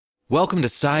Welcome to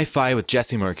Sci-Fi with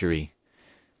Jesse Mercury.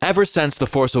 Ever since The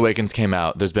Force Awakens came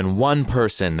out, there's been one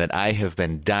person that I have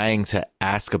been dying to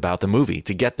ask about the movie,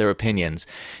 to get their opinions.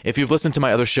 If you've listened to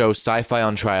my other show, Sci-Fi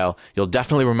on Trial, you'll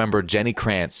definitely remember Jenny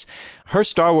Krantz. Her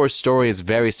Star Wars story is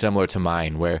very similar to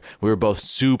mine, where we were both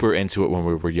super into it when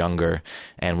we were younger,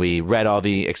 and we read all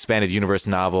the expanded universe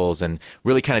novels and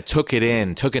really kind of took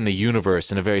in the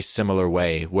universe in a very similar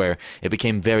way, where it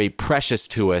became very precious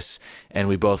to us, and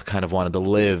we both kind of wanted to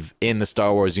live in the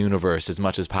Star Wars universe as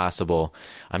much as possible.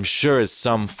 I'm sure as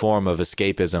some form of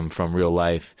escapism from real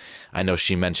life. I know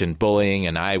she mentioned bullying,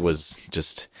 and I was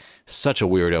just such a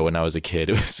weirdo when I was a kid.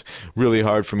 It was really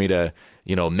hard for me to,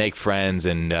 make friends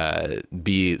and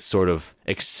be sort of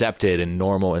accepted and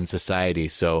normal in society.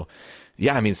 So,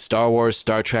 yeah, I mean, Star Wars,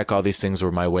 Star Trek, all these things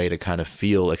were my way to kind of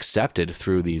feel accepted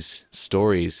through these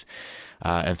stories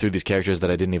and through these characters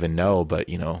that I didn't even know, but,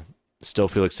 still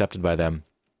feel accepted by them.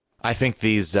 I think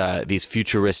these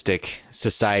futuristic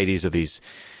societies of these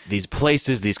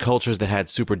places, these cultures that had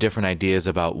super different ideas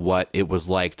about what it was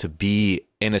like to be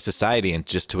in a society and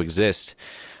just to exist,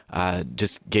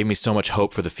 just gave me so much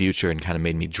hope for the future and kind of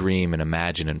made me dream and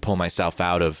imagine and pull myself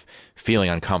out of feeling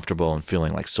uncomfortable and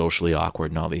feeling like socially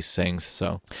awkward and all these things.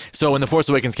 So when The Force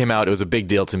Awakens came out, it was a big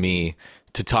deal to me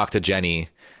to talk to Jenny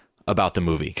about the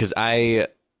movie, because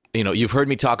you've heard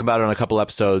me talk about it on a couple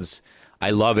episodes. I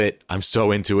love it. I'm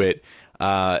so into it.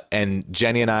 And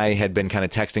Jenny and I had been kind of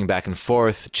texting back and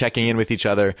forth, checking in with each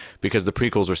other, because the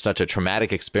prequels were such a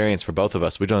traumatic experience for both of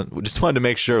us. We just wanted to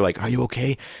make sure, like, are you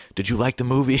okay? Did you like the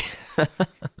movie?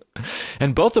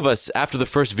 And both of us, after the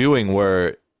first viewing,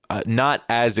 were not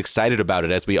as excited about it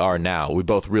as we are now. We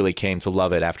both really came to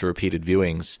love it after repeated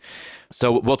viewings.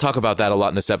 So we'll talk about that a lot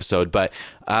in this episode. But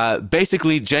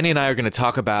basically, Jenny and I are going to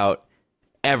talk about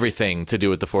everything to do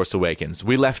with The Force Awakens.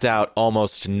 We left out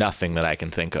almost nothing that I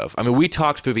can think of. I mean, we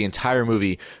talked through the entire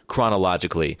movie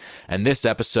chronologically, and this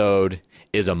episode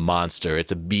is a monster.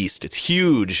 It's a beast. It's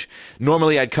huge.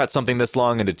 Normally, I'd cut something this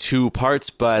long into 2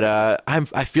 parts, but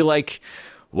I feel like,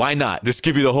 why not? Just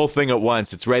give you the whole thing at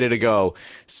once. It's ready to go.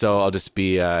 So I'll just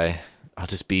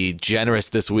be generous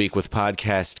this week with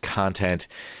podcast content.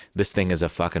 This thing is a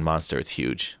fucking monster. It's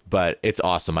huge, but it's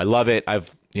awesome. I love it. I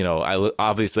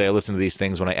listen to these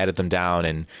things when I edit them down,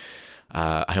 and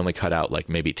I only cut out like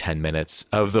maybe 10 minutes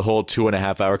of the whole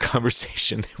 2.5-hour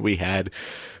conversation that we had,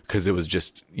 because it was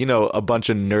just, a bunch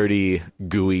of nerdy,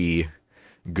 gooey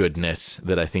goodness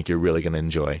that I think you're really going to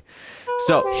enjoy.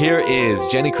 So here is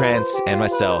Jenny Krantz and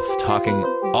myself talking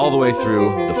all the way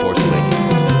through The Force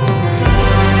Awakens.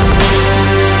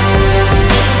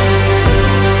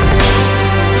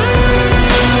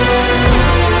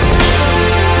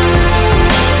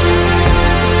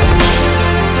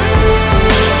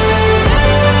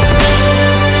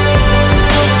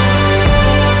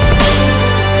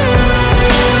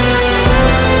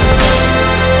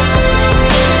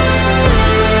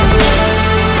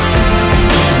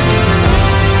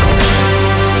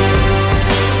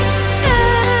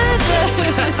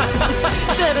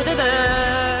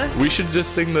 We should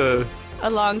just sing a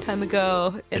long time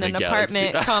ago in an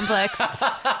apartment complex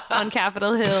on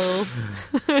Capitol Hill.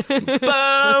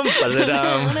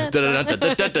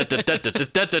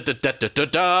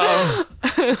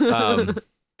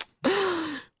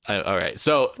 All right,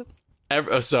 so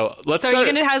let's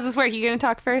start. How's this work? You gonna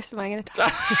talk first? Am I gonna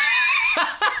talk?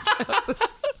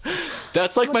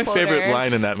 That's like my favorite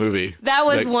line in that movie. That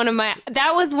was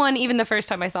one, even the first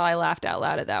time I saw, I laughed out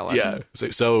loud at that one. Yeah.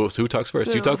 So who talks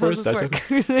first? You talk first?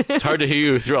 It's hard to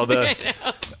hear you through all the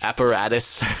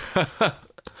apparatus.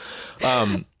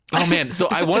 Oh man. So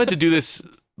I wanted to do this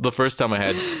the first time I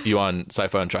had you on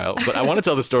Sci-Fi on Trial, but I want to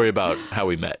tell the story about how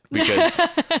we met, because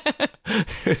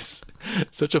it's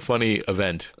such a funny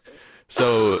event.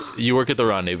 So you work at the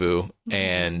Rendezvous,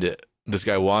 and this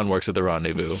guy Juan works at the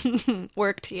Rendezvous.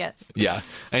 Worked, yes. Yeah.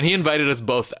 And he invited us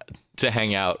both to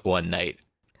hang out one night.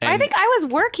 And I think I was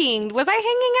working. Was I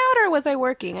hanging out or was I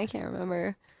working? I can't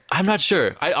remember. I'm not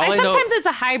sure. Sometimes it's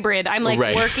a hybrid. I'm like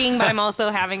working, but I'm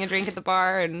also having a drink at the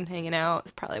bar and hanging out.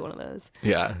 It's probably one of those.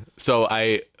 Yeah. So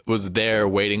I was there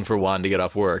waiting for Juan to get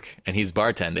off work, and he's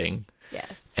bartending.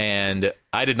 Yes. And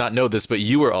I did not know this, but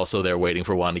you were also there waiting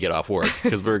for Juan to get off work,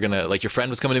 because we were going to, like, your friend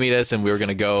was coming to meet us, and we were going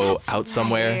to go out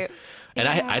somewhere. And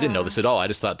yeah. I didn't know this at all. I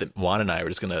just thought that Juan and I were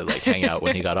just going to like hang out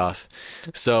when he got off.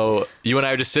 So you and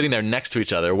I are just sitting there next to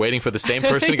each other, waiting for the same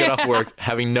person to get off work,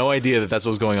 having no idea that that's what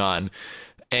was going on.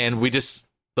 And we just,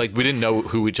 like, we didn't know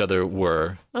who each other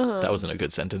were. That wasn't a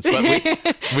good sentence. But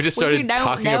we just started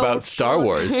talking about Star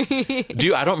Wars. I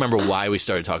don't remember why we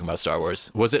started talking about Star Wars.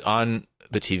 Was it on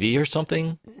the TV or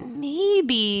something?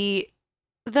 Maybe.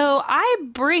 Though I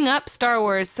bring up Star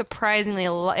Wars surprisingly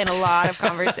in a lot of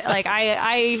conversations. Like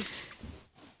I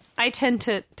tend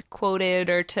to quote it,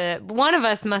 or to one of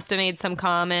us must have made some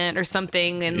comment or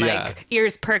something, and like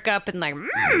ears perk up and like.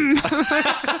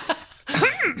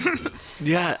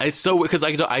 Yeah, it's so weird because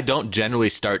I don't generally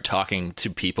start talking to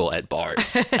people at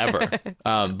bars ever.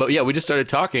 But yeah, we just started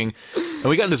talking, and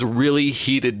we got in this really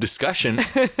heated discussion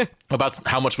about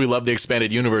how much we love the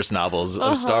expanded universe novels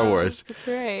of Star Wars. That's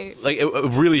right. Like a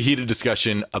really heated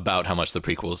discussion about how much the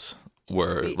prequels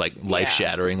were like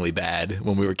life-shatteringly bad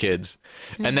when we were kids.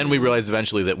 And then we realized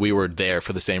eventually that we were there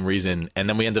for the same reason, and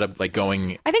then we ended up like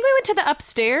going, I think we went to the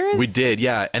upstairs. We did,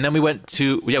 yeah. And then we went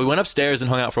upstairs and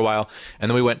hung out for a while, and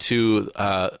then we went to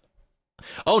the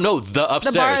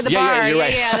upstairs. The bar. You're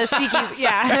right. Yeah, the speakeasy.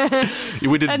 Yeah.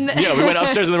 We did. We went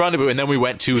upstairs in the rendezvous, and then we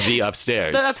went to the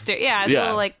upstairs. The upstairs. Yeah, it's a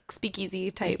little like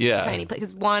speakeasy type tiny place.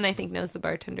 Because Juan, I think, knows the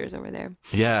bartenders over there.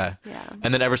 Yeah. Yeah.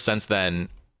 And then ever since then,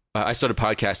 I started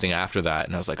podcasting after that,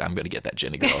 and I was like, I'm going to get that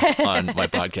Jenny girl on my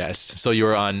podcast. So you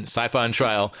were on Sci-Fi on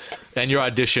Trial, and your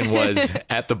audition was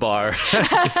at the bar,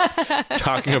 just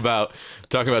talking about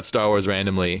Star Wars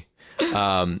randomly.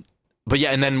 But yeah,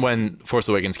 and then when Force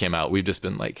Awakens came out, we've just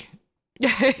been like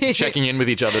checking in with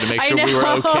each other to make sure we were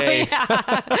okay.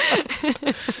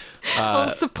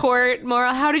 Yeah. Support,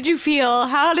 moral. How did you feel?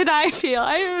 How did I feel?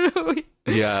 I don't know.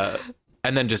 Yeah,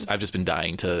 and then I've just been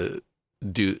dying to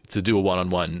do a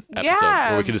one-on-one episode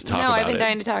where we could just talk about it. No, I've been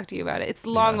dying to talk to you about it. It's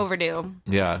long overdue.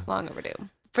 Yeah. Long overdue.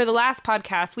 For the last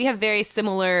podcast, we have very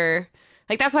similar,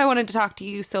 like that's why I wanted to talk to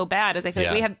you so bad, is I feel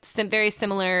like we have some very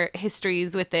similar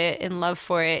histories with it and love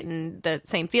for it, and the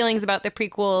same feelings about the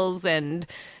prequels, and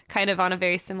kind of on a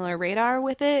very similar radar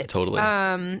with it. Totally.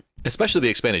 Especially the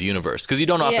expanded universe, because you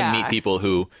don't often meet people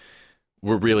who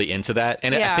were really into that.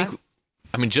 And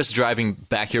I mean, just driving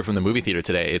back here from the movie theater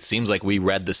today, it seems like we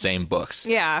read the same books.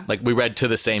 Yeah. Like we read to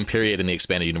the same period in the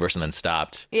expanded universe and then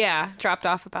stopped. Yeah, dropped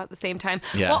off about the same time.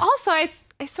 Yeah. Well, also, I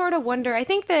sort of wonder, I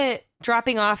think that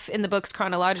dropping off in the books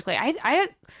chronologically, I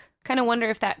kind of wonder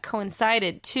if that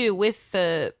coincided, too, with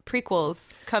the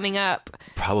prequels coming up.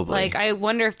 Probably. Like, I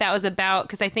wonder if that was about,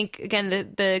 because I think, again,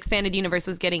 the expanded universe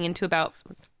was getting into about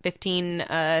 15,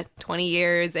 20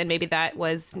 years, and maybe that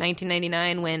was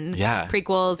 1999 when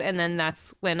prequels, and then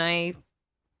that's when I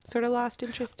sort of lost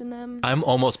interest in them. I'm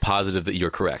almost positive that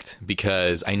you're correct,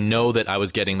 because I know that I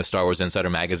was getting the Star Wars Insider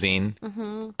magazine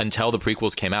until the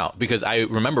prequels came out, because I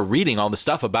remember reading all the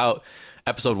stuff about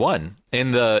Episode 1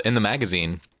 in the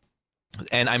magazine,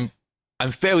 and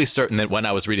I'm fairly certain that when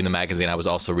I was reading the magazine, I was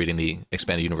also reading the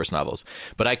expanded universe novels.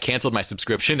 But I canceled my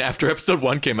subscription after Episode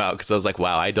 1 came out, because I was like,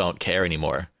 wow, I don't care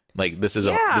anymore. Like, this is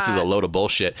a load of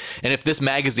bullshit. And if this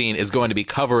magazine is going to be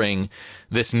covering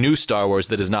this new Star Wars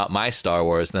that is not my Star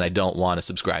Wars, then I don't want to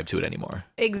subscribe to it anymore.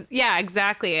 Yeah,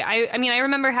 exactly. I mean, I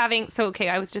remember having,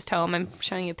 I was just home. I'm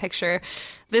showing you a picture.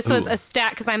 This was a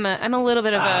stat, because I'm a little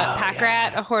bit of a pack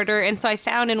rat, a hoarder. And so I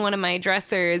found in one of my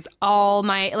dressers all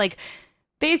my, like,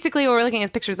 basically what we're looking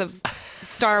at pictures of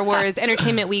Star Wars,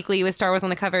 Entertainment Weekly with Star Wars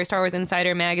on the cover, Star Wars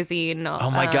Insider magazine.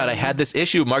 Oh my God, I had this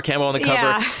issue. Mark Hamill on the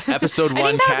cover, Episode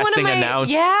 1 casting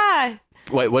announced. Yeah.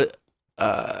 Wait, what?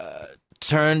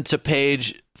 Turn to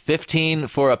page 15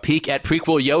 for a peek at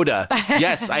prequel Yoda.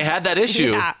 Yes, I had that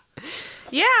issue.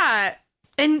 Yeah.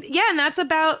 And that's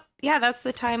about, that's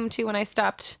the time too when I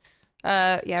stopped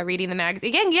reading the magazine.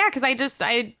 Again, because I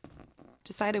decided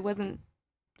I wasn't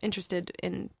interested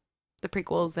in the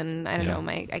prequels, and I don't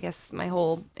know, I guess my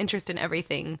whole interest in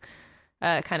everything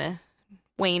kind of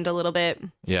waned a little bit.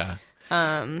 Yeah.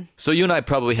 So you and I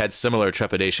probably had similar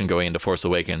trepidation going into Force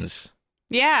Awakens.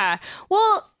 Yeah.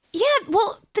 Well,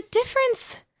 the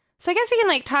difference. So I guess we can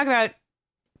like talk about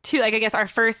two, like I guess our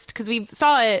first, because we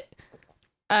saw it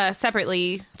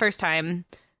separately first time.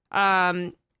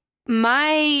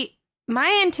 My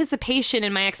anticipation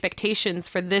and my expectations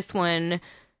for this one,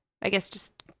 I guess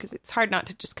just because it's hard not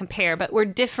to just compare, but we're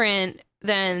different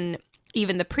than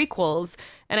even the prequels.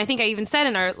 And I think I even said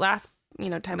in our last,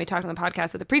 time we talked on the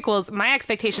podcast with the prequels, my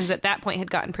expectations at that point had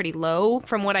gotten pretty low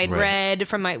from what I'd read,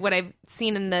 from what I've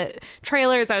seen in the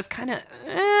trailers. I was kind of,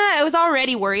 I was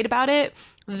already worried about it.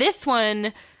 This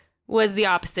one was the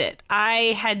opposite.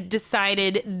 I had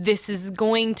decided this is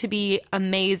going to be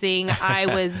amazing. I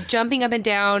was jumping up and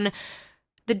down.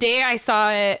 The day I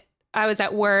saw it, I was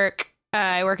at work.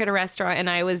 I work at a restaurant, and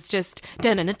I was just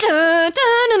until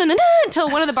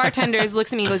one of the bartenders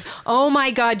looks at me and goes, "Oh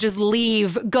my God, just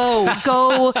leave,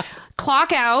 go,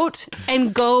 clock out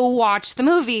and go watch the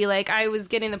movie." Like, I was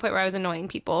getting to the point where I was annoying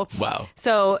people. Wow.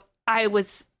 So I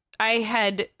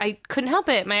couldn't help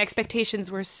it. My expectations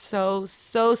were so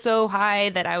high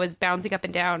that I was bouncing up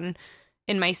and down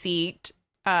in my seat.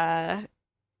 And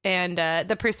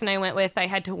the person I went with, I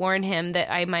had to warn him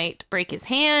that I might break his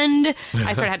hand.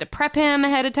 I sort of had to prep him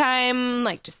ahead of time,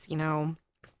 like just, yeah,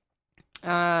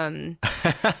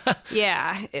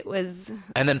 it was.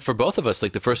 And then for both of us,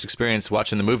 like the first experience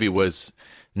watching the movie was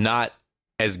not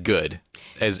as good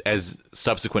as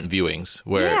subsequent viewings,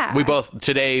 where we both,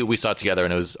 today we saw it together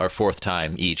and it was our fourth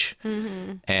time each.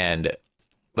 Mm-hmm. And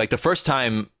like the first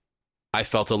time I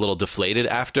felt a little deflated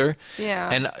after. Yeah.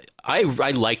 And I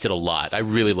liked it a lot. I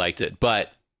really liked it,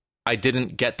 but I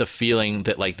didn't get the feeling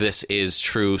that like this is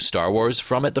true Star Wars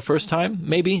from it the first time,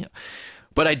 maybe.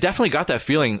 But I definitely got that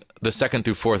feeling the second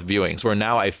through fourth viewings, where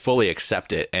now I fully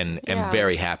accept it and am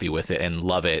very happy with it and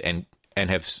love it and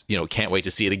have, can't wait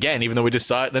to see it again, even though we just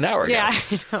saw it an hour ago. Yeah,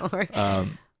 I know.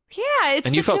 Yeah.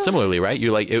 And you felt similarly, right?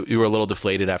 You you were a little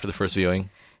deflated after the first viewing.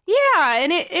 Yeah.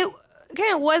 And it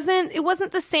kind of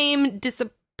wasn't the same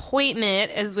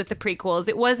disappointment as with the prequels.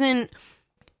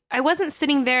 I wasn't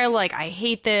sitting there like, I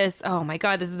hate this. Oh my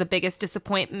God, this is the biggest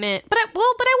disappointment. But I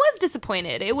was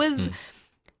disappointed. It was,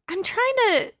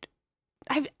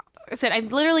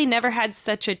 I've literally never had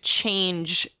such a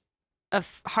change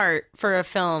of heart for a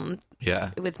film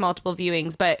with multiple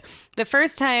viewings. But the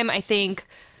first time, I think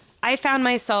I found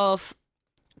myself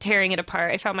tearing it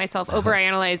apart. I found myself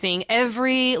overanalyzing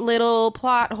every little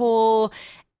plot hole,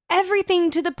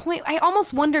 everything, to the point I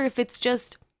almost wonder if it's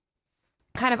just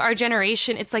kind of our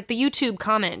generation. It's like the YouTube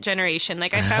comment generation.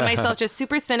 Like I found myself just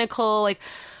super cynical, like,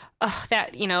 oh,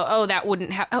 that, that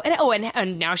wouldn't happen.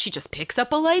 And now she just picks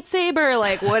up a lightsaber.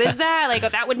 Like, what is that? Like,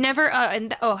 that would never,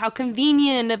 how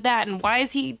convenient of that. And why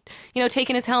is he,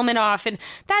 taking his helmet off? And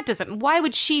that why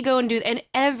would she go and do that? And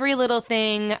every little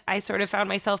thing I sort of found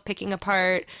myself picking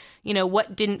apart,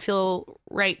 what didn't feel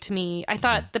right to me. I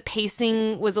thought the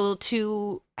pacing was a little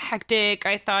too hectic.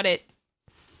 I thought I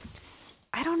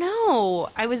don't know.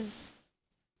 I was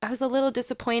a little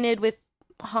disappointed with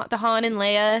the Han and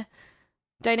Leia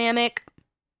dynamic.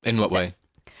 In what way?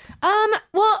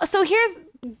 Well, so here's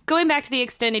going back to the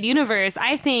extended universe.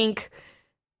 I think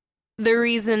the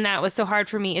reason that was so hard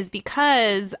for me is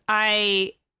because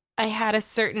I had a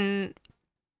certain,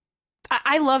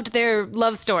 I loved their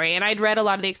love story, and I'd read a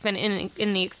lot of the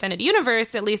in the extended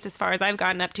universe, at least as far as I've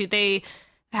gotten up to. They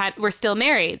were still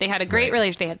married. They had a great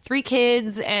relationship. They had 3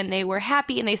 kids, and they were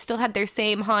happy, and they still had their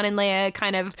same Han and Leia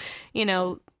kind of,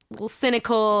 little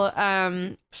cynical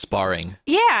sparring.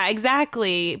 Yeah,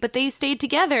 exactly. But they stayed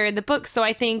together in the book. So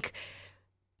I think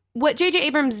what J.J.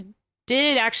 Abrams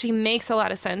did actually makes a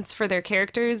lot of sense for their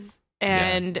characters.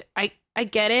 And I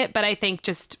get it, but I think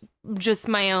just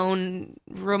my own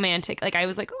romantic, like I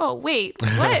was like, oh wait,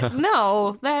 what?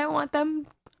 No, I want them,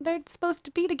 they're supposed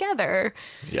to be together.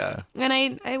 Yeah.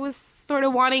 And I was sort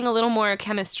of wanting a little more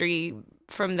chemistry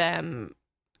from them.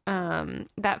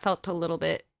 That felt a little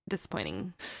bit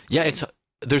disappointing. Yeah,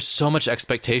 there's so much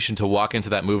expectation to walk into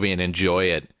that movie and enjoy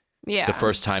it. Yeah. The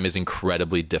first time is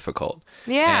incredibly difficult.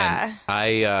 Yeah.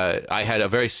 And I had a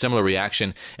very similar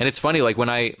reaction. And it's funny, like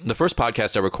the first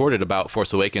podcast I recorded about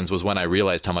Force Awakens was when I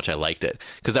realized how much I liked it.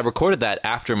 Because I recorded that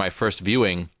after my first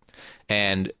viewing,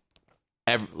 and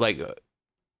I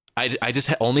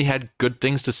just only had good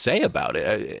things to say about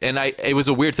it. And it was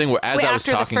a weird thing where I was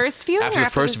talking... After the first viewing? After the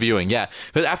first viewing, yeah.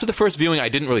 But after the first viewing, I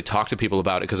didn't really talk to people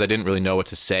about it because I didn't really know what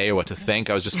to say or what to think.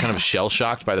 I was just kind of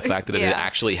shell-shocked by the fact that it had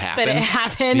actually happened. That it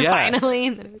happened,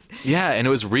 finally. Yeah, and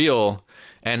it was real.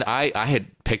 And I had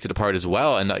picked it apart as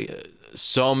well. And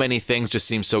so many things just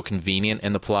seemed so convenient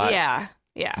in the plot. Yeah.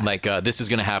 Yeah. Like this is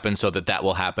going to happen so that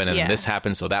will happen, and this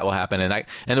happens so that will happen, and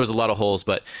there was a lot of holes,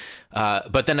 but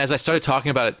then as I started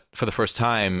talking about it for the first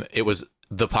time, it was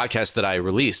the podcast that I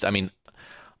released. I mean,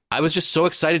 I was just so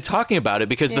excited talking about it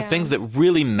because the things that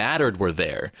really mattered were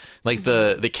there, like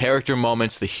the character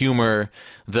moments, the humor,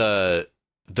 the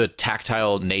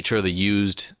tactile nature, the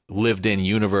used lived in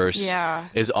universe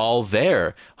is all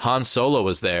there. Han Solo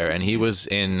was there, and he was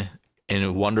in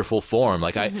wonderful form.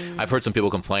 Like I've heard some people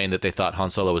complain that they thought Han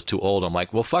Solo was too old. I'm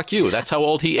like, well, fuck you. That's how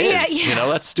old he is. Yeah.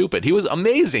 That's stupid. He was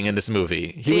amazing in this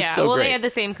movie. He was so great. They had the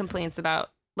same complaints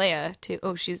about Leia too.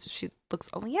 Oh, she looks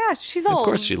old. Yeah, she's old. Of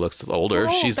course she looks older.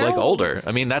 She's like older.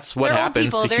 I mean, that's what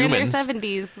happens to humans. They're in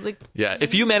their 70s. Like, yeah,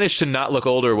 if you manage to not look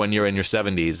older when you're in your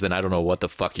 70s, then I don't know what the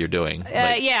fuck you're doing.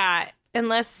 Yeah.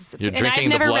 Unless you're drinking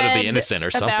the blood of the innocent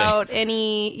or something. About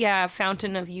any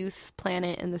fountain of youth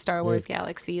planet in the Star Wars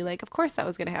galaxy, like of course that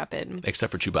was going to happen. Except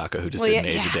for Chewbacca, who just didn't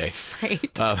age a day.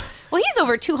 Right. Well, he's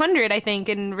over 200, I think,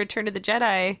 in Return of the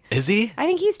Jedi. Is he? I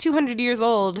think he's 200 years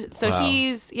old. So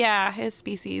he's his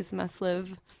species must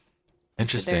live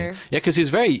Interesting. their- Yeah, because he's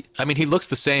very, I mean, he looks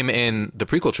the same in the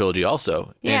prequel trilogy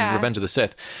also, in Yeah. Revenge of the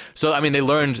Sith. So, I mean, they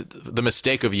learned the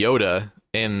mistake of Yoda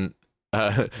in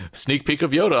sneak peek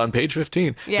of Yoda on page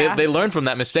 15. Yeah. They learned from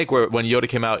that mistake where when Yoda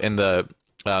came out in the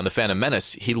Phantom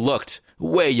Menace, he looked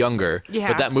way younger. Yeah.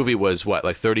 But that movie was, what,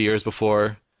 like 30 years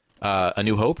before A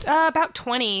New Hope? About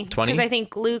 20. 20? Because I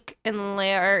think Luke and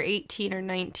Leia are 18 or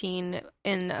 19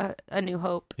 in A New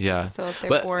Hope. Yeah. So if they're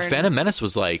But born... Phantom Menace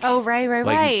was like... Oh,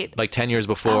 right. Like 10 years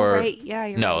before... Oh, right. Yeah,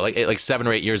 you're No, right. like 7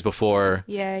 or 8 years before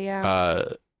Yeah.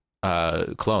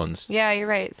 Clones. Yeah, you're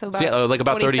right. So about, So yeah, like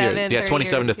about 30 years. 27, Yeah, 30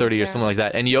 27 to 30 years, yeah. something like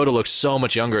that. And Yoda looks so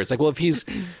much younger. It's like, well, if he's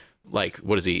like,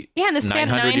 what is he? Yeah, in the span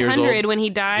 900 years old? 900 when he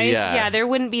dies, Yeah. yeah, there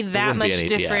wouldn't be that wouldn't be much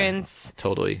any- yeah. difference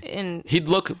Totally. in... He'd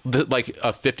look like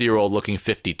a 50-year-old looking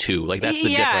 52. Like, that's the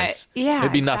Yeah, difference. yeah,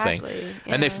 It'd be nothing. exactly.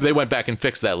 And they went back and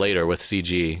fixed that later with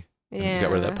CG. And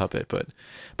got rid of that puppet. But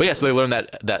yeah, so they learned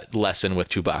that lesson with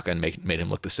Chewbacca and made him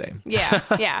look the same. Yeah. I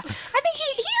think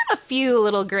he had a few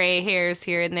little gray hairs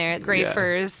here and there, gray Yeah.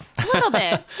 furs. A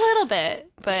little bit.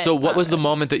 But So what was the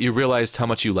moment that you realized how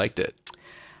much you liked it?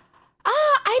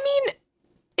 I mean,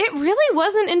 it really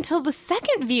wasn't until the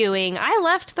second viewing. I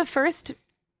left the first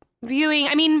viewing.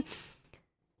 I mean,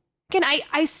 again,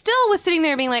 I still was sitting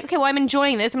there being like, okay, well, I'm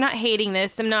enjoying this. I'm not hating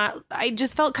this. I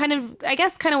just felt kind of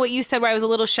what you said, where I was a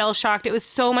little shell shocked. It was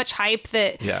so much hype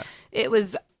that Yeah.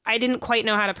 I didn't quite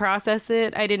know how to process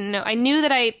it. I didn't know. I knew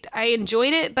that I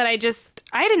enjoyed it, but I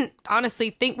didn't honestly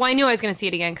think, well, I knew I was going to see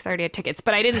it again because I already had tickets,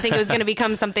 but I didn't think it was going to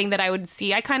become something that I would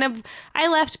see. I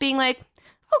left being like,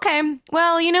 okay,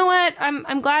 well, you know what?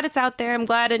 I'm glad it's out there. I'm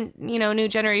glad new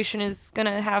generation is going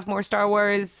to have more Star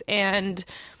Wars,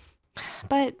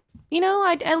 but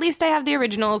at least I have the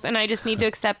originals, and I just need to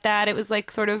accept that. It was like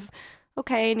sort of,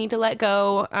 okay, I need to let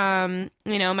go.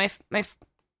 My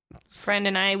friend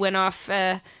and I went off,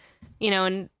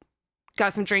 and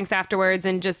got some drinks afterwards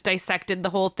and just dissected the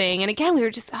whole thing. And again, we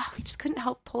just couldn't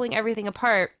help pulling everything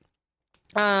apart.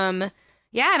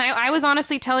 Yeah, and I was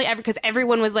honestly telling because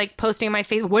everyone was like posting on my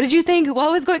Facebook, what did you think?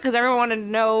 What was going? Because everyone wanted to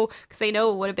know because they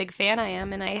know what a big fan I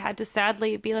am, and I had to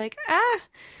sadly be like,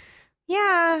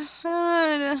 yeah,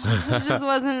 it just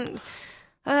wasn't.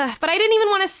 But I didn't even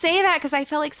want to say that because I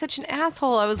felt like such an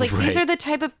asshole. I was like, Right. these are the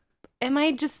type of. Am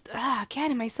I just again?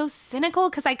 Am I so cynical?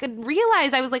 Because I could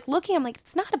realize I was like looking. I'm like,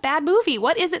 it's not a bad movie.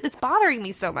 What is it that's bothering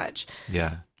me so much?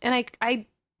 Yeah. And I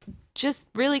just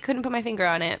really couldn't put my finger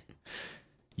on it.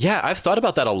 Yeah, I've thought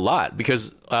about that a lot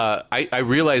because I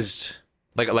realized,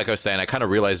 like I was saying, I kind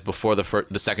of realized before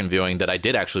the second viewing that I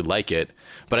did actually like it,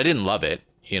 but I didn't love it.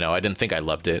 I didn't think I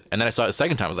loved it. And then I saw it a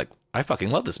second time. I was like, I fucking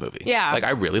love this movie. Yeah. Like,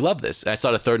 I really love this. And I saw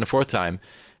it a third and a fourth time,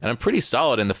 and I'm pretty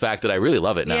solid in the fact that I really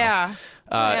love it now. Yeah.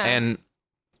 Yeah. And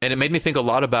it made me think a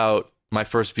lot about my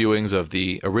first viewings of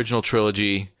the original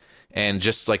trilogy and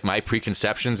just like my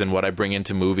preconceptions and what I bring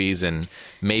into movies, and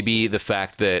maybe the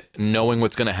fact that knowing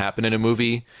what's going to happen in a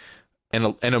movie,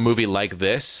 in a movie like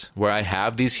this, where I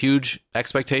have these huge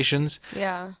expectations,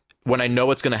 Yeah. when I know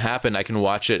what's going to happen, I can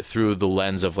watch it through the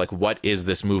lens of like, what is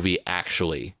this movie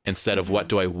actually, instead of what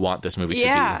do I want this movie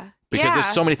to be? Because there's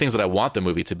so many things that I want the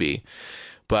movie to be.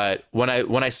 But when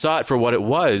I saw it for what it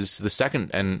was, the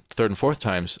second and third and fourth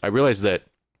times, I realized that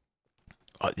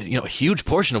a huge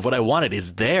portion of what I wanted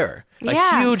is there.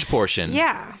 Yeah. A huge portion.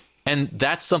 Yeah. And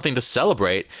that's something to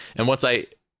celebrate. And once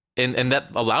and that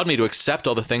allowed me to accept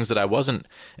all the things that I wasn't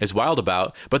as wild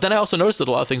about. But then I also noticed that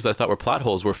a lot of things that I thought were plot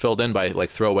holes were filled in by like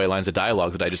throwaway lines of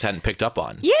dialogue that I just hadn't picked up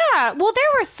on. Yeah. Well,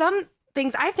 there were some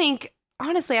things I think,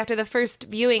 honestly, after the first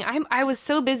viewing, I was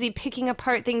so busy picking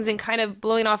apart things and kind of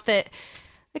blowing off that,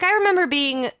 like, I remember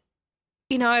being,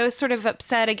 I was sort of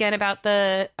upset again about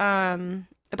the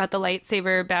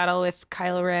lightsaber battle with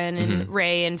Kylo Ren and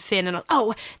Rey and Finn, and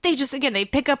they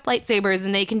pick up lightsabers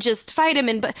and they can just fight him,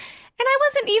 and I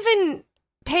wasn't even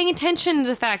paying attention to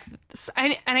the fact,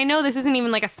 and I know this isn't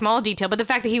even like a small detail, but the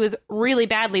fact that he was really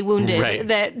badly wounded, Right.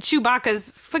 that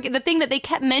Chewbacca's the thing that they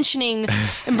kept mentioning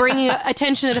and bringing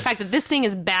attention to the fact that this thing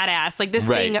is badass, like this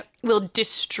Right. thing will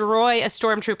destroy a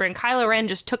stormtrooper, and Kylo Ren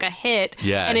just took a hit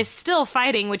Yeah. and is still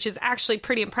fighing, which is actually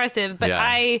pretty impressive. But Yeah.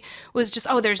 I was just,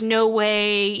 there's no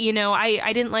way,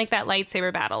 I didn't like that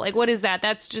lightsaber battle. Like, what is that?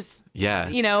 That's just, Yeah.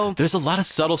 you There's a lot of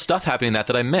subtle stuff happening in that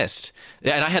I missed.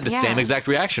 Yeah, and I had the Yeah. same exact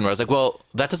reaction where I was like, well,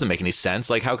 that doesn't make any sense.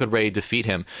 Like, how could Rey defeat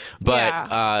him?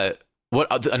 But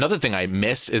another thing I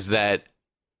missed is that,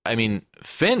 I mean,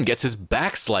 Finn gets his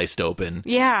back sliced open.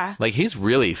 yeah. Like, he's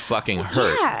really fucking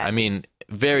hurt. yeah. I mean,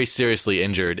 very seriously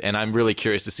injured. And I'm really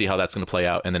curious to see how that's going to play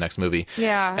out in the next movie.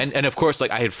 Yeah. And of course,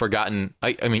 like, I had forgotten,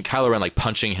 I mean, Kylo Ren, like,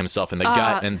 punching himself in the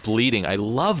gut and bleeding. I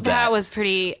love that. That was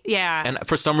pretty, yeah. And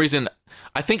for some reason,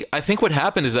 I think what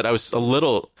happened is that I was a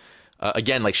little,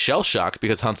 again, like shell shocked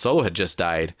because Han Solo had just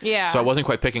died. Yeah. So I wasn't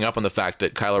quite picking up on the fact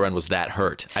that Kylo Ren was that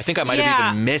hurt. I think I might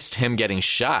have even missed him getting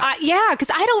shot. Yeah,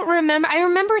 because I don't remember. I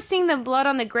remember seeing the blood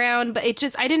on the ground, but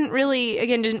I didn't really,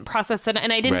 again, didn't process it,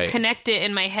 and I didn't connect it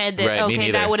in my head that,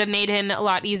 okay, that would have made him a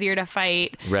lot easier to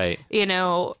fight. Right. You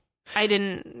know, I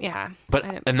didn't,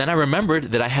 And then I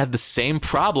remembered that I had the same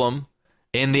problem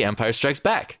in The Empire Strikes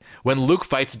Back. When Luke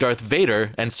fights Darth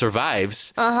Vader and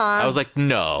survives, I was like,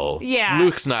 no,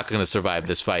 Luke's not going to survive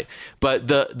this fight. But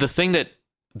the thing that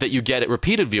you get at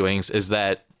repeated viewings is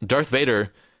that Darth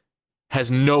Vader has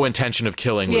no intention of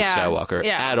killing Luke Skywalker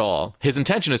at all. His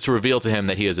intention is to reveal to him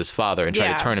that he is his father and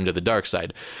try to turn him to the dark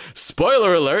side.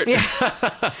 Spoiler alert! And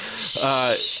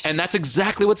that's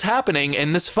exactly what's happening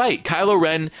in this fight. Kylo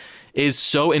Ren is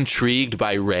so intrigued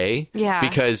by Rey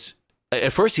because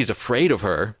at first he's afraid of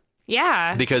her.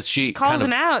 Yeah. Because she calls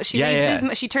him out. She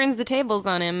she turns the tables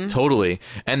on him. Totally.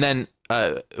 And then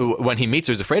when he meets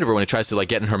her, he's afraid of her when he tries to like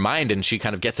get in her mind, and she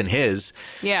kind of gets in his.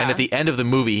 Yeah. And at the end of the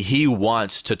movie, he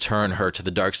wants to turn her to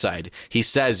the dark side. He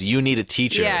says, "You need a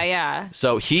teacher." Yeah, yeah.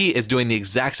 So he is doing the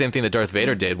exact same thing that Darth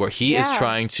Vader did, where he is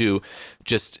trying to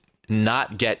just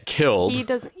not get killed. He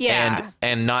doesn't.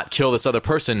 And not kill this other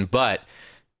person, but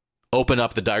open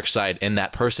up the dark side in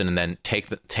that person, and then take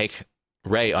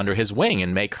Rey under his wing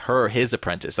and make her his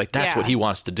apprentice. Like that's what he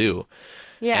wants to do.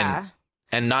 Yeah.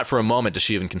 And not for a moment does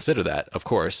she even consider that, of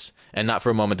course. And not for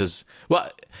a moment does... Well,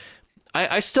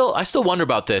 I still wonder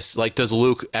about this. Like, does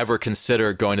Luke ever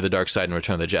consider going to the dark side in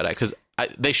Return of the Jedi? Because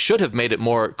they should have made it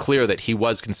more clear that he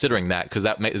was considering that, because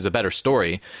that is a better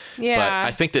story. Yeah. But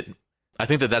I think that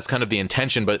that's kind of the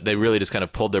intention, but they really just kind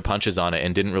of pulled their punches on it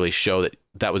and didn't really show that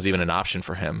that was even an option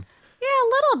for him. Yeah,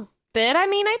 a little bit. I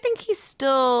mean, I think he's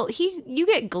still... You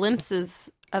get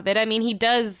glimpses of it. I mean, he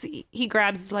grabs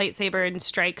his lightsaber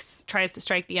and tries to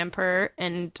strike the Emperor,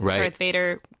 and Darth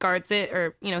Vader guards it,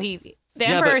 or, you know, the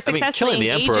Emperor successfully killing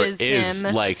the Emperor engages is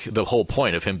him. like the whole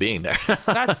point of him being there.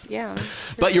 That's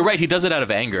But you're right, he does it out of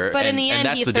anger. But in the end,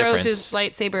 he throws his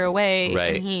lightsaber away.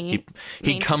 Right. And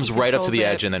he comes right up to the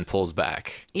edge and then pulls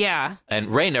back. Yeah. And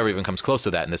Rey never even comes close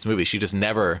to that in this movie. She just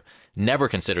never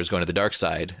considers going to the dark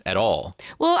side at all.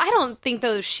 Well, I don't think,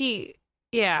 though,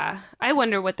 yeah, I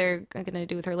wonder what they're going to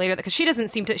do with her later, because she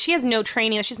doesn't seem to... She has no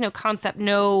training. She has no concept,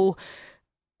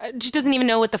 she doesn't even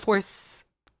know what the Force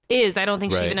is. I don't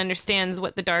think she even understands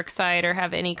what the dark side, or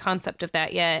have any concept of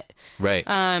that yet. Right.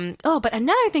 But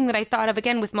another thing that I thought of,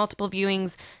 again, with multiple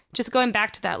viewings, just going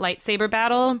back to that lightsaber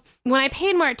battle, when I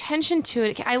paid more attention to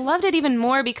it, I loved it even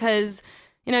more because...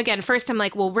 You know, again, first I'm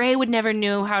like, well, Rey would never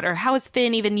know how is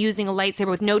Finn even using a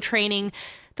lightsaber with no training?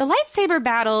 The lightsaber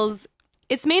battles,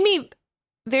 it's made me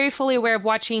very fully aware of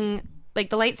watching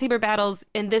like the lightsaber battles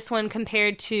in this one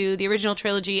compared to the original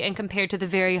trilogy and compared to the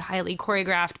very highly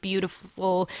choreographed,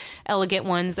 beautiful, elegant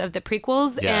ones of the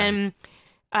prequels. Yeah.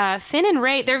 And Finn and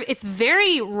Rey, it's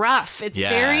very rough. It's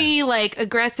very like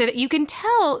aggressive. You can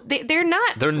tell they're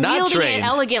not wielding trained it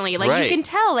elegantly. Like you can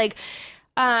tell, like.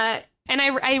 And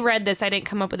I read this, I didn't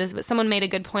come up with this, but someone made a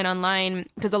good point online,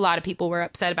 because a lot of people were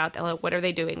upset about what are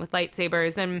they doing with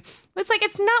lightsabers? And it's like,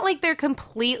 it's not like they're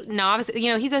complete novice.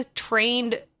 You know, he's a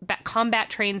combat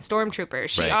trained stormtrooper.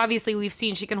 She obviously, we've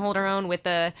seen she can hold her own with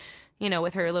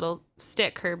with her little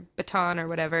stick, her baton or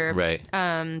whatever. Right.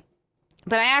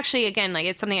 But I actually, again, like,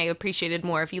 it's something I appreciated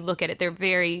more. If you look at it, they're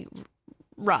very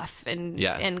rough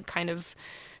and kind of,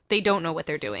 they don't know what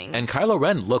they're doing. And Kylo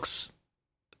Ren looks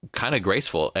kind of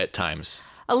graceful at times.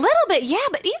 A little bit, yeah,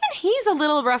 but even he's a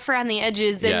little rough around the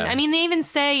edges. And I mean, they even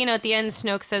say, at the end,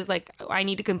 Snoke says, like, I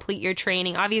need to complete your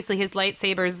training. Obviously, his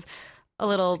lightsaber's a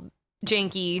little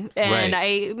janky, and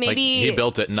he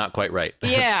built it not quite right.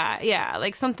 yeah,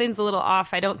 like something's a little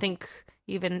off. I don't think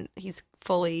even he's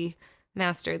fully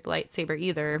mastered the lightsaber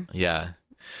either. Yeah.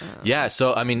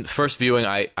 So, I mean, first viewing,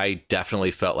 I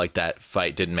definitely felt like that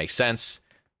fight didn't make sense.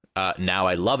 Now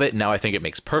I love it. Now I think it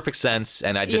makes perfect sense.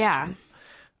 And I just,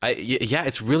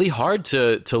 it's really hard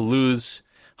to lose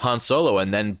Han Solo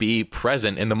and then be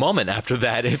present in the moment after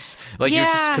that. It's like, you're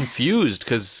just confused,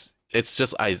 because it's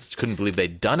just, I couldn't believe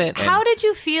they'd done it. How did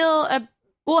you feel?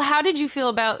 How did you feel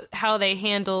about how they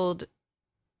handled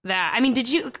that? I mean,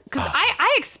 did you, because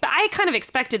I kind of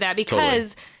expected that,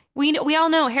 because we all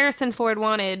know Harrison Ford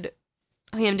wanted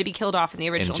him to be killed off in the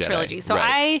original trilogy. So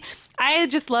I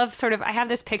just love I have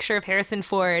this picture of Harrison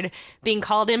Ford being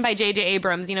called in by J.J.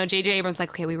 Abrams. J.J. Abrams like,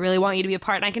 okay, we really want you to be a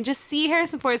part. And I can just see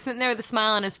Harrison Ford sitting there with a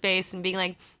smile on his face and being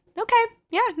like, okay,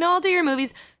 yeah, no, I'll do your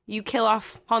movies. You kill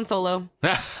off Han Solo.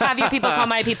 Have your people call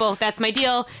my people. That's my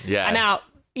deal. Yeah. I'm out.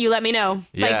 you let me know.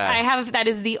 Like, Yeah. that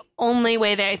is the only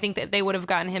way that I think that they would have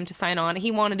gotten him to sign on.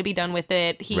 He wanted to be done with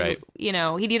it. He, Right.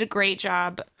 he did a great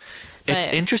job. It's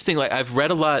But- interesting. Like, I've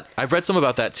read some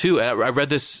about that too. And I read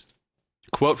this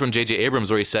quote from J.J. Abrams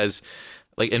where he says,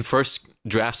 like, in first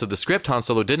drafts of the script, Han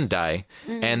Solo didn't die.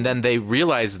 And then they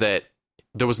realized that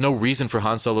there was no reason for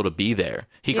Han Solo to be there.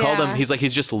 He called him,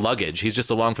 he's just luggage. He's just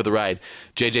along for the ride.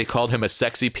 JJ called him a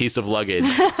sexy piece of luggage.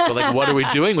 But like, what are we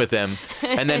doing with him?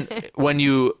 And then when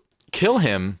you kill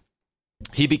him,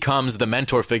 he becomes the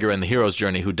mentor figure in the hero's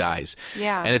journey who dies.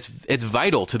 Yeah. And it's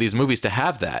vital to these movies to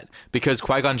have that, because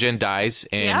Qui-Gon Jinn dies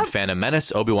in Phantom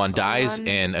Menace, Obi-Wan dies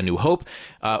in A New Hope.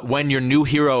 When your new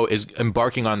hero is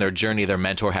embarking on their journey, their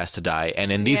mentor has to die.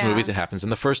 And in these movies, it happens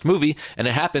in the first movie, and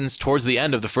it happens towards the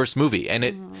end of the first movie. And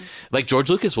it, like George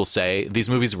Lucas will say, these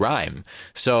movies rhyme.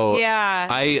 So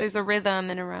there's a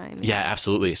rhythm and a rhyme. Yeah,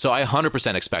 absolutely. So I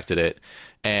 100% expected it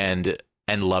and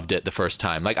loved it the first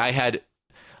time. Like, I had...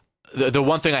 The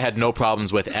one thing I had no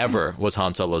problems with ever was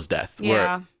Han Solo's death.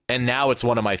 Yeah. And now it's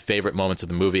one of my favorite moments of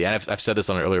the movie. And I've said this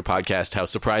on an earlier podcast, how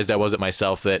surprised I was at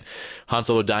myself that Han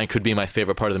Solo dying could be my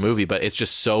favorite part of the movie, but it's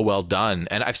just so well done.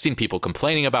 And I've seen people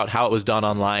complaining about how it was done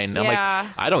online. I'm like,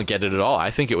 I don't get it at all.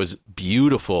 I think it was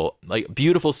beautiful, like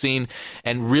beautiful scene.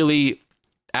 And really,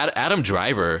 Adam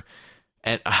Driver,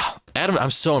 and I'm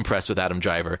so impressed with Adam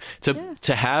Driver.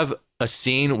 To have a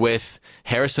scene with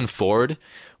Harrison Ford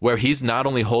where he's not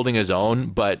only holding his own,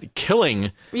 but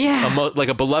killing like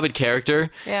a beloved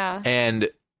character. Yeah. And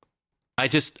I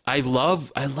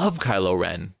love Kylo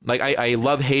Ren. Like, I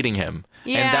love hating him.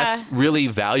 Yeah. And that's really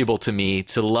valuable to me,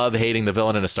 to love hating the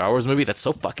villain in a Star Wars movie. That's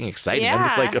so fucking exciting. I'm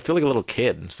just like, I feel like a little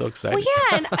kid. I'm so excited. Well,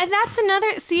 yeah, and that's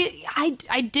another, see,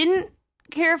 I didn't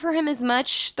care for him as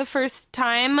much the first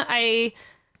time. I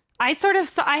sort of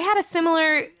saw, I had a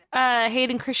similar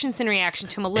Hayden Christensen reaction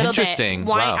to him a little Interesting. bit.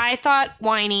 Wow. I thought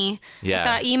whiny. Yeah. I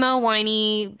thought emo,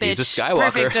 whiny bitch. He's a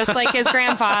Skywalker. Perfect, just like his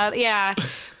grandpa. Yeah.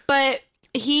 But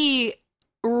he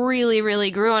really,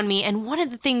 really grew on me. And one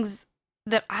of the things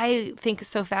that I think is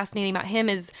so fascinating about him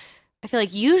is I feel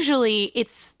like usually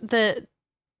it's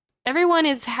everyone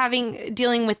is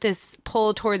dealing with this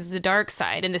pull towards the dark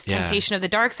side and this temptation of the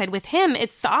dark side. With him,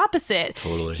 it's the opposite.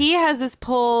 Totally. He has this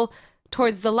pull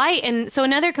towards the light. And so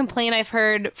another complaint I've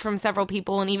heard from several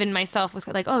people, and even myself, was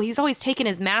like, oh, he's always taking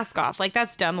his mask off. Like,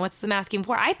 that's dumb. What's the mask even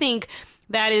for? I think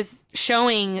that is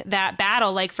showing that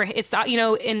battle. Like, it's,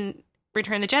 in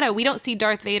Return of the Jedi, we don't see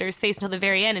Darth Vader's face until the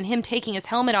very end, and him taking his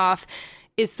helmet off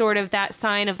is sort of that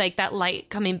sign of like that light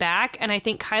coming back. And I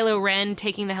think Kylo Ren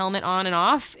taking the helmet on and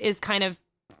off is kind of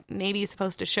maybe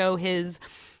supposed to show his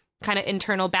kind of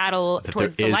internal battle that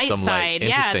towards the light side.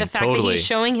 Yeah, the fact that he's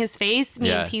showing his face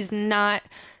means he's not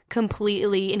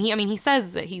completely, and he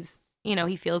says that he's,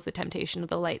 he feels the temptation of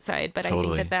the light side, but I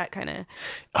think that kind of...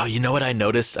 Oh, you know what I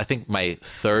noticed? I think my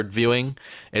third viewing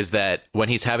is that when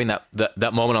he's having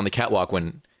that moment on the catwalk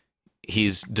when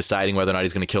he's deciding whether or not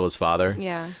he's going to kill his father.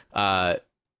 Yeah.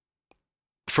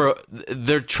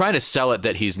 They're trying to sell it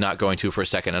that he's not going to for a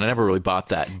second, and I never really bought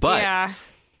that. But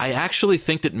I actually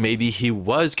think that maybe he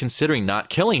was considering not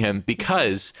killing him,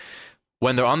 because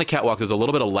when they're on the catwalk, there's a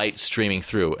little bit of light streaming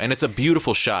through, and it's a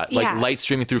beautiful shot, like light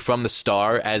streaming through from the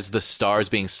star as the star is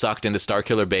being sucked into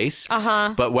Starkiller Base.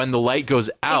 But when the light goes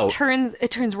out,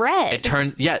 it turns red.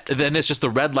 Then it's just the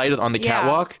red light on the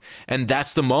catwalk, and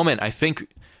that's the moment, I think,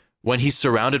 when he's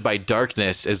surrounded by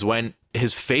darkness, is when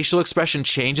his facial expression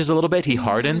changes a little bit. He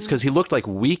hardens, because he looked like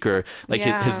weaker, like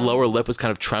his lower lip was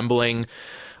kind of trembling.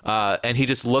 And he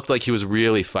just looked like he was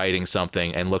really fighting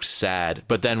something and looked sad.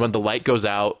 But then when the light goes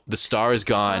out, the star is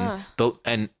gone,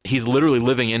 and he's literally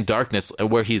living in darkness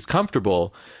where he's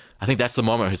comfortable. I think that's the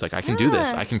moment where he's like, I can do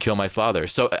this. I can kill my father.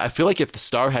 So I feel like if the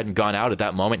star hadn't gone out at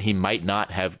that moment, he might not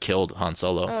have killed Han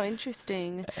Solo. Oh,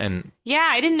 interesting. And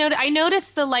I didn't notice. I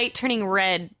noticed the light turning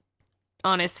red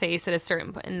on his face at a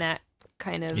certain point in that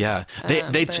kind of... Yeah.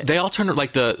 They all turn,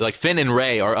 like Finn and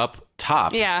Rey are up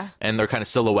top. Yeah. And they're kind of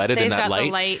silhouetted in that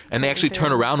light. And they actually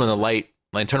turn around when the light,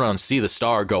 turn around and see the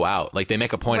star go out. Like, they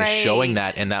make a point of showing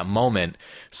that in that moment.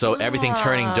 So everything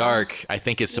turning dark, I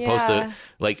think, is supposed to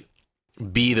like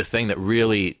be the thing that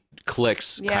really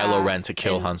clicks Kylo Ren to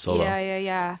kill Han Solo.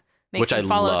 Yeah. Makes Which him I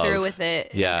follow love. through with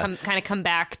it. Yeah. Kind of come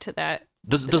back to that.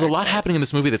 There's a lot happening in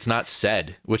this movie that's not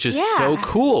said, which is so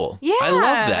cool. Yeah. I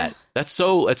love that. It's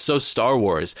so Star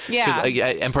Wars. Yeah.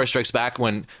 Because Empire Strikes Back,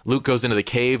 when Luke goes into the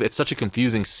cave, it's such a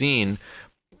confusing scene.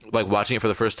 Like, watching it for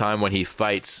the first time when he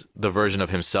fights the version of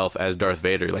himself as Darth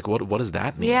Vader. Like, what does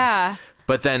that mean? Yeah.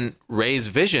 But then Rey's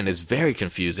vision is very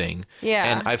confusing. Yeah.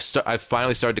 And I've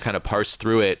finally started to kind of parse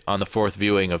through it on the fourth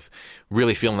viewing of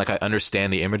really feeling like I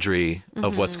understand the imagery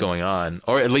of what's going on.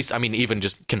 Or at least, I mean, even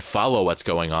just can follow what's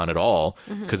going on at all.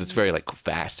 Because it's very like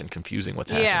fast and confusing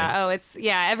what's happening.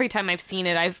 Yeah. Every time I've seen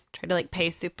it, I've tried to like pay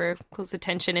super close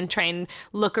attention and try and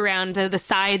look around to the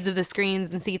sides of the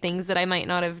screens and see things that I might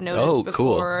not have noticed before.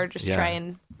 Cool. Or just try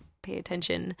and pay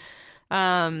attention.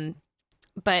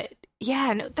 But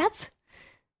yeah, no, that's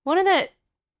one of the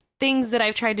things that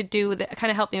I've tried to do that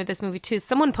kind of helped me with this movie too.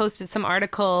 Someone posted some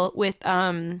article with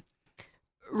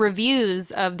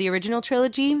reviews of the original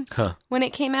trilogy when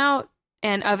it came out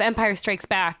and of Empire Strikes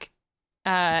Back.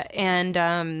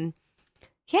 In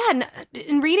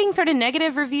reading sort of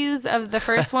negative reviews of the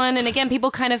first one, and again,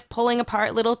 people kind of pulling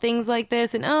apart little things like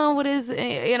this and, what is,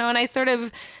 and I sort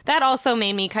of, that also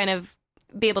made me kind of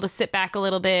be able to sit back a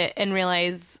little bit and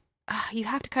realize you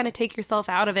have to kind of take yourself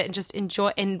out of it and just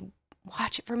enjoy and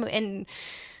watch it from, and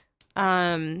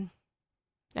I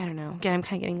don't know. Again, I'm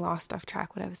kind of getting lost off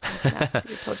track what I was talking about.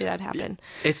 I told you that'd happen.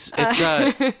 It's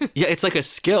it's like a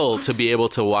skill to be able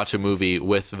to watch a movie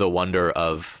with the wonder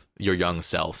of your young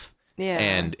self. Yeah.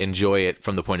 And enjoy it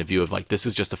from the point of view of like, this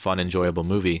is just a fun, enjoyable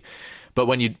movie. But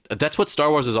that's what Star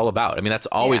Wars is all about. I mean, that's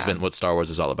always been what Star Wars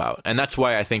is all about. And that's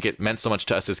why I think it meant so much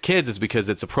to us as kids, is because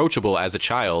it's approachable as a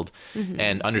child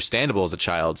and understandable as a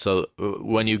child. So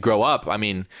when you grow up, I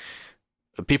mean,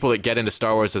 people that get into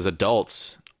Star Wars as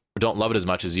adults don't love it as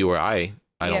much as you or I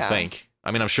don't think.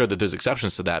 I mean, I'm sure that there's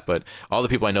exceptions to that, but all the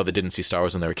people I know that didn't see Star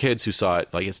Wars when they were kids, who saw it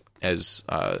like as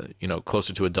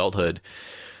closer to adulthood,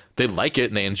 they like it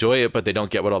and they enjoy it, but they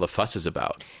don't get what all the fuss is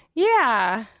about.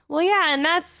 Yeah. Well, yeah.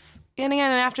 And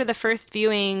again, after the first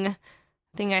viewing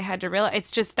thing, I had to realize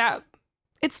it's just that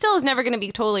it still is never going to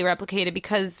be totally replicated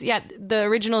because, the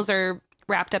originals are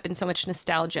wrapped up in so much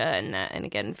nostalgia and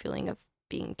again, feeling of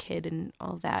being a kid and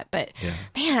all of that. But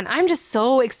man, I'm just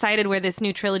so excited where this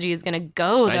new trilogy is going to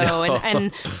go, though.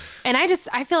 And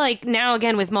I feel like now,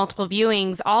 again, with multiple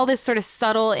viewings, all this sort of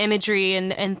subtle imagery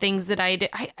and things that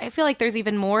I feel like there's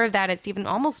even more of that. It's even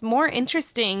almost more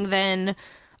interesting than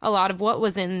a lot of what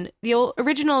was in the old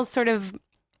originals. Sort of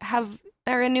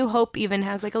or A New Hope even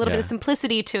has like a little bit of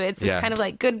simplicity to it. It's kind of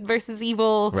like good versus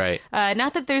evil. Right.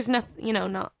 Not that there's not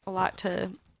a lot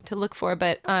to look for,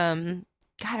 but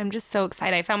God, I'm just so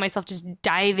excited. I found myself just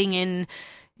diving in,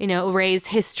 Rey's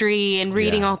history and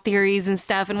reading all theories and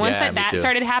stuff. And once that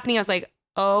started happening, I was like,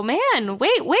 oh man,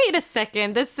 wait a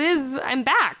second. I'm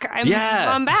back.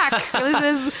 I'm back. This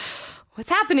is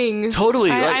what's happening. Totally.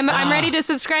 I'm ready to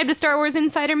subscribe to Star Wars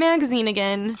Insider magazine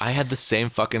again. I had the same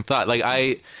fucking thought.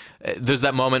 Like there's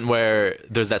that moment where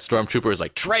there's that stormtrooper is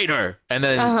like, traitor, and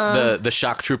then the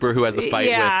shock trooper who has the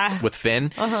fight with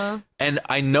Finn. And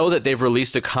I know that they've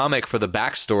released a comic for the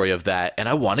backstory of that, and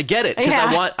I want to get it because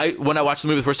when I watched the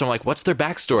movie the first time, I'm like, what's their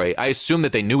backstory? I assume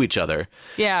that they knew each other.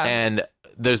 Yeah. And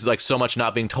there's like so much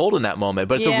not being told in that moment,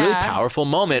 but it's a really powerful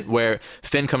moment where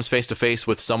Finn comes face to face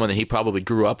with someone that he probably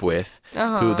grew up with,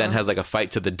 who then has like a fight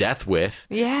to the death with.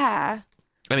 Yeah.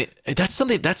 I mean, that's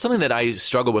something that I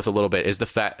struggle with a little bit, is the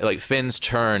fact like Finn's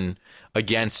turn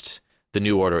against the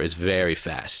New Order is very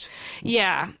fast.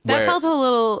 Yeah, that felt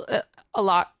a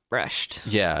lot rushed.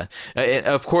 Yeah,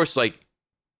 of course, like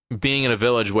being in a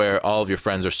village where all of your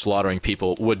friends are slaughtering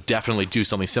people would definitely do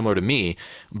something similar to me.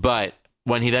 But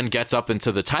when he then gets up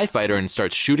into the TIE fighter and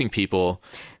starts shooting people,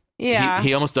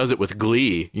 he almost does it with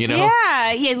glee,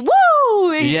 Yeah, he is,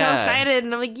 woo! He's so excited,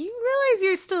 and I'm like, you realize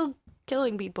you're still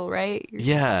killing people, right?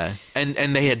 Yeah.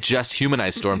 And they had just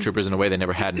humanized stormtroopers in a way they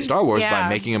never had in Star Wars by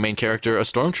making a main character a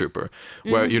stormtrooper,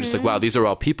 where you're just like, wow, these are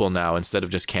all people now instead of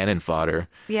just cannon fodder.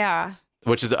 Yeah.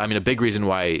 Which is, I mean, a big reason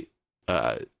why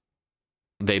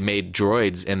they made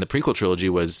droids in the prequel trilogy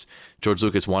was George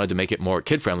Lucas wanted to make it more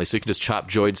kid-friendly, so you can just chop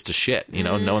droids to shit,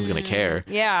 no one's going to care.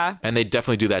 Yeah. And they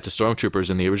definitely do that to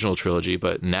stormtroopers in the original trilogy,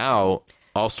 but now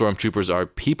all stormtroopers are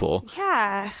people.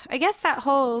 Yeah. I guess that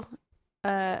whole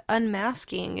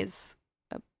unmasking is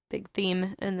a big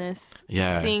theme in this.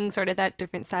 Yeah. Seeing sort of that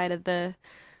different side of a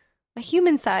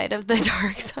human side of the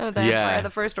dark side of the Empire,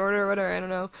 the First Order or whatever, I don't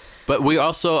know. But we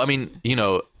also, I mean,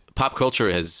 pop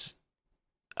culture has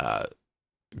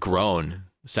grown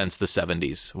since the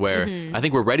 70s, where I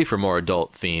think we're ready for more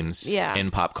adult themes in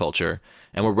pop culture,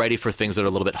 and we're ready for things that are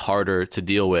a little bit harder to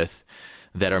deal with,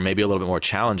 that are maybe a little bit more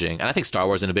challenging. And I think Star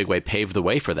Wars in a big way paved the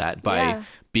way for that by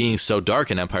being so dark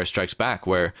in Empire Strikes Back,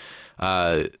 where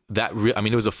it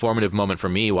was a formative moment for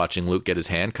me watching Luke get his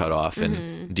hand cut off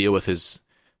and deal with his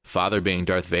father being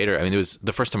Darth Vader. I mean, it was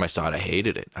the first time I saw it, I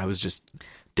hated it. I was just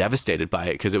devastated by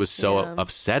it because it was so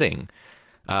upsetting.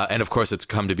 And of course, it's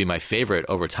come to be my favorite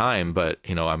over time. But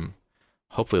I'm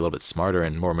hopefully a little bit smarter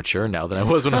and more mature now than I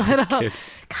was when I was a kid.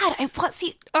 God, I want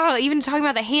see. Oh, even talking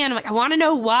about the hand, I'm like, I want to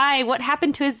know why. What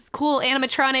happened to his cool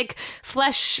animatronic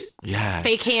flesh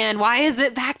fake hand? Why is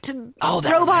it back to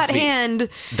robot hand?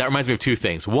 That reminds me of two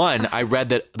things. One, I read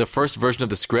that the first version of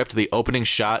the script, the opening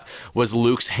shot, was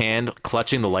Luke's hand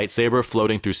clutching the lightsaber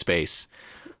floating through space.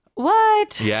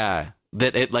 What? Yeah,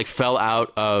 that it like fell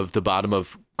out of the bottom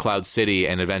of Cloud City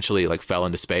and eventually like fell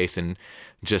into space and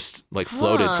just like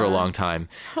floated for a long time.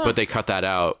 But they cut that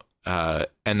out.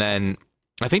 And then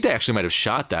I think they actually might have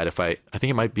shot that. I think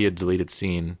it might be a deleted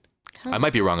scene. I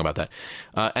might be wrong about that.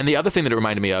 And the other thing that it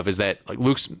reminded me of is that like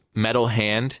Luke's metal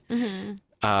hand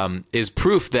is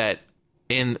proof that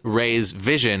in Rey's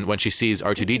vision when she sees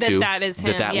R2-D2 that is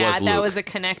him. that was Luke. That was a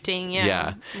connecting.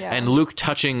 Yeah. And Luke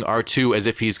touching R2 as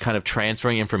if he's kind of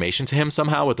transferring information to him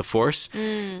somehow with the Force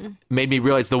made me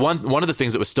realize one of the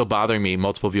things that was still bothering me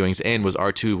multiple viewings in was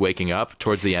R2 waking up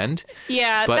towards the end.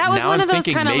 Yeah, but that was now one I'm of those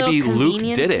thinking kind of maybe little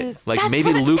Luke did it. Like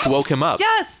maybe Luke woke him up.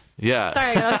 Yes. Yeah.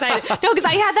 Sorry, I'm excited. No, because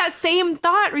I had that same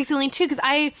thought recently too. Because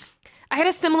I had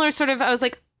a similar sort of. I was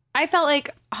like, I felt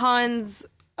like Han's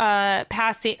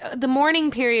passing, the mourning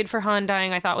period for Han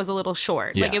dying, I thought was a little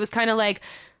short. Like it was kind of like,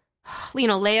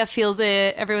 Leia feels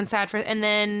it, everyone's sad for it, and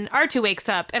then R2 wakes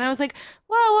up, and I was like,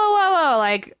 whoa,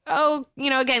 like,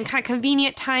 again, kind of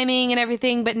convenient timing and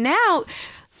everything. But now,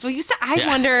 so you said, I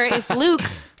wonder if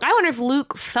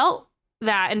Luke felt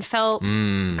that and felt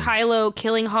Kylo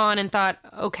killing Han and thought,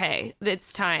 okay,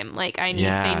 it's time. Like they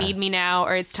need me now,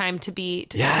 or it's time to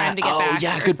get back.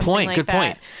 Yeah, good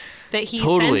point. That he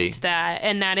sensed that,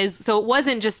 and that is so it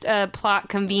wasn't just a plot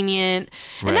convenient.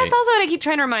 And that's also what I keep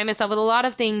trying to remind myself with a lot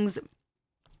of things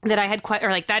that I had or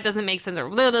like that doesn't make sense or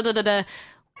blah, blah, blah, blah, blah.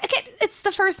 Okay, it's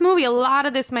the first movie. A lot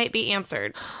of this might be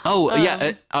answered.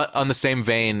 On the same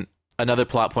vein, another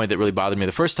plot point that really bothered me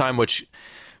the first time, which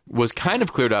was kind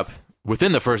of cleared up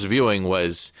within the first viewing,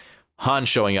 was Han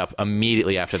showing up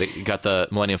immediately after they got the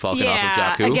Millennium Falcon off of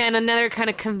Jakku. Again, another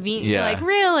kind of convenient, like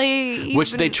really?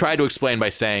 Which they tried to explain by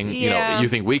saying, you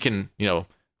think we can,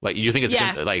 like you think it's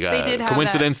a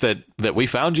coincidence that we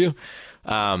found you?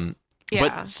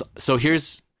 But so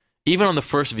here's, even on the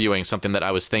first viewing, something that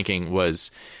I was thinking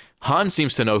was Han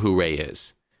seems to know who Rey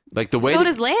is. Like the way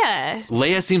does Leia.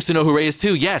 Leia seems to know who Rey is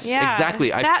too. Yes,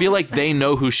 exactly. I feel like they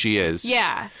know who she is.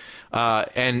 Yeah.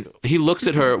 And he looks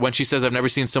at her when she says, "I've never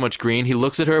seen so much green." He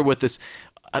looks at her with this.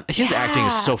 His acting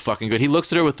is so fucking good. He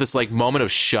looks at her with this like moment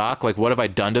of shock, like, "What have I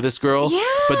done to this girl?" Yeah.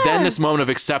 But then this moment of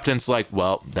acceptance, like,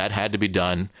 "Well, that had to be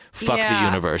done. Fuck the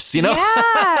universe,"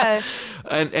 Yeah.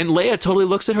 and Leia totally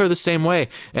looks at her the same way.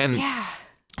 And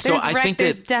so I think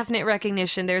there's definite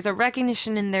recognition. There's a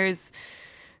recognition, and there's.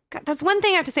 God, that's one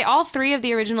thing I have to say. All three of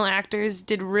the original actors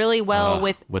did really well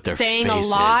with their saying faces. A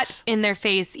lot in their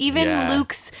face. Even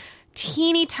Luke's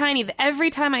teeny tiny. Every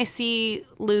time I see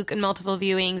Luke in multiple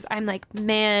viewings, I'm like,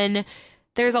 man,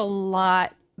 there's a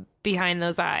lot behind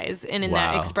those eyes and in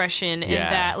that expression, and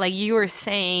that like you were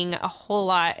saying a whole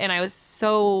lot, and I was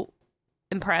so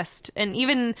impressed. And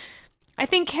even I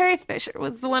think Carrie Fisher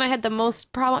was the one I had the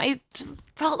most problem. I just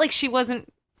felt like she wasn't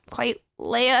quite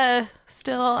Leia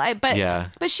still,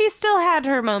 but she still had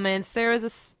her moments. There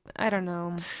was I don't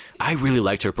know. I really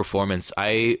liked her performance.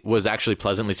 I was actually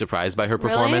pleasantly surprised by her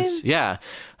performance. Really? Yeah.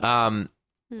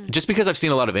 Just because I've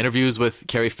seen a lot of interviews with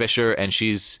Carrie Fisher, and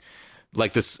she's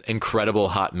like this incredible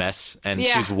hot mess, and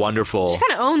she's wonderful. She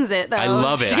kind of owns it, though. I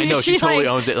love it. I know she totally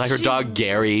owns it. Like her dog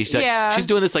Gary. She's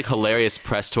doing this like hilarious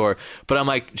press tour, but I'm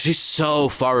like, she's so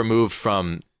far removed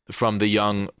from the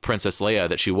young Princess Leia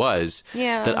that she was,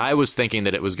 that I was thinking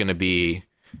that it was going to be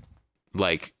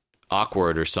like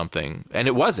awkward or something, and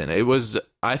it wasn't. It was.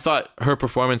 I thought her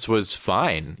performance was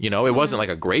fine. It wasn't like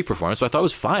a great performance, but I thought it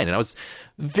was fine, and I was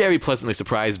very pleasantly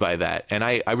surprised by that. And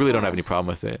I really don't have any problem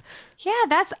with it.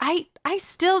 Yeah, I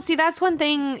still see, that's one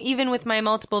thing. Even with my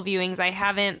multiple viewings,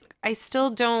 I still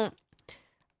don't.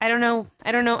 I don't know.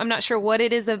 I'm not sure what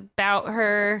it is about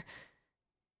her.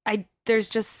 There's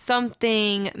just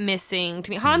something missing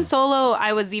to me. Han Solo,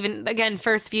 I was even, again,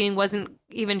 first viewing, wasn't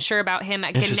even sure about him.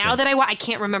 Again, now that I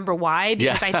can't remember why,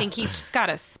 because I think he's just got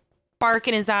a spark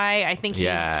in his eye. I think he's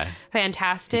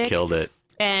fantastic. He killed it.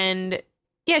 And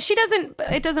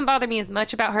it doesn't bother me as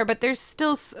much about her, but there's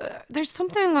still, there's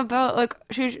something about, like,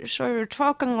 you're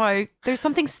talking like, there's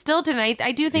something still tonight.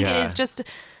 I do think it is just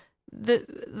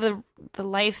the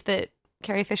life that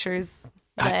Carrie Fisher's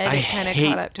I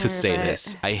hate to say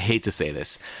this. I hate to say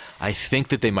this. I think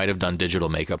that they might have done digital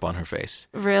makeup on her face.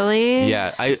 Really?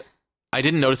 Yeah. I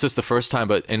didn't notice this the first time,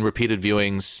 but in repeated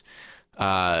viewings,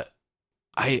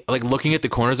 I like looking at the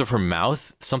corners of her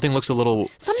mouth. Something looks a little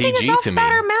Something CG is off to me.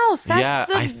 about her mouth. That's Yeah,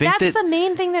 the, I think that's that- the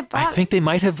main thing that I think they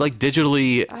might have like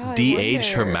digitally I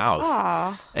de-aged her wonder. mouth,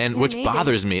 Aw. and Yeah, which maybe.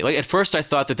 bothers me. Like at first, I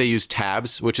thought that they used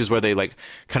tabs, which is where they like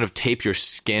kind of tape your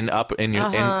skin up in your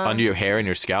under your hair and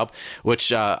your scalp,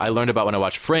 which I learned about when I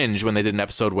watched Fringe when they did an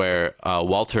episode where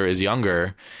Walter is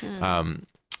younger.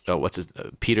 What's his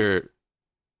Peter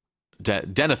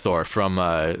Denethor from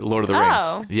Lord of the Rings?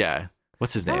 Oh. Yeah.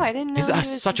 What's his name? I didn't know He's he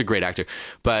was- such a great actor.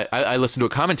 But I listened to a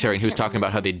commentary and he was talking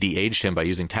about how they de-aged him by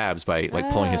using tabs, by like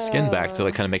pulling his skin back to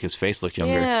like kind of make his face look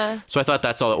younger. Yeah. So I thought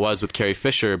that's all it was with Carrie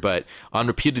Fisher. But on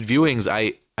repeated viewings,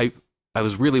 I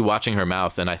was really watching her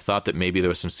mouth and I thought that maybe there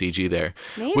was some CG there,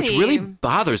 which Maybe. really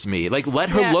bothers me. Like let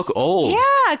her Yeah. look old.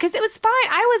 Yeah, because it was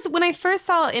fine. When I first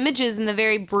saw images in the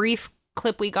very brief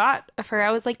clip we got of her, I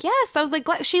was like, yes. I was like,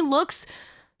 she looks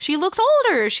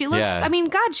older. She looks, Yeah. I mean,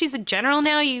 God, she's a general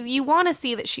now. You want to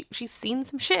see that she's seen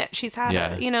some shit. She's had,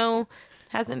 Yeah.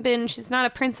 she's not a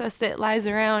princess that lies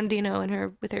around,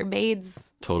 with her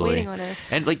maids Totally. waiting on her.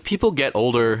 And like people get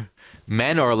older,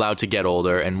 men are allowed to get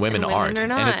older, and women, women aren't. are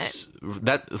not. And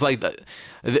it's like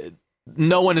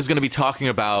no one is going to be talking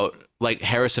about like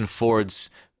Harrison Ford's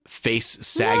face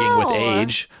sagging with No.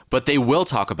 age, but they will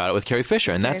talk about it with Carrie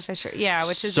Fisher, and Carrie that's Fisher. Yeah,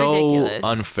 which is so ridiculous.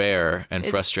 unfair and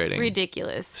It's frustrating.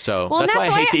 ridiculous. So Well, that's why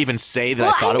I hate to I- even say that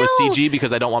Well, I thought I it was know. CG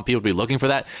because I don't want people to be looking for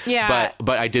that. Yeah.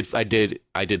 But I did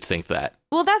think that.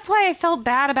 Well, that's why I felt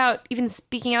bad about even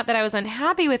speaking out that I was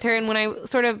unhappy with her. And when I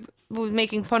sort of was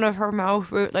making fun of her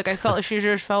mouth, like I felt she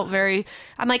just felt very.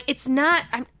 I'm like, it's not.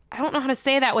 I don't know how to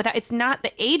say that without. It's not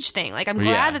the age thing. Like I'm glad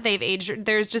Yeah. that they've aged her.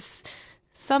 There's just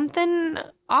something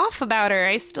off about her.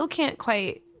 I still can't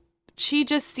quite. She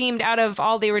just seemed out of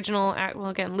all the original. Well,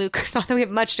 again, Luke. Not that we have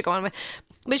much to go on with,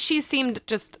 but she seemed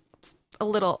just a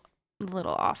little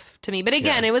off to me. But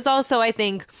again, Yeah. it was also, I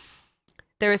think,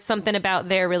 there was something about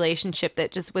their relationship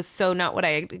that just was so not what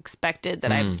I expected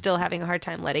that I'm still having a hard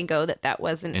time letting go that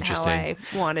wasn't how Interesting. I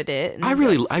wanted it. And I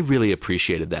really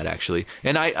appreciated that actually,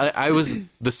 and I was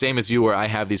the same as you, where I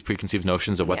have these preconceived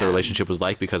notions of what the Yeah. relationship was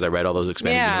like because I read all those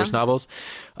expanded Yeah. universe novels.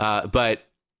 But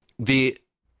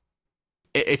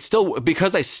it's still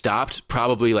because I stopped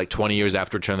probably like 20 years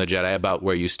after Return of the Jedi, about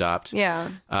where you stopped, yeah.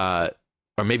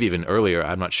 or maybe even earlier.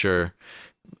 I'm not sure.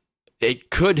 It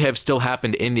could have still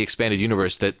happened in the expanded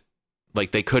universe that,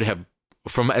 like, they could have,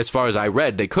 from as far as I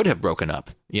read, they could have broken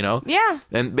up. Yeah.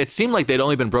 And it seemed like they'd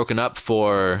only been broken up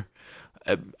for,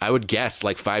 I would guess,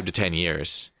 like 5 to 10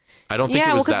 years. I don't think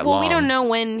it was that long. we don't know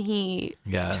when he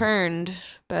Yeah. turned,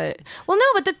 but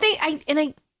the thing,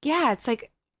 it's like,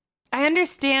 I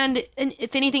understand, and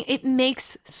if anything, it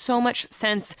makes so much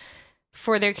sense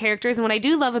for their characters. And what I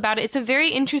do love about it, it's a very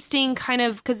interesting kind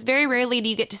of, because very rarely do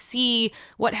you get to see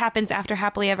what happens after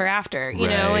Happily Ever After,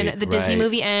 and the Disney right.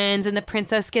 movie ends and the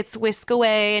princess gets whisked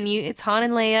away and it's Han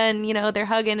and Leia and, they're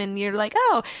hugging and you're like,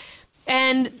 oh.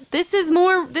 And this is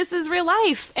real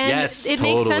life. And Yes, it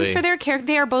makes sense totally. for their character.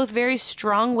 They are both very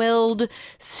strong-willed,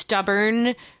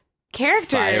 stubborn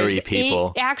characters. Fiery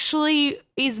people. It actually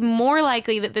is more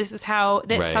likely that this is how,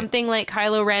 that Right. something like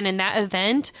Kylo Ren in that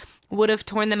event would have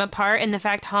torn them apart, and the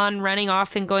fact Han running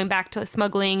off and going back to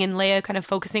smuggling and Leia kind of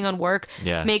focusing on work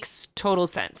Yeah. makes total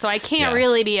sense. So I can't Yeah.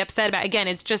 really be upset about it. Again,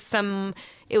 it was just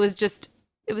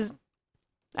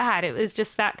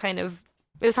that kind of,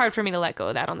 it was hard for me to let go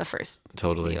of that on the first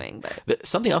Totally. viewing, but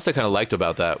Something else I kind of liked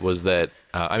about that was that,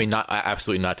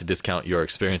 absolutely not to discount your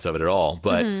experience of it at all,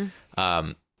 but in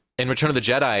Return of the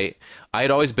Jedi, I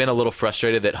had always been a little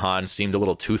frustrated that Han seemed a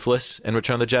little toothless in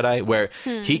Return of the Jedi, where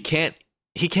he can't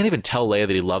even tell Leia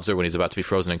that he loves her when he's about to be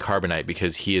frozen in carbonite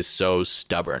because he is so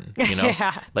stubborn,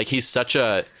 Yeah. Like he's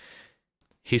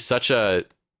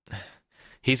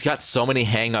got so many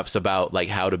hangups about like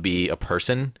how to be a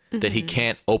person that he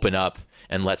can't open up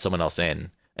and let someone else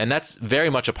in. And that's very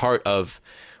much a part of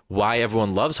why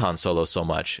everyone loves Han Solo so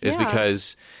much, is Yeah.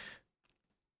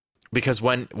 because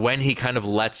when he kind of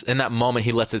lets, in that moment,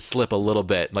 he lets it slip a little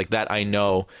bit like that. I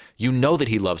know, that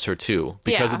he loves her too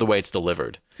because Yeah. of the way it's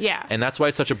delivered. yeah. And that's why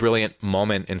it's such a brilliant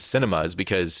moment in cinema, is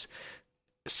because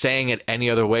saying it any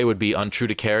other way would be untrue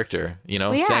to character,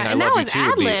 Well, yeah, saying I and love that you was too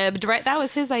would be, ad-libbed, right? That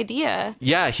was his idea.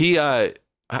 yeah,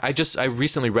 I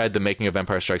recently read the making of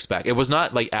Empire Strikes Back. It was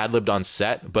not like ad-libbed on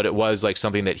set, but it was like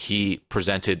something that he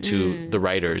presented to the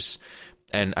writers.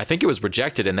 And I think it was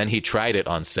rejected, and then he tried it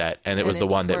on set, and it was the it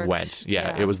one just that worked. went.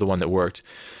 Yeah, Yeah. it was the one that worked.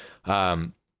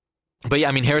 But yeah,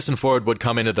 I mean, Harrison Ford would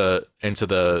come into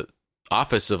the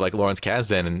office of like Lawrence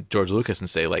Kasdan and George Lucas and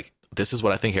say like, this is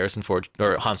what I think Harrison Ford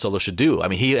or Han Solo should do. I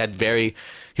mean, he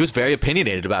was very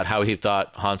opinionated about how he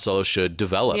thought Han Solo should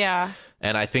develop. Yeah.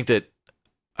 And I think that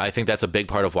I think that's a big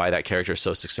part of why that character is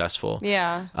so successful.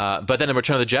 Yeah. But then in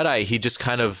Return of the Jedi, he just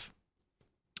kind of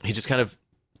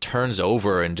turns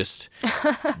over and just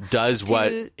does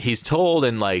what he's told,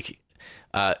 and like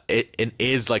it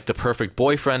is like the perfect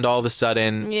boyfriend all of a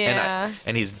sudden. Yeah.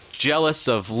 And he's jealous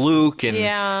of Luke, and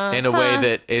in a way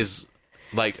that is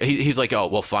like he's like, oh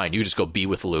well, fine, you just go be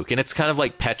with Luke, and it's kind of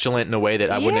like petulant in a way that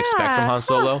I wouldn't expect from Han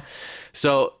Solo.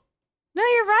 So no,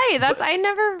 you're right.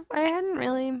 I hadn't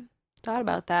really thought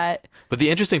about that. But the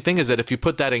interesting thing is that if you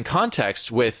put that in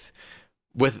context with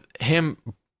him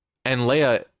and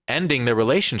Leia ending their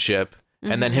relationship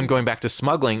and then him going back to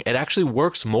smuggling, it actually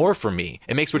works more for me.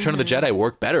 It makes Return of the Jedi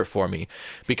work better for me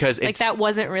because it's, like that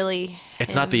wasn't really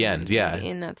it's not the end. Yeah.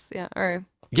 And that's or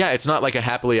yeah, it's not like a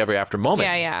happily ever after moment.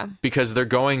 Yeah. Because they're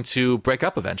going to break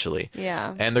up eventually.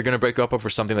 Yeah. And they're going to break up over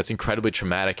something that's incredibly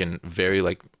traumatic and very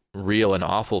like real and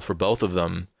awful for both of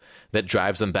them, that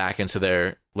drives them back into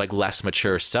their like less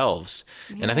mature selves.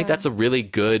 Yeah. And I think that's a really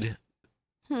good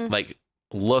like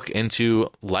look into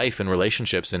life and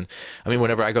relationships. And I mean,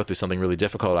 whenever I go through something really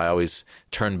difficult, I always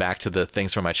turn back to the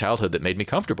things from my childhood that made me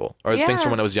comfortable, or the things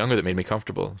from when I was younger that made me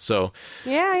comfortable. So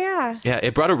yeah,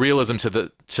 it brought a realism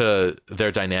to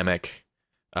their dynamic,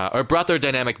 or brought their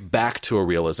dynamic back to a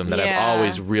realism that I've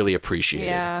always really appreciated.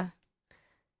 Yeah.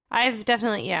 I've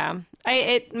definitely,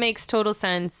 it makes total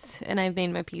sense, and I've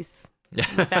made my peace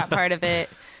with that part of it,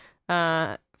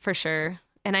 for sure.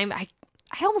 And I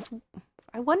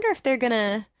wonder if they're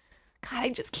gonna, God, I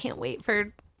just can't wait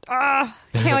for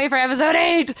episode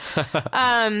 8.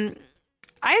 I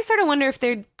sort of wonder if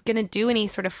they're gonna do any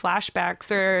sort of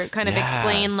flashbacks or kind of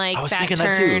explain like that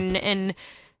turn, and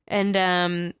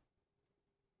I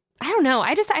don't know. I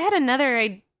had another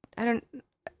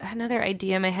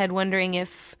idea in my head, wondering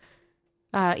if,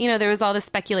 there was all this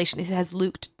speculation. Has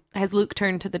Luke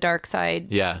turned to the dark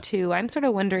side too? I'm sort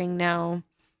of wondering now.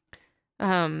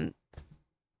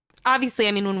 Obviously,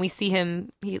 I mean, when we see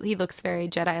him, he looks very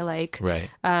Jedi-like.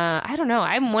 Right. I don't know.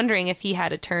 I'm wondering if he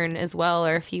had a turn as well,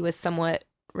 or if he was somewhat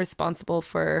responsible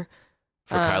for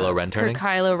Kylo Ren turning? For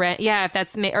Kylo Ren. Yeah, if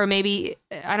that's, or maybe,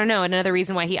 I don't know, another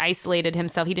reason why he isolated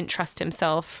himself. He didn't trust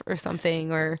himself or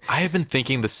something, or... I have been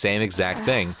thinking the same exact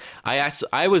thing.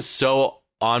 I was so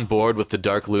on board with the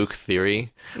Dark Luke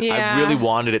theory. Yeah. I really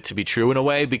wanted it to be true in a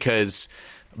way, because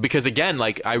again,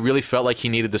 like, I really felt like he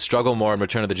needed to struggle more in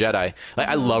Return of the Jedi. Like,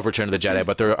 I love Return of the Jedi,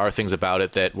 but there are things about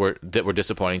it that were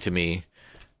disappointing to me,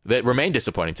 that remain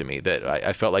disappointing to me, that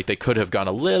I felt like they could have gone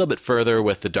a little bit further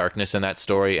with the darkness in that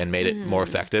story and made it more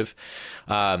effective.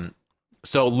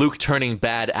 So Luke turning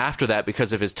bad after that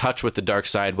because of his touch with the dark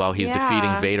side while he's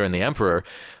defeating Vader and the Emperor.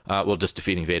 Just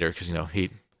defeating Vader, because,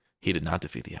 he did not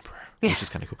defeat the Emperor, which is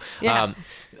kind of cool. Yeah.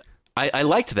 I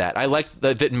liked that. I liked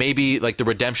that maybe like the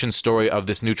redemption story of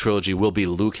this new trilogy will be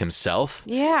Luke himself.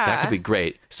 Yeah. That could be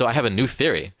great. So I have a new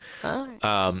theory.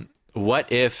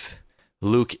 What if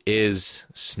Luke is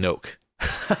Snoke?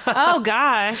 Oh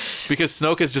gosh. Because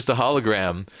Snoke is just a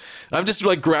hologram. I'm just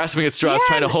like grasping at straws,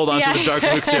 trying to hold on to the Dark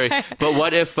Luke theory. But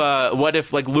what if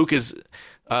like Luke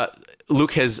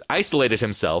has isolated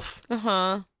himself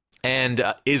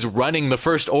and is running the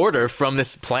First Order from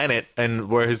this planet, and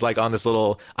where he's like on this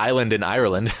little island in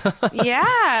Ireland.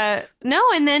 Yeah. No,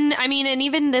 and then I mean, and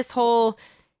even this whole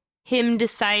him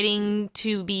deciding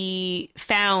to be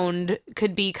found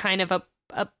could be kind of a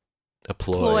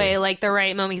ploy, like the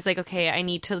right moment. He's like, okay, I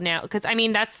need to now, because I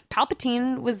mean, that's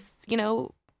Palpatine was,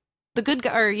 the good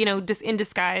guy, or just in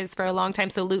disguise for a long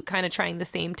time. So Luke kind of trying the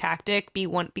same tactic,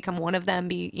 become one of them,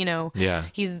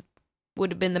 he's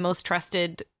would have been the most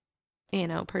trusted,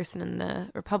 person in the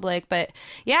Republic. But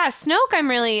yeah, Snoke,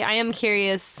 I am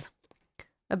curious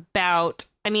about.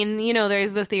 I mean,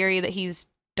 there's the theory that he's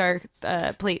Darth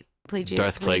Plagueis.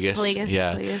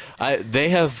 Yeah, Plagueis. They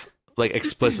have like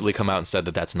explicitly come out and said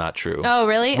that that's not true. Oh,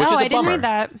 really? Which is a I didn't bummer. read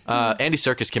that. Andy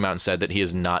Serkis came out and said that he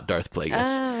is not Darth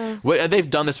Plagueis. They've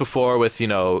done this before with,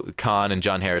 Khan and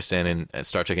John Harrison and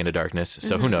Star Trek Into Darkness,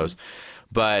 so who knows?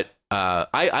 But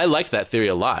I liked that theory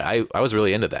a lot. I was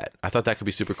really into that. I thought that could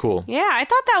be super cool. Yeah, I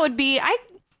thought that would be...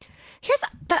 Here's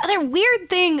the other weird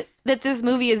thing that this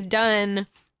movie has done.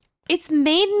 It's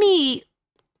made me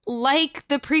like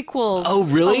the prequels a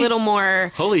little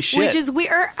more. Holy shit. Which is weird.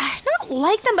 Not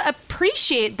like them, but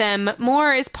appreciate them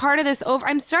more as part of this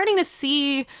I'm starting to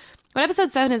see what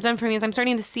episode 7 has done for me is I'm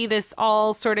starting to see this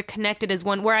all sort of connected as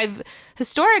one, where I've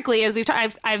historically, as we've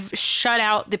talked, I've shut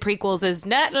out the prequels as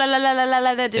that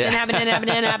didn't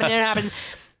happen.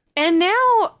 And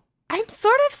now I'm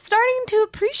sort of starting to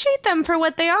appreciate them for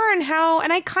what they are,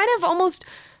 and I kind of almost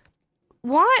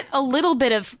want a little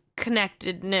bit of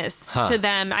connectedness to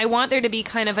them. I want there to be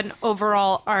kind of an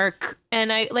overall arc.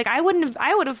 And I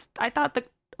thought the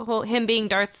whole him being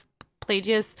Darth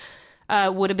Plagueis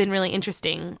would have been really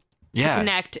interesting to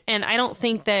connect. And I don't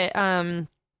think that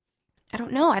I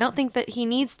don't know. I don't think that he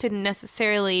needs to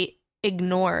necessarily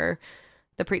ignore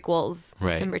the prequels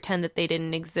and pretend that they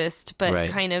didn't exist, but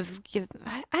kind of give,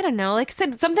 I don't know, like I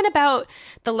said, something about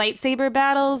the lightsaber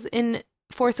battles in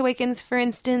Force Awakens, for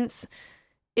instance,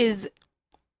 is,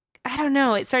 I don't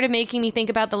know, it started making me think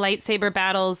about the lightsaber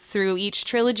battles through each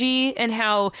trilogy and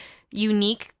how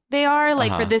unique they are.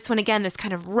 Like for this one, again, this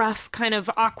kind of rough, kind of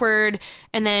awkward,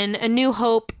 and then A New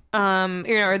Hope,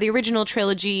 or the original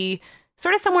trilogy,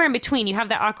 sort of somewhere in between. You have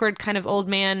that awkward kind of old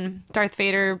man Darth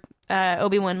Vader,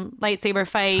 Obi-Wan lightsaber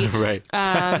fight.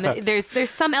 There's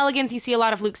some elegance. You see a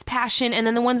lot of Luke's passion, and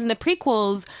then the ones in the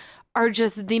prequels are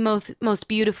just the most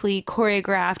beautifully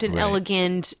choreographed and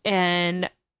elegant, and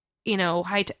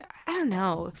I don't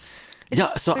know. So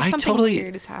there's I something totally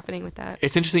weird is happening with that.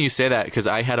 It's interesting you say that, because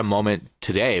I had a moment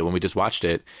today when we just watched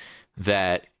it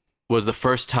that was the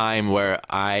first time where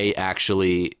I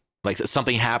actually, like,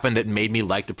 something happened that made me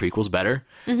like the prequels better,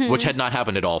 which had not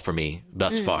happened at all for me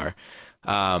thus far.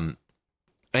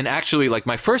 And actually, like,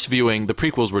 my first viewing, the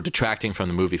prequels were detracting from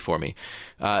the movie for me,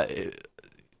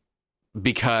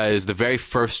 because the very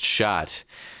first shot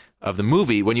of the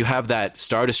movie, when you have that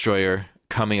Star Destroyer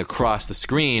coming across the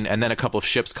screen and then a couple of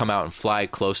ships come out and fly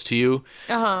close to you,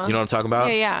 you know what I'm talking about?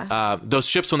 Yeah. Those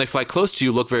ships, when they fly close to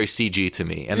you, look very CG to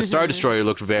me, and the Star Destroyer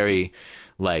looked very,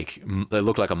 like, it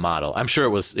looked like a model. I'm sure it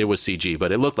was CG,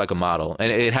 but it looked like a model,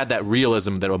 and it had that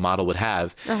realism that a model would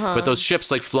have. But those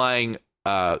ships, like, flying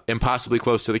impossibly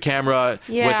close to the camera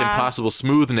with impossible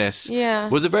smoothness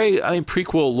was a very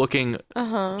prequel looking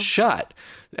shot,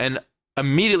 and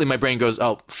immediately my brain goes,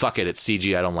 oh fuck it, it's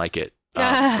CG, I don't like it.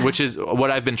 Which is what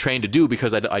I've been trained to do,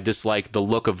 because I dislike the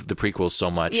look of the prequels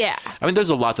so much. I mean, there's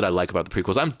a lot that I like about the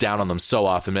prequels. I'm down on them so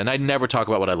often, and I never talk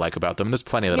about what I like about them. There's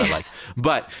plenty that I like,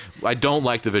 but I don't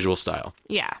like the visual style.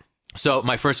 So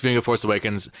my first viewing of Force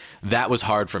Awakens, that was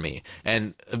hard for me,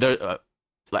 and there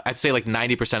I'd say like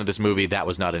 90% of this movie, that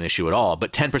was not an issue at all.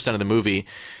 But 10% of the movie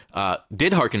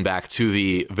did harken back to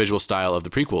the visual style of the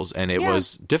prequels, and it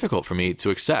was difficult for me to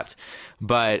accept.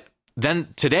 But then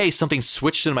today, something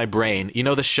switched in my brain. You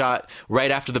know, the shot right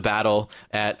after the battle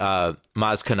at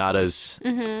Maz Kanata's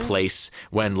place,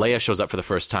 when Leia shows up for the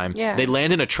first time. They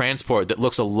land in a transport that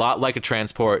looks a lot like a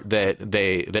transport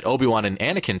that Obi-Wan and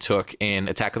Anakin took in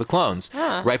Attack of the Clones,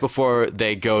 right before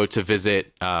they go to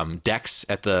visit Dex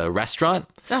at the restaurant.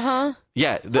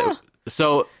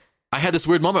 So I had this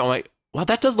weird moment. I'm like, well,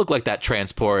 that does look like that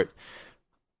transport.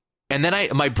 And then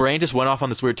my brain just went off on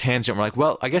this weird tangent. We're like,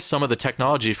 well, I guess some of the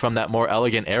technology from that more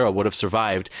elegant era would have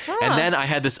survived. And then I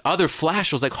had this other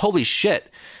flash. I was like, holy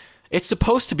shit, it's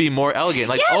supposed to be more elegant.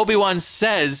 Like Obi-Wan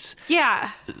says,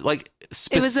 like,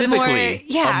 specifically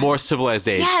a more civilized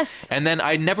age. And then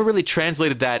I never really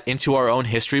translated that into our own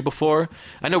history before.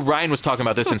 I know Ryan was talking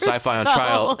about this in Sci-Fi on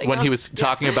Trial when he was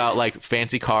talking about like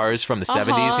fancy cars from the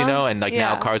 70s, you know, and like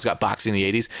now cars got boxy in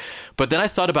the 80s. But then I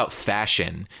thought about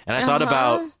fashion, and I thought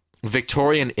about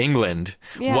Victorian England.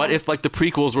 What if like the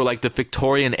prequels were like the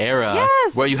Victorian era,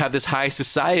 where you have this high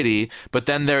society, but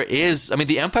then there is, I mean,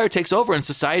 the Empire takes over and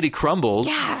society crumbles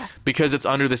because it's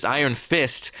under this iron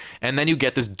fist, and then you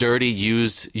get this dirty,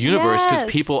 used universe because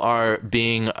people are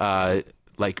being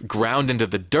like ground into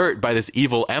the dirt by this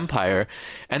evil empire,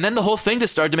 and then the whole thing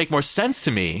just started to make more sense to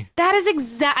me. That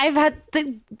is I've had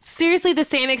seriously the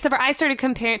same, except for I started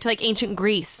comparing it to like ancient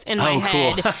Greece in my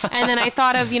head. And then I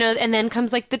thought of, and then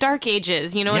comes like the Dark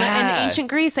Ages, and ancient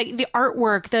Greece, like the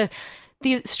artwork,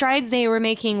 the strides they were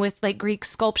making with like Greek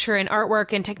sculpture and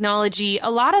artwork and technology. A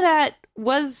lot of that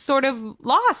was sort of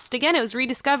lost. Again, it was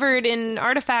rediscovered in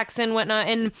artifacts and whatnot.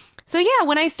 And so,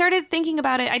 when I started thinking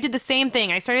about it, I did the same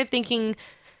thing. I started thinking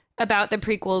about the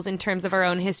prequels in terms of our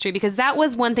own history, because that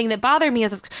was one thing that bothered me. I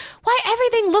was like, why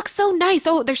everything looks so nice?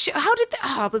 Oh,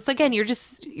 it's again,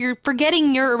 you're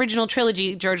forgetting your original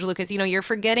trilogy, George Lucas. You're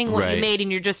forgetting what you made, and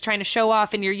you're just trying to show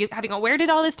off, and you're having, where did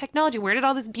all this technology, where did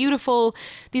all these beautiful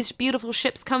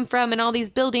ships come from, and all these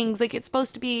buildings? Like, it's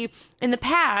supposed to be in the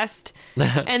past.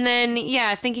 And then,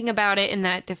 thinking about it in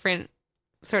that different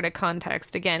sort of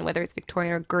context, again, whether it's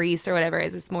Victorian or Greece or whatever,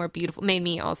 is this more beautiful, made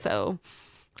me also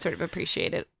sort of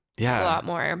appreciate it a lot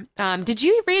more. Did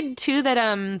you read too that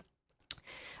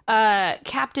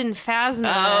Captain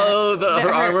Phasma? Oh,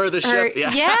 her armor, the ship.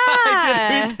 I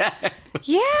did read that.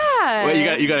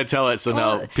 Well, you got to tell it so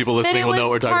now people listening will know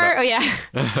what we're talking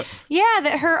about.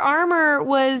 That her armor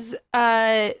was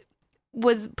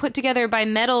was put together by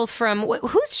metal from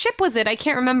whose ship was it? I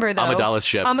can't remember though. Amidala's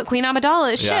ship. Queen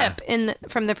Amidala's Yeah. ship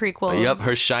from the prequels. Yep,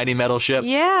 her shiny metal ship.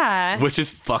 Yeah. Which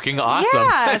is fucking awesome.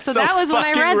 Yeah. That's So that was when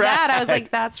I fucking read rad. that. I was like,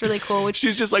 that's really cool. Which,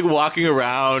 She's just like walking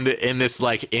around in this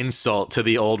like insult to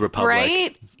the old Republic.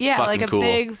 right? It's Yeah, fucking like a cool.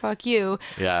 big fuck you.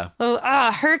 Yeah. Oh,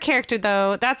 her character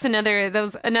though, that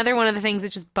was another one of the things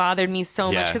that just bothered me so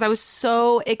much Yeah. because I was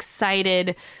so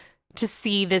excited to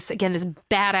see this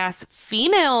badass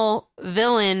female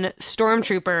villain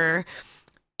stormtrooper,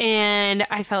 and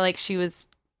I felt like she was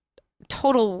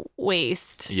total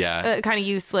waste. Yeah. Kind of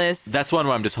useless. That's one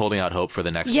where I'm just holding out hope for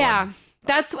the next yeah. one.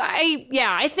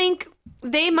 I think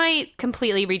they might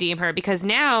completely redeem her because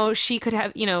now she could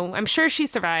have, I'm sure she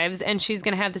survives and she's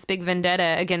going to have this big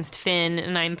vendetta against Finn,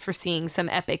 and I'm foreseeing some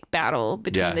epic battle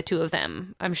between Yeah. the two of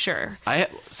them, I'm sure.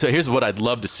 So here's what I'd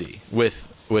love to see with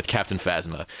Captain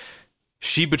Phasma.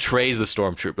 She betrays the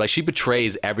stormtrooper. Like, she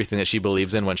betrays everything that she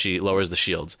believes in when she lowers the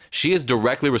shields. She is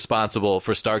directly responsible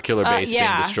for Starkiller Base being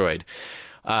yeah. destroyed.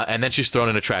 And then she's thrown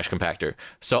in a trash compactor.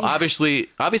 So obviously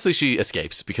she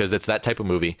escapes because it's that type of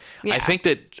movie. Yeah.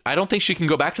 I don't think she can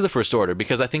go back to the First Order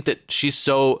because I think that she's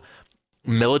so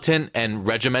militant and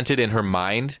regimented in her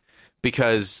mind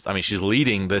because, I mean, she's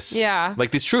leading this, Yeah.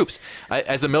 like these troops.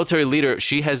 As a military leader,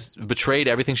 she has betrayed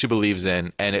everything she believes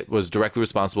in, and it was directly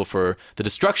responsible for the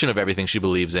destruction of everything she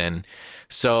believes in.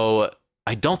 So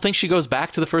I don't think she goes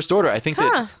back to the First Order. I think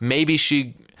that maybe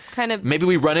maybe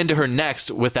we run into her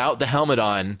next without the helmet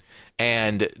on,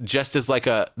 and just as like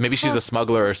maybe she's a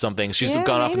smuggler or something. She's Yeah,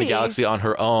 gone off in the maybe. galaxy on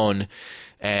her own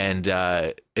and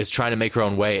is trying to make her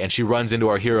own way, and she runs into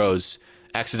our heroes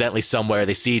accidentally somewhere.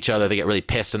 They see each other, they get really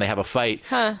pissed, and they have a fight.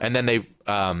 And then they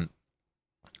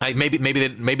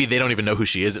maybe they don't even know who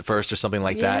she is at first or something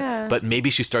like Yeah. that. But maybe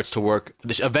she starts to work.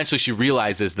 Eventually, she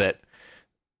realizes that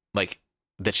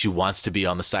she wants to be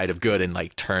on the side of good and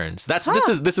like turns.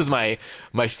 This is my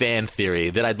fan theory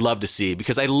that I'd love to see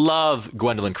because I love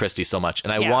Gwendolyn Christie so much,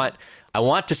 and I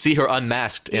want to see her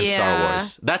unmasked in Star Yeah.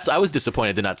 Wars. I was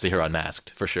disappointed to not see her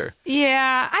unmasked for sure.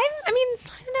 Yeah, I mean,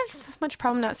 I didn't have so much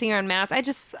problem not seeing her on mask.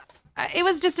 It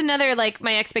was just another, like,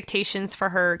 my expectations for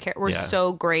her were Yeah.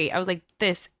 so great. I was like,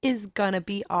 this is gonna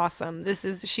be awesome.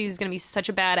 She's gonna be such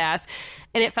a badass,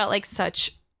 and it felt like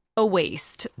such a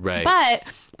waste. Right.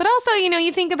 But also,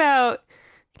 you think about,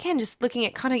 again, just looking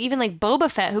at kind of even like Boba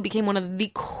Fett, who became one of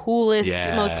the coolest,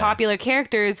 Yeah. most popular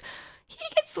characters.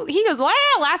 He goes, wow,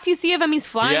 last you see of him, he's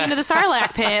flying Yeah. into the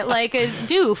Sarlacc pit like a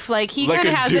doof. Like he Like kind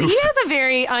of a has doof. he has a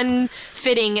very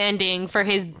unfitting ending for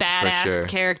his badass sure.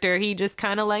 character. He just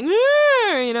kind of like,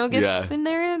 gets Yeah. in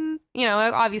there and,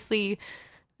 obviously,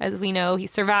 as we know, he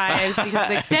survives because of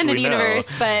the extended we know. universe.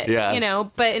 But, Yeah.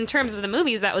 but in terms of the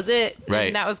movies, that was it. Right.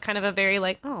 And that was kind of a very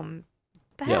like, the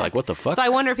Yeah, heck? like what the fuck? So I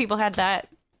wonder if people had that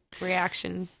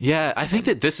reaction. Yeah, I think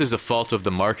that this is a fault of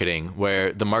the marketing,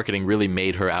 where the marketing really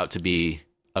made her out to be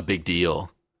a big deal.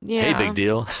 Yeah. Hey, big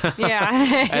deal.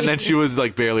 Yeah. And then she was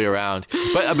like barely around.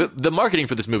 But the marketing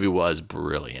for this movie was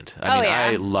brilliant. I mean, yeah.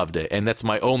 I loved it. And that's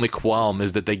my only qualm,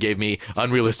 is that they gave me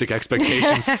unrealistic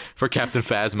expectations for Captain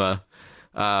Phasma.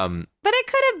 But it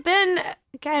could have been,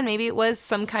 again, maybe it was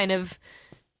some kind of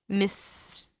not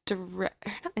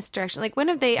misdirection. Like, when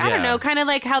have they, I don't Yeah. know, kind of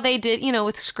like how they did,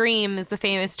 with Scream is the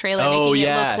famous trailer, Oh, making it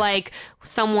yeah. look like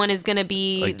someone is going to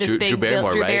be Like this Drew big,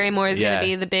 Barrymore, Drew right? Barrymore is going Yeah. to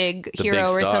be the big The hero big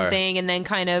or star. something. And then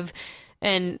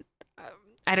and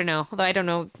I don't know, although I don't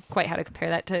know quite how to compare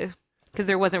that to, because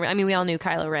there wasn't, we all knew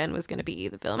Kylo Ren was going to be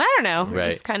the villain. I don't know. Right.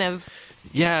 Just kind of.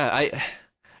 Yeah,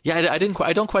 I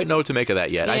don't quite know what to make of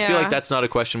that yet. I feel Yeah. like that's not a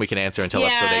question we can answer until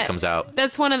episode 8 comes out.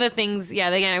 That's one of the things. Yeah,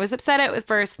 again, I was upset at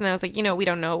first, and I was like, we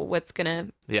don't know what's gonna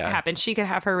happen. She could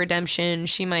have her redemption.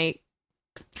 She might.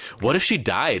 What if she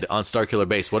died on Starkiller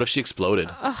Base? What if she exploded?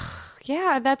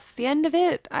 Yeah, that's the end of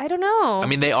it. I don't know. I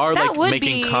mean, they are That like would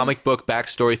making be- comic book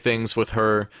backstory things with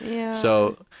her. Yeah.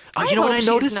 So, I you know what hope I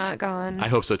noticed? She's not gone. I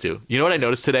hope so too. You know what I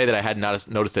noticed today that I had not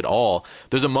noticed at all?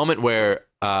 There's a moment where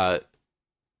I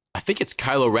think it's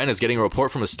Kylo Ren is getting a report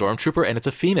from a stormtrooper, and it's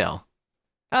a female.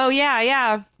 Oh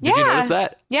yeah. Did you notice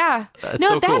that? Yeah. That's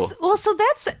so cool. Well, so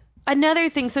that's another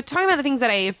thing. So talking about the things that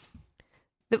I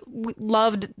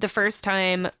loved the first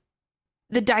time,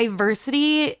 the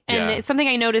diversity, and Yeah. it's something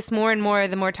I notice more and more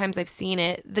the more times I've seen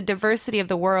it. The diversity of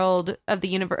the world, of the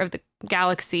universe, of the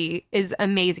galaxy is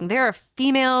amazing. There are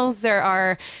females, there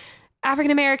are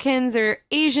African Americans, there are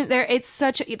Asian, there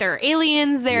are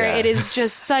aliens, Yeah. it is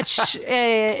just such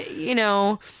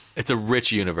It's a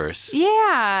rich universe.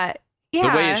 yeah. The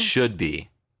way it should be.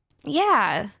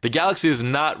 Yeah. The galaxy is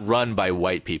not run by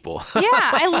white people. Yeah,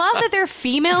 I love that they're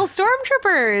female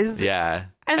stormtroopers. Yeah.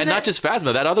 And not just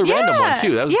Phasma, that other random one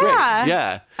too. That was great.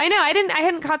 Yeah. I know. I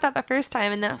hadn't caught that the first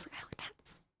time, and then I was like, oh,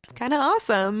 that's kind of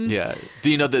awesome. Yeah.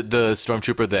 Do you know the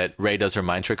stormtrooper that Rey does her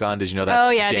mind trick on? Did you know that's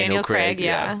Daniel Craig?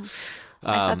 Yeah.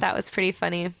 I thought that was pretty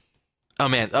funny. Oh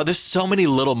man, there's so many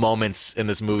little moments in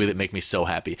this movie that make me so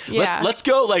happy. Yeah. Let's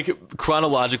go like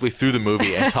chronologically through the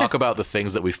movie and talk about the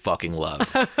things that we fucking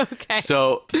loved. Okay.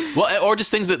 So, or just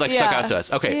things that like stuck out to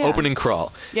us. Okay, opening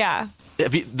crawl. Yeah.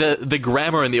 The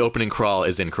grammar in the opening crawl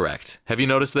is incorrect. Have you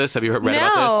noticed this? Have you read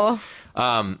about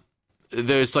this?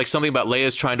 There's like something about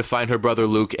Leia's trying to find her brother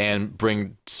Luke and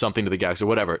bring something to the galaxy or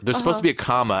whatever. There's supposed to be a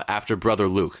comma after brother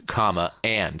Luke, comma,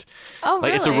 and. Oh,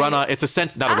 really? Like it's a run-on, it's a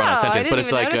not a run-on sentence, but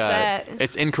it's like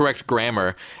it's incorrect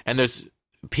grammar. And there's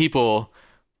people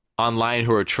online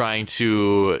who are trying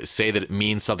to say that it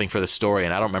means something for the story,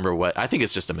 and I don't remember what. I think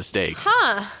it's just a mistake.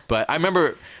 Huh. But I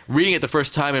remember reading it the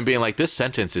first time and being like, this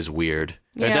sentence is weird.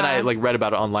 Yeah. And then I like read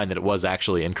about it online that it was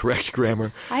actually incorrect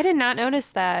grammar. I did not notice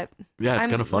that. Yeah, it's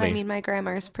kind of funny. I mean, my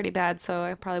grammar is pretty bad, so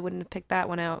I probably wouldn't have picked that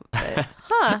one out. But,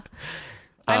 I'm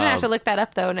gonna have to look that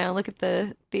up though. Now look at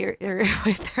the theory. There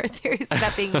are theories of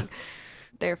that being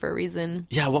there for a reason.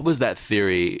 Yeah, what was that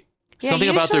theory? Yeah, Something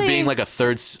about there being like a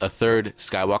third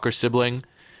Skywalker sibling.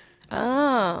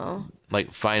 Oh.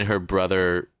 Like find her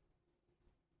brother.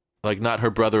 Like not her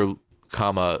brother,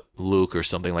 comma Luke or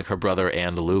something, like her brother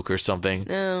and Luke or something.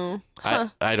 No. Huh.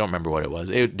 I don't remember what it was.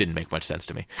 It didn't make much sense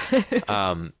to me.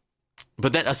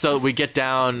 But then, so we get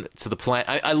down to the planet.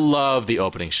 I love the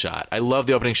opening shot. I love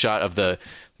the opening shot of the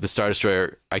Star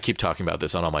Destroyer. I keep talking about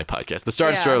this on all my podcasts. The Star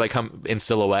Destroyer, like, come in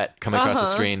silhouette, coming across the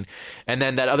screen. And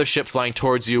then that other ship flying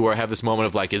towards you where I have this moment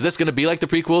of, like, is this going to be like the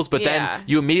prequels? But then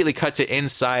you immediately cut to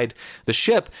inside the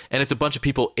ship, and it's a bunch of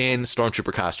people in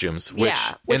Stormtrooper costumes. Which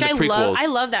in the prequels, I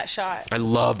love that shot. I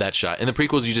love that shot. In the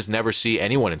prequels, you just never see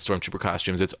anyone in Stormtrooper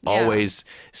costumes. It's always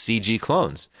CG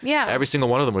clones. Yeah. Every single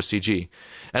one of them was CG.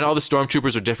 And all the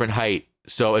Stormtroopers are different height.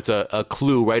 So it's a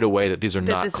clue right away that these are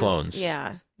not clones.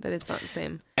 That it's not the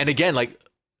same. And again, like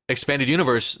expanded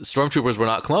universe, Stormtroopers were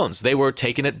not clones. They were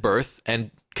taken at birth and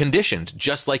conditioned,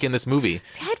 just like in this movie.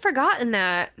 See, I had forgotten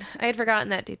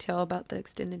that detail about the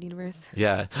extended universe.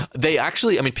 Yeah. They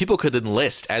actually, I mean, people could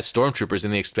enlist as Stormtroopers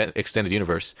in the extended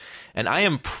universe. And I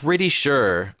am pretty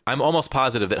sure, I'm almost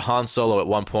positive that Han Solo at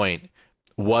one point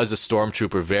was a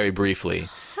Stormtrooper very briefly.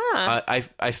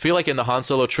 I feel like in the Han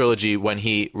Solo trilogy, when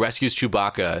he rescues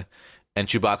Chewbacca and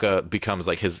Chewbacca becomes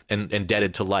like his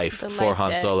indebted to life for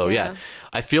Han Solo. Yeah.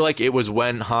 I feel like it was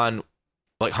when Han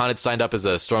had signed up as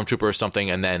a Stormtrooper or something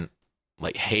and then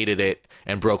like hated it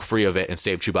and broke free of it and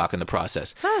saved Chewbacca in the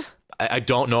process. I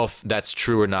don't know if that's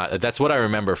true or not. That's what I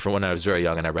remember from when I was very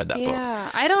young and I read that book.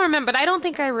 Yeah, I don't remember, but I don't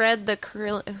think I read the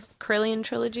Corellian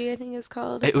trilogy, I think it's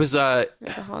called. It was the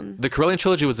Corellian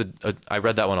trilogy was I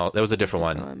read that one. That was a different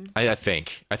one. I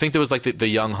think there was like the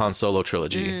young Han Solo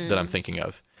trilogy that I'm thinking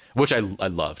of, which I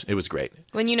loved. It was great.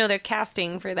 When they're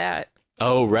casting for that.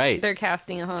 Oh, right. They're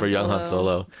casting a Han for young Han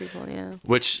Solo. Prequel, yeah.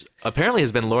 Which apparently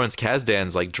has been Lawrence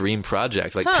Kasdan's like dream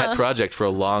project, like pet project for a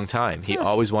long time. He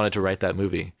always wanted to write that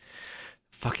movie.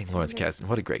 Fucking Lawrence Kasdan.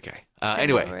 What a great guy.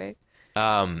 Anyway.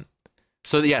 So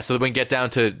when we get down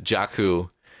to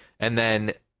Jakku, and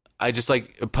then I just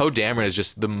like Poe Dameron is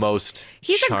just the most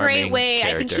charming character.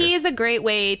 I think he is a great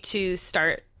way to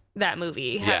start that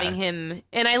movie, having him.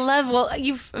 And I love,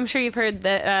 I'm sure you've heard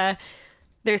that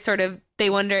there's sort of, they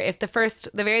wonder if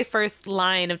the very first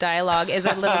line of dialogue is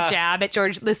a little jab at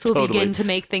George. This will begin to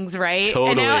make things right. Totally.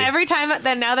 And now every time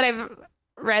now that I've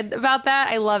read about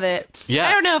that, I love it. Yeah.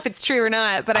 I don't know if it's true or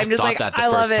not, but I'm just like, I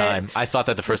love it. I thought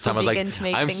that the first time. I was like,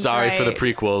 I'm sorry for the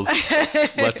prequels.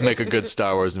 Let's make a good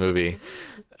Star Wars movie.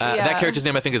 That character's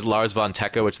name I think is Lars von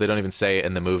Tekka, which they don't even say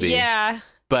in the movie. Yeah.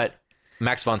 But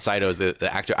Max von Sydow is the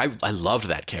actor. I loved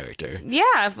that character.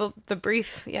 Yeah, well, the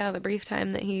brief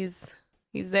time that he's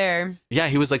there. Yeah,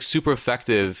 he was like super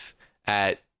effective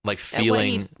at like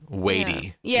feeling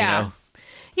weighty. Yeah. You know?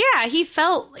 Yeah, he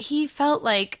felt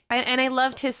like, and I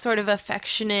loved his sort of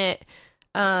affectionate,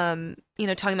 talking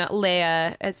about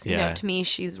Leia as, to me,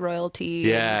 she's royalty.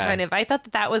 Yeah. Kind of, I thought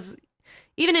that was,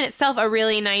 even in itself, a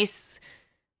really nice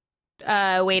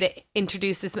way to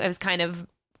introduce this as kind of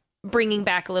bringing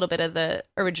back a little bit of the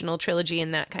original trilogy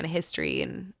and that kind of history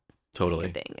and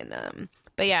thing. And,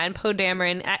 but yeah, and Poe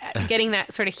Dameron, getting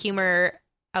that sort of humor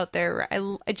out there,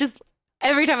 I just...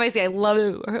 Every time I see, I love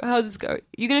it. How's this go?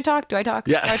 You gonna talk? Do I talk?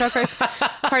 Yeah. Do I talk first? It's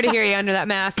hard to hear you under that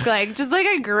mask. Like, just like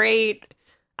a great.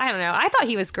 I don't know. I thought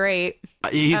he was great.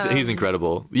 He's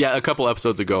incredible. Yeah, a couple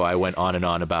episodes ago, I went on and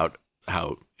on about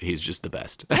how he's just the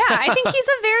best. Yeah, I think he's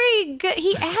a very good.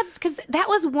 He adds, because that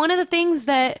was one of the things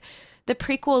that the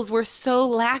prequels were so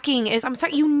lacking is, I'm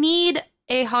sorry, you need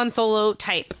a Han Solo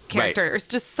type character. Right. It's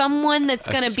just someone that's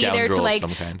going to be there to scoundrel of like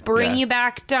some kind. bring Yeah. you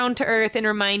back down to earth and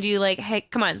remind you like, hey,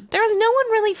 come on. There was no one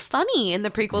really funny in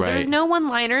the prequels. There was Right. no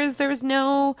one-liners. There was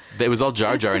no... It was all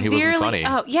Jar Jar and he wasn't funny.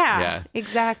 Oh, yeah, Yeah.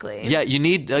 exactly. Yeah, you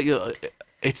need.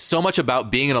 It's so much about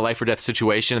being in a life or death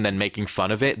situation and then making fun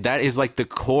of it. That is like the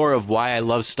core of why I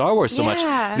love Star Wars so much.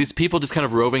 Yeah. These people just kind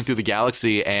of roving through the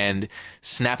galaxy and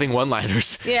snapping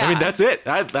one-liners. Yeah. I mean, that's it.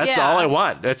 That's Yeah. all I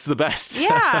want. That's the best.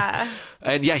 Yeah.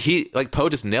 And yeah, Poe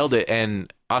just nailed it,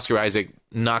 and Oscar Isaac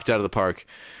knocked it out of the park.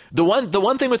 The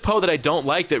one thing with Poe that I don't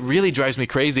like that really drives me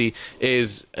crazy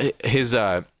is his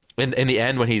in the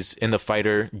end when he's in the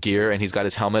fighter gear and he's got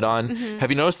his helmet on. Mm-hmm. Have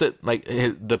you noticed that like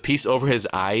the piece over his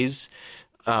eyes,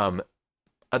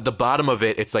 at the bottom of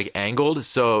it, it's like angled,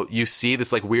 so you see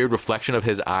this like weird reflection of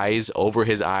his eyes over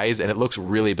his eyes, and it looks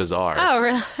really bizarre. Oh,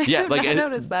 really? Yeah, like I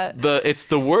noticed that. It's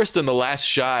the worst in the last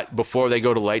shot before they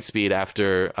go to Lightspeed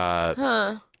after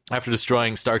after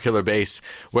destroying Starkiller Base,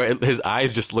 where his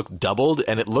eyes just look doubled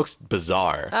and it looks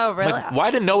bizarre. Oh, really? Like,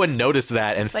 why did no one notice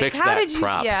that and Like, fix how that did you?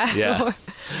 prop? Yeah. Yeah. I'll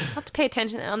have to pay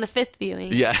attention on the 5th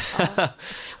viewing. Yeah. Well,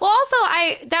 also,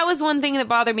 that was one thing that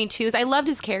bothered me too. Is I loved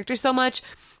his character so much.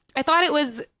 I thought it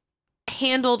was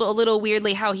handled a little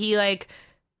weirdly how he like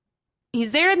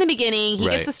he's there in the beginning, he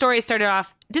Right. gets the story started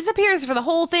off, disappears for the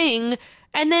whole thing,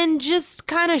 and then just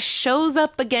kind of shows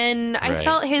up again. I Right.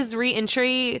 felt his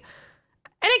re-entry,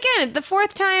 and again, the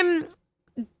 4th time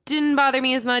didn't bother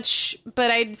me as much,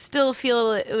 but I still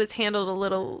feel it was handled a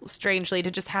little strangely to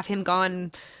just have him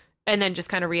gone and then just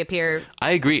kind of reappear.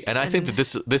 I agree, and I think that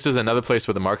this is another place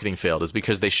where the marketing failed, is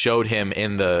because they showed him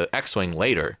in the X-wing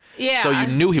later. Yeah. So you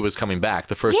knew he was coming back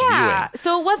the first Yeah, viewing.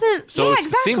 so it wasn't. So yeah, it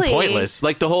exactly. seemed pointless.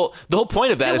 Like the whole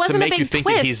point of that It is to wasn't a make you big think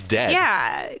twist. that he's dead.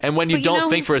 Yeah, And when you But don't know,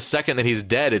 think for a second that he's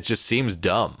dead, it just seems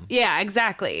dumb. yeah,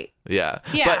 exactly. Yeah.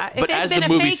 Yeah, But if it had as been the a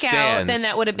movie fake out, stands, then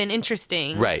that would have been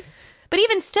interesting. right. But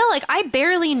even still, like I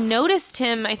barely noticed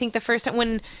him. I think the first time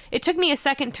when it took me a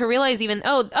second to realize, even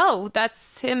oh,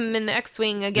 that's him in the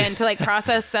X-wing again to like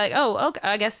process that. Oh, okay,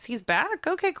 I guess he's back.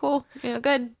 Okay, cool.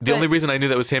 Good. The only reason I knew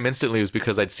that was him instantly was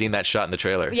because I'd seen that shot in the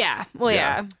trailer. Yeah. Well,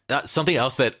 yeah. Something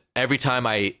else that every time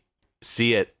I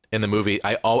see it in the movie,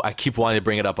 I keep wanting to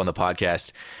bring it up on the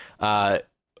podcast.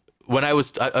 When I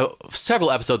was several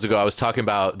episodes ago, I was talking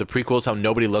about the prequels, how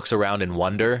nobody looks around in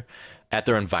wonder at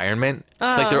their environment.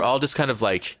 It's like they're all just kind of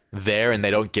like there and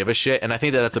they don't give a shit. And I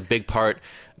think that that's a big part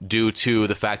due to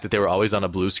the fact that they were always on a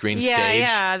blue screen stage.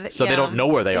 Yeah. So they don't know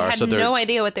where they are. Had So they're no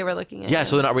idea what they were looking at. Yeah,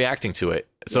 so they're not reacting to it.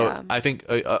 So Yeah. I think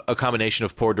a combination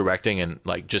of poor directing and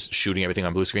like just shooting everything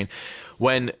on blue screen.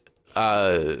 When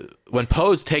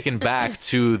Poe's taken back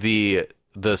to the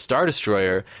Star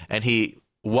Destroyer and he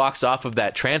walks off of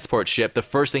that transport ship, the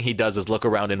first thing he does is look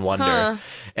around in wonder.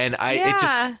 And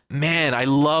I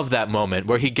love that moment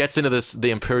where he gets into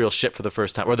the Imperial ship for the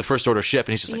first time, or the First Order ship,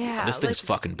 and he's just like, Yeah, this thing's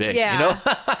fucking big, Yeah. you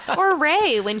know? Or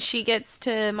Rey when she gets to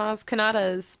Maz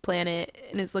Kanata's planet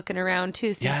and is looking around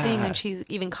too. Same thing. Yeah. And she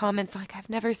even comments like, "I've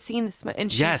never seen this much,"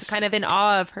 and she's Yes. kind of in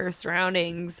awe of her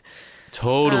surroundings.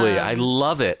 Totally. I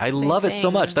love it. I love it so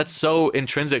thing. much. That's so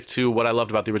intrinsic to what I loved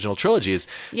about the original trilogy is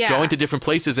Yeah. going to different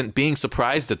places and being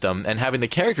surprised at them and having the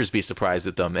characters be surprised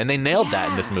at them. And they nailed that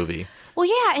in this Yeah. movie. Well,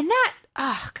 yeah, and that,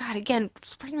 oh God, again,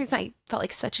 part of the reason I felt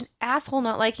like such an asshole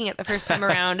not liking it the first time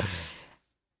around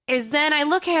is then I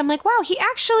look at him like, wow, he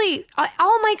actually,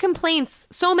 all my complaints,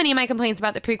 so many of my complaints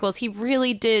about the prequels, he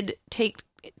really did take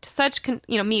such,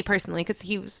 me personally, because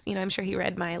he was, I'm sure he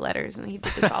read my letters and he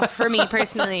did this all for me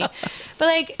personally. But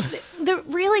like,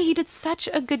 really, he did such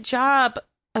a good job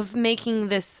of making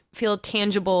this feel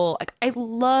tangible. Like I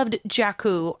loved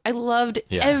Jakku. I loved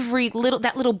every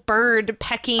that little bird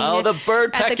pecking. Oh, the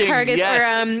bird at pecking. the Kargas,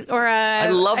 Yes. I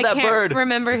love that can't bird.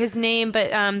 Remember his name,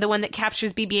 but the one that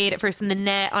captures BB-8 at first in the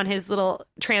net on his little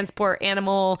transport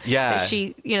animal. Yeah. That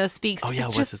she speaks. Oh, yeah.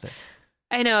 It's What's just, his name?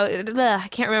 I know. I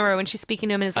can't remember when she's speaking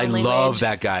to him in his own I language. love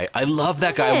that guy. I love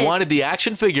that guy. I it. wanted the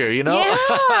action figure, you know?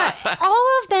 Yeah, all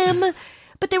of them,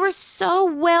 but they were so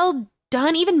well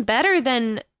done, even better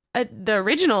than the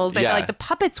originals. I Yeah. feel like the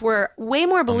puppets were way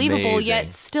more believable, Amazing.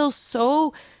 yet still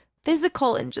so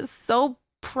physical and just so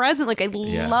present. Like I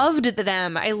loved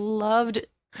them. I loved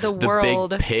the world.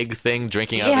 Big pig thing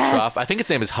drinking out of Yes. the trough. I think its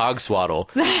name is Hogswaddle.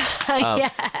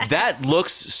 Yes. That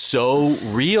looks so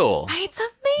real. It's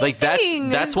amazing. Like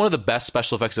that's one of the best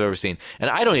special effects I've ever seen. And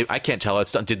I can't tell.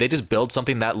 Did they just build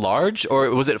something that large, or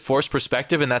was it forced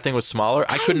perspective and that thing was smaller?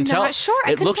 I couldn't tell. not sure.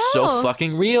 I It couldn't looks so tell.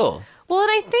 fucking real. Well, and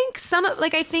I think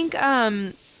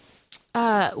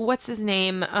what's his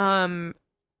name?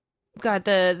 God,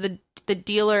 the the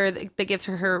dealer that gives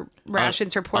her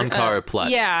rations, her port. Unkar Plutt.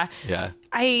 Yeah. Yeah.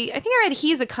 I think I read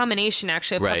he's a combination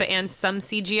actually of Right. puppet and some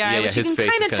CGI, Yeah, which his you can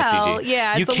face is kind of kinda tell. CG.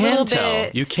 Yeah, You it's a can little tell.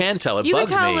 bit. You can tell. It You can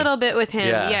bugs tell me. a little bit with him.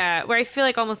 Yeah. Yeah. Where I feel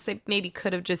like almost they maybe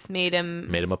could have just made him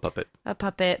Made him a puppet. a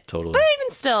puppet. Totally. But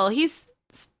even still, he's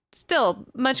still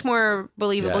much more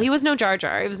believable. Yeah. He was no Jar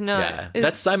Jar. It was no. Yeah. it was-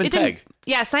 That's Simon it didn't- Pegg.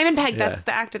 Yeah, Simon Pegg. Yeah. That's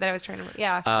the actor that I was trying to.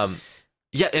 Yeah.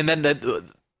 Yeah, and then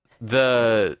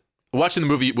the watching the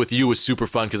movie with you was super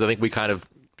fun because I think we kind of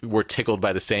were tickled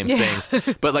by the same things.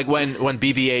 But like when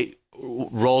BB-8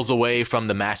 rolls away from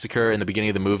the massacre in the beginning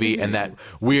of the movie and that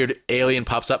weird alien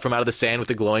pops up from out of the sand with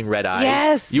the glowing red eyes,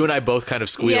 Yes. you and I both kind of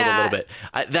squealed a Yeah. little bit.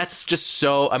 That's just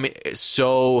so, I mean, it's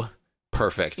so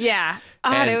perfect. Yeah.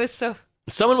 Oh, And it was so.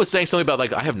 Someone was saying something about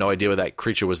like, I have no idea why that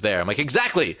creature was there. I'm like,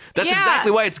 exactly. That's Yeah.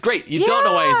 exactly why it's great. You don't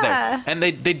know why he's there. Yeah. And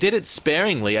they did it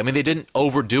sparingly. I mean, they didn't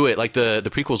overdo it. Like the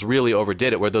prequels really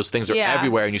overdid it where those things are Yeah.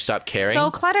 everywhere and you stop caring. So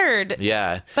cluttered.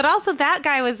 Yeah. But also that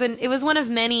guy it was one of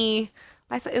many.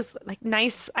 It was like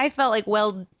nice. I felt like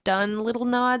well done little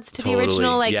nods to Totally, the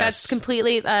original. Like yes. that's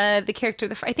completely the character.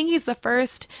 I think he's the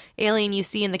first alien you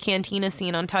see in the cantina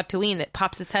scene on Tatooine that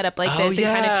pops his head up like Oh, this and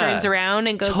kind yeah. of turns around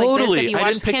and goes like Totally. this. If you I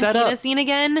watch didn't the pick that cantina up. scene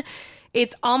again,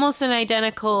 it's almost an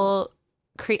identical.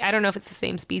 I don't know if it's the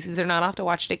same species or not. I'll have to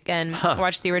watch it again.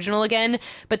 Watch the original again.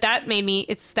 But that made me.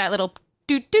 It's that little.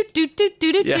 Do do do do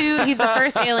do do Yeah. do. He's the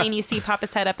first alien you see pop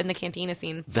his head up in the cantina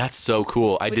scene. That's so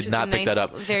cool. I Which did is not a pick that nice,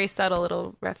 up. Very subtle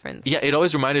little reference. Yeah, it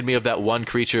always reminded me of that one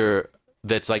creature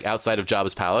that's like outside of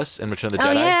Jabba's palace in Return of the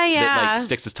Jedi. yeah, That yeah. like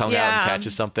sticks his tongue out Yeah. and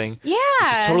catches something. Yeah.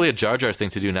 Which is totally a Jar Jar thing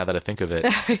to do now that I think of it.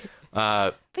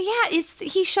 But yeah,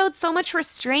 he showed so much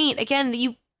restraint. Again,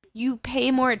 you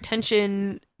pay more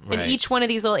attention. Right. And each one of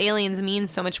these little aliens means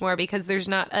so much more because there's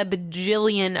not a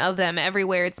bajillion of them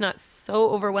everywhere. It's not so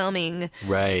overwhelming.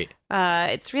 Right.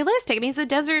 It's realistic. I mean, it's a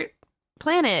desert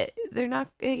planet. They're not,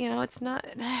 it's not,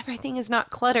 everything is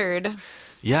not cluttered.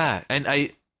 Yeah,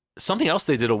 and something else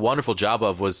they did a wonderful job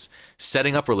of was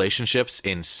setting up relationships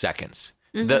in seconds.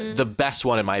 The best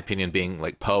one, in my opinion, being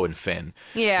like Poe and Finn.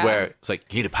 Yeah. Where it's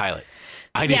like, you need a pilot.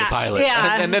 I need a pilot.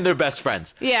 Yeah. And then they're best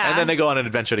friends. Yeah. And then they go on an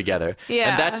adventure together.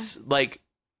 Yeah. And that's like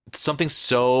something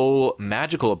so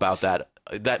magical about that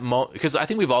because I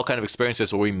think we've all kind of experienced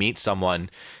this where we meet someone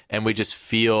and we just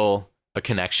feel a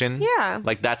connection. Yeah.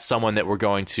 Like that's someone that we're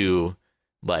going to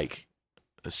like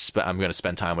I'm going to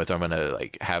spend time with, or I'm going to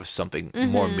like have something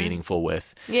more meaningful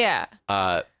with. Yeah.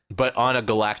 But on a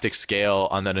galactic scale,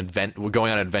 we're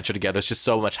going on an adventure together. It's just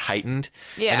so much heightened.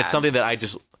 Yeah. And it's something that I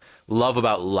just love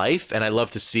about life and I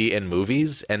love to see in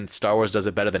movies, and Star Wars does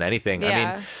it better than anything. Yeah.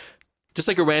 I mean, just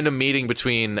like a random meeting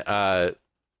between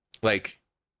like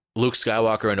Luke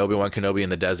Skywalker and Obi-Wan Kenobi in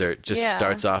the desert just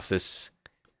starts off this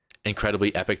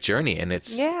incredibly epic journey, and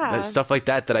it's stuff like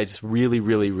that I just really,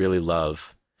 really, really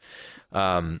love.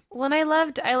 Well, and I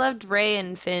loved Rey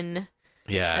and Finn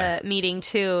meeting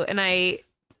too, and I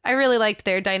really liked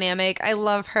their dynamic. I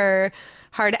love her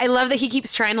hard. I love that he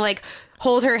keeps trying to like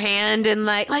hold her hand and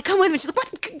like come with me. She's like,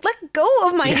 what? Let go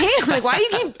of my hand. Like, why do you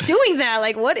keep doing that?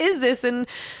 Like, what is this? And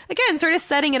again, sort of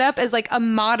setting it up as like a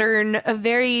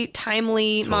very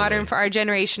timely modern for our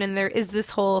generation. And there is this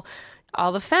whole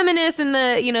all the feminists and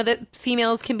that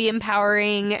females can be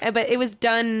empowering, but it was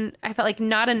done, I felt like,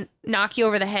 not a knock you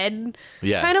over the head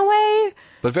kind of way.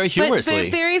 But very humorously.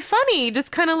 But very funny.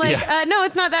 Just kind of like, no,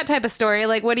 it's not that type of story.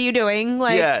 Like, what are you doing?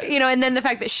 Like, and then the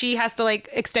fact that she has to like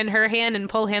extend her hand and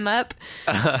pull him up.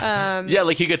 Yeah,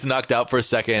 like he gets knocked out for a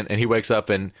second and he wakes up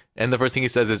and the first thing he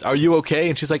says is, "Are you okay?"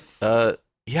 And she's like,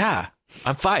 yeah,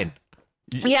 I'm fine.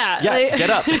 Yeah. Yeah, get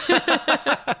up.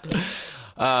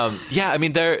 I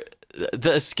mean,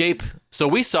 the escape. So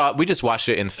we just watched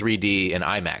it in 3D in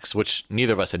IMAX, which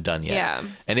neither of us had done yet. Yeah.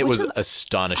 And it was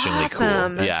astonishingly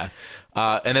awesome. cool. Yeah.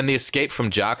 And then the escape from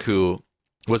Jakku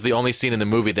was the only scene in the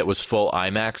movie that was full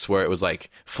IMAX, where it was like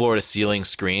floor to ceiling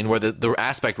screen, where the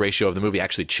aspect ratio of the movie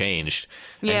actually changed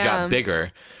and got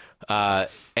bigger.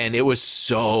 And it was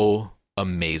so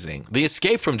amazing. The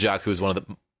escape from Jakku is one of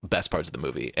the best parts of the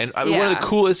movie. And one of the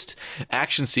coolest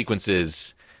action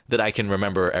sequences that I can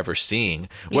remember ever seeing,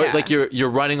 where like you're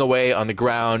running away on the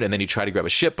ground and then you try to grab a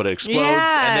ship but it explodes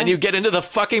and then you get into the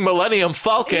fucking Millennium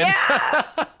Falcon.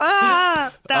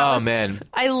 Man,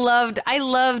 I loved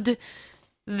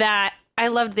that. I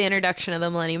loved the introduction of the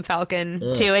Millennium Falcon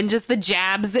too, and just the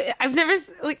jabs. I've never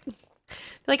like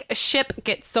like a ship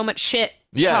gets so much shit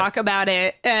Yeah. talk about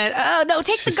it, and oh no,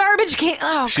 take the garbage can.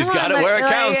 Oh, she's come got on, it where it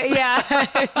like, counts.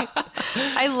 Yeah,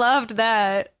 I loved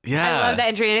that. Yeah. I love that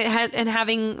entry, and, and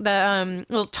having the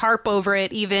little tarp over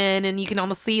it, even, and you can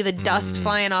almost see the dust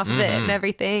flying off of it and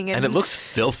everything, And it looks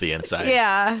filthy inside.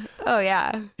 yeah, oh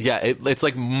yeah, Yeah, it's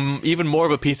like even more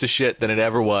of a piece of shit than it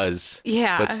ever was.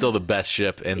 Yeah. But still the best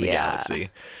ship in the galaxy.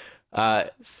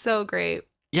 so great.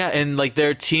 Yeah, and like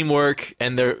their teamwork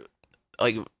and their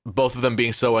like both of them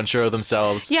being so unsure of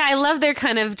themselves. Yeah, I love their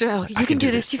kind of, oh, you can do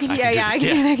this. You can, I can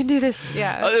do this. I can do this.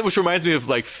 Yeah. Which reminds me of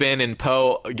like Finn and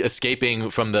Poe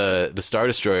escaping from the Star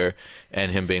Destroyer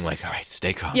and him being like, all right,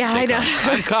 stay calm. Yeah, stay I know. calm.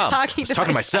 I'm calm. I was talking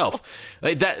to myself.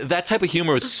 Like that type of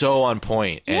humor is so on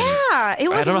point. And Yeah, it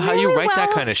was I don't know how you really write that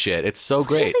well- kind of shit. It's so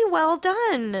great. Really well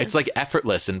done. It's like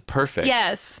effortless and perfect.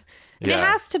 yes. And Yeah. it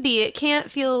has to be. It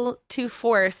can't feel too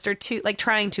forced or too like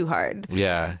trying too hard,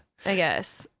 Yeah. I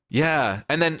guess. Yeah.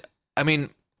 And then, I mean,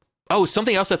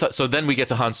 something else I thought. So then we get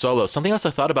to Han Solo. Something else I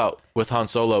thought about with Han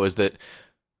Solo is that,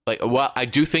 like, well, I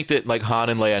do think that like Han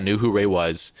and Leia knew who Rey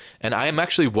was, and I am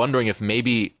actually wondering if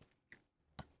maybe,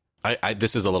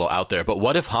 this is a little out there, but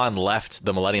what if Han left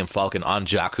the Millennium Falcon on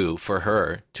Jakku for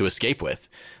her to escape with,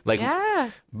 like, Yeah.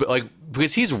 but like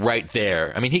because he's right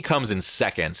there. I mean, he comes in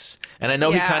seconds, and I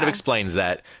know he kind of Yeah. explains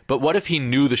that. But what if he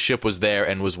knew the ship was there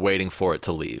and was waiting for it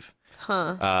to leave?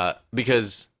 Huh.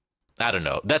 Because I don't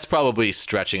know. That's probably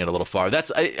stretching it a little far.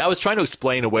 I was trying to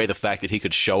explain away the fact that he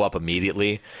could show up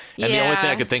immediately, and the only thing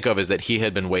I Yeah. could think of is that he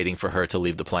had been waiting for her to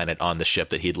leave the planet on the ship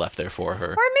that he'd left there for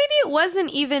her. Or maybe it wasn't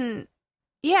even,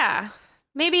 yeah,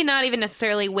 maybe not even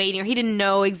necessarily waiting, or he didn't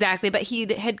know exactly, but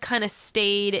he had kind of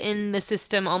stayed in the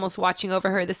system, almost watching over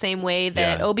her the same way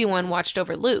that Yeah. Obi-Wan watched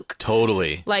over Luke.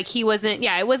 Totally. Like he wasn't,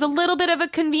 yeah, it was a little bit of a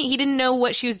he didn't know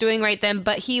what she was doing right then,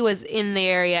 but he was in the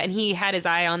area and he had his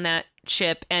eye on that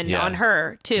ship and Yeah. on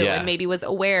her too, Yeah. and maybe was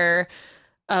aware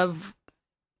of,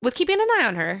 was keeping an eye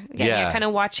on her. Again, Yeah. kind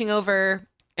of watching over,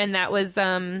 and that was,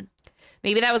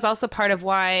 maybe that was also part of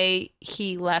why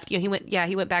he left. You know,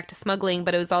 he went back to smuggling,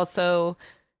 but it was also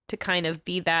to kind of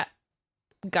be that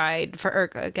guide for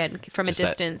Urka, again, from Just a that-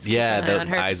 distance. yeah, keeping an eye on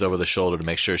the her. eyes over the shoulder to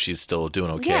make sure she's still doing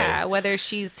okay. Yeah, whether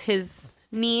she's his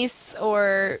niece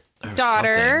or Or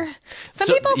daughter. something. Some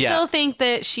So, people yeah. still think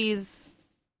that she's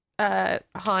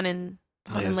Han and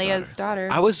Leia's daughter.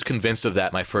 I was convinced of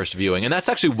that my first viewing, and that's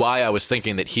actually why I was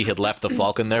thinking that he had left the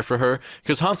Falcon there for her,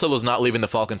 because Han Solo's not leaving the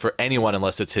Falcon for anyone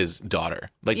unless it's his daughter.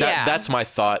 Like that. Yeah. That's my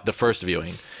thought the first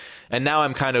viewing, and now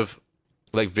I'm kind of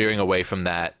like veering away from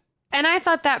that. And I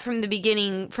thought that from the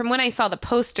beginning, from when I saw the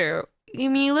poster. I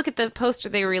mean, you look at the poster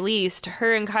they released,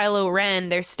 her and Kylo Ren,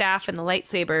 their staff and the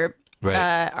lightsaber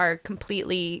Right. are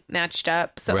completely matched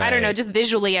up. So I don't know, Right. just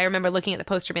visually, I remember looking at the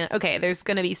poster being like, okay, there's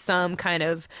going to be some kind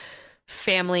of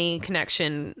family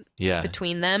connection Yeah.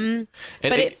 between them.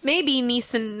 And But it may be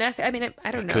niece and nephew. I mean,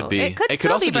 I don't know. could be. It could It could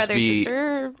still also be just brother, be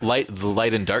sister. the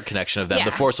light and dark connection of them. Yeah.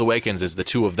 The Force Awakens is the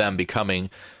two of them becoming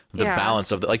the Yeah.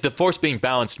 balance of the Force being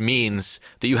balanced means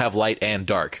that you have light and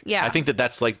dark. Yeah. I think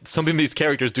that's like something these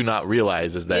characters do not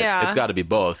realize is that Yeah. it's got to be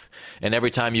both. And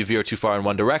every time you veer too far in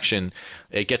one direction,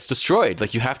 it gets destroyed.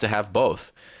 Like you have to have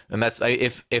both. And that's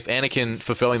if Anakin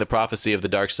fulfilling the prophecy of the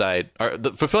dark side, or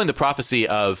fulfilling the prophecy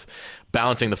of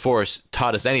balancing the Force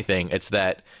taught us anything, it's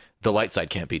that the light side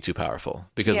can't be too powerful,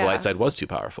 because the Yeah. light side was too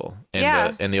powerful in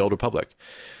Yeah. the Old Republic.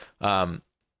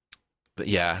 But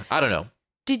yeah, I don't know.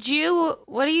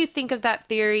 What do you think of that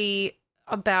theory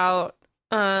about,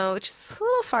 which is a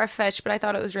little far-fetched, but I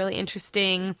thought it was really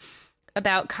interesting,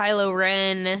 about Kylo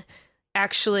Ren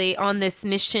actually on this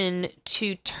mission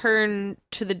to turn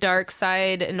to the dark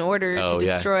side in order to Oh,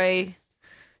 yeah. destroy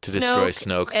Destroy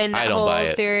Snoke. and I that don't whole buy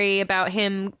it. theory about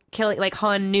him killing, like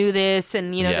Han knew this,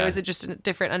 and you know Yeah. there was just a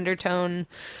different undertone.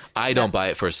 I don't buy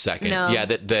it for a second. No. Yeah,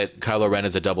 that Kylo Ren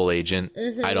is a double agent.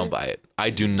 I don't buy it. I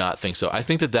do not think so. I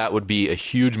think that would be a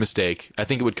huge mistake. I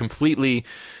think it would completely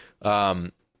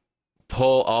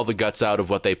pull all the guts out of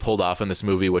what they pulled off in this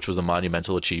movie, which was a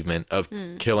monumental achievement of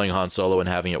killing Han Solo and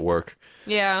having it work.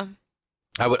 Yeah.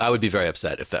 I would be very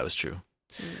upset if that was true.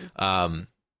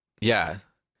 Yeah.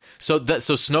 So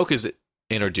Snoke is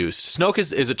introduced. Snoke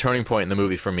is a turning point in the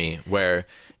movie for me, where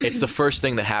it's the first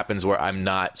thing that happens where I'm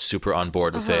not super on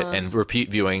board with it, and repeat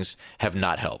viewings have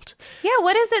not helped. Yeah.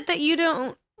 What is it that you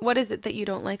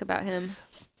don't like about him?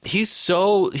 He's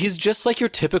just like your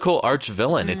typical arch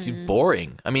villain. It's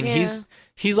boring. I mean, Yeah.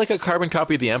 he's like a carbon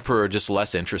copy of the Emperor, just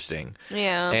less interesting.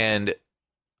 Yeah. And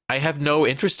I have no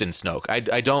interest in Snoke. I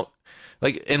don't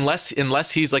like,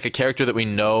 unless he's like a character that we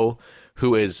know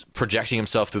who is projecting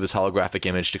himself through this holographic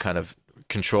image to kind of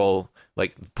control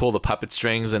like pull the puppet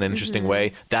strings in an interesting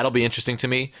way. That'll be interesting to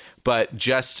me. But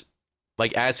just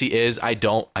like as he is, I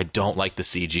don't like the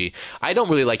CG. I don't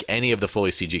really like any of the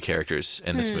fully CG characters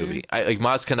in this movie. I like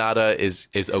Maz Kanata is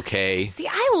okay. See,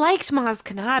 I liked Maz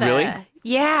Kanata. Really?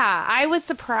 Yeah, I was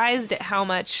surprised at how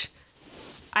much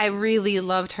I really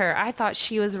loved her. I thought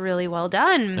she was really well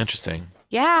done. Interesting.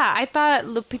 Yeah, I thought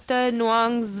Lupita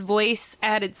Nyong'o's voice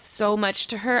added so much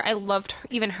to her. I loved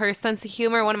even her sense of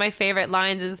humor. One of my favorite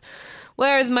lines is,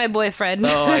 "Where's my boyfriend?"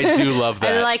 Oh, I do love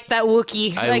that. I like that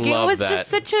Wookiee. It was just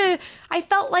such a. I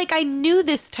felt like I knew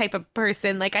this type of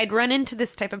person. Like I'd run into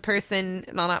this type of person.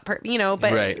 Well, not but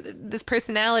right. This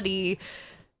personality.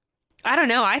 I don't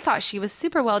know. I thought she was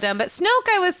super well done, but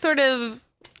Snoke,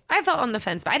 I felt on the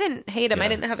fence, but I didn't hate him. Yeah. I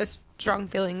didn't have as strong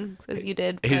feelings as you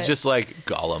did. He's but- just like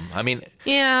Gollum. I mean,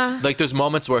 yeah. like there's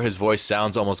moments where his voice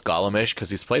sounds almost Gollum-ish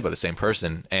because he's played by the same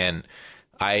person, and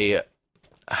I'm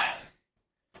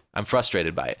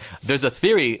frustrated by it. There's a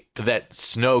theory that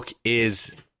Snoke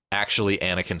is actually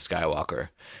Anakin Skywalker,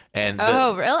 and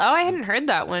Oh, really? Oh, I hadn't heard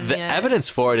that one the yet. evidence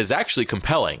for it is actually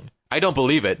compelling. I don't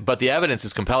believe it, but the evidence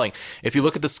is compelling. If you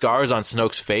look at the scars on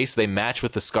Snoke's face, they match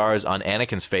with the scars on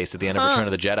Anakin's face at the end of Return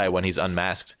of the Jedi when he's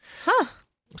unmasked. Huh.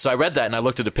 So I read that and I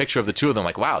looked at a picture of the two of them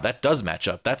like, wow, that does match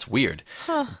up. That's weird.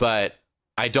 But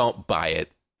I don't buy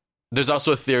it. There's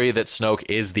also a theory that Snoke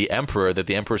is the Emperor, that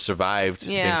the Emperor survived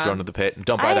being Yeah. thrown to the pit.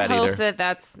 Don't buy I that hope either.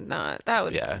 that's not. That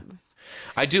would. Yeah.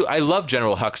 I love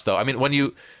General Hux though. I mean, when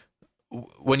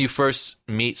you first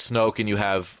meet Snoke and you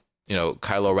have,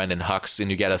 Kylo Ren and Hux and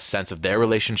you get a sense of their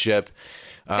relationship.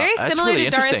 Very that's similar really to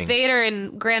Darth interesting. Vader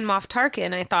and Grand Moff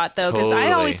Tarkin, I thought, though, because I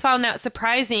Totally. always found that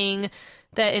surprising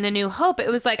that in A New Hope, it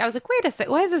was like, I was like, wait a sec,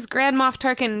 why is this Grand Moff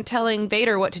Tarkin telling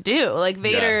Vader what to do? Like,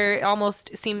 Vader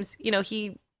almost seems,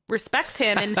 he respects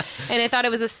him. And I thought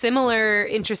it was a similar,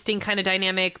 interesting kind of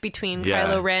dynamic between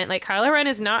Kylo Ren. Like, Kylo Ren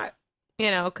is not,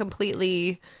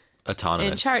 completely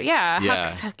Autonomous. in charge. Yeah, Yeah.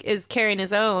 Hux is carrying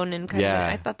his own. And kind of,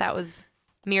 I thought that was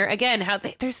mirror again how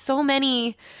there's so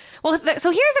many. Well, so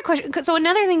here's a question. So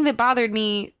another thing that bothered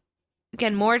me,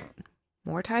 again, more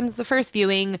times the first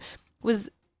viewing was,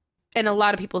 and a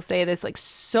lot of people say this, like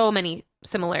so many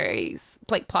similarities,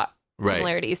 like plot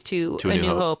similarities to A New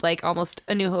Hope, like almost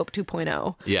A New Hope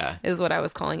 2.0. Yeah. Is what I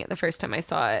was calling it the first time I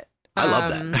saw it. I love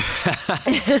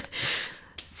that.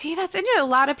 See, that's interesting. A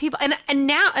lot of people, and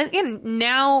now again,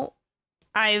 now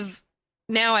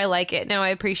I like it. Now I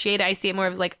appreciate it. I see it more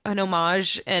of like an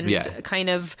homage and kind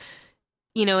of,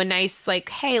 a nice like,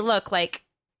 hey, look, like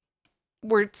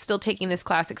we're still taking this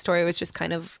classic story. It was just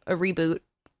kind of a reboot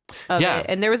of it.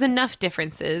 And there was enough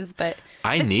differences, but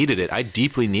I needed it. I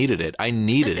deeply needed it. I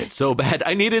needed it so bad.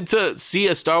 I needed to see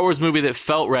a Star Wars movie that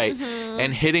felt right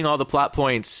and hitting all the plot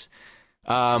points.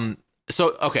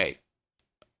 Okay.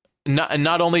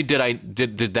 Not only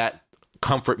did that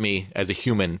comfort me as a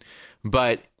human,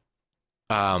 but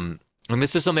and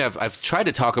this is something I've tried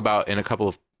to talk about in a couple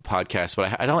of podcasts,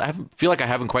 but I feel like I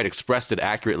haven't quite expressed it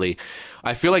accurately.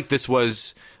 I feel like this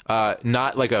was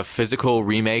not like a physical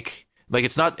remake. Like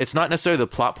it's not necessarily the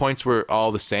plot points were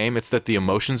all the same. It's that the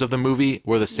emotions of the movie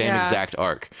were the same exact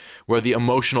arc, where the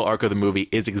emotional arc of the movie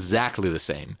is exactly the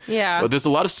same. Yeah. Well, there's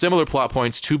a lot of similar plot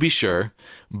points to be sure,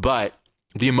 but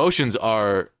the emotions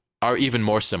are even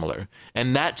more similar.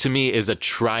 And that to me is a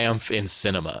triumph in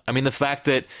cinema. I mean, the fact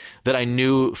that I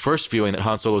knew first viewing that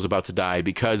Han Solo was about to die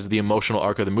because the emotional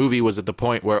arc of the movie was at the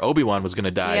point where Obi-Wan was going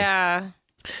to die. Yeah.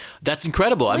 That's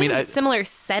incredible. I mean, similar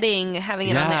setting, having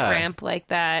it on that ramp like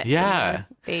that. Yeah.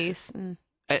 Base.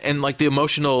 And like the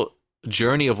emotional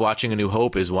journey of watching A New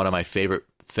Hope is one of my favorite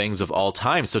things of all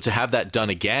time. So to have that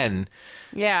done again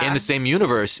in the same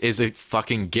universe is a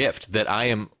fucking gift that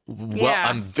I'm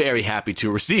very happy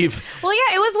to receive. Well,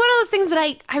 yeah, it was one of those things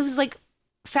that I was like,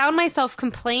 found myself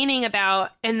complaining about,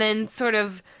 and then sort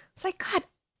of, it's like, God,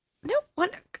 no one,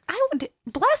 I would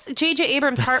bless J.J.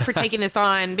 Abrams' heart for taking this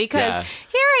on, because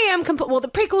here I am,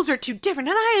 the prequels are too different,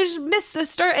 and I just missed the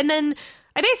start, and then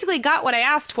I basically got what I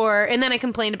asked for, and then I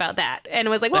complained about that, and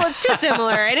was like, well, it's too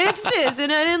similar, and it's this,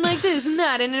 and I didn't like this and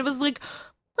that, and it was like,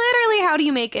 literally, how do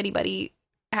you make anybody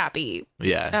happy?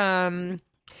 Yeah.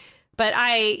 But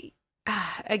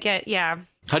again, yeah.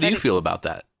 How do you feel about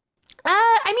that?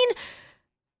 I mean,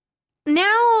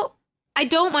 now I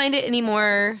don't mind it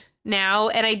anymore now,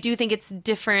 and I do think it's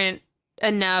different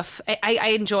enough. I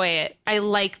enjoy it. I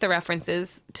like the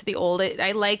references to the old.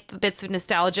 I like the bits of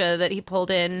nostalgia that he pulled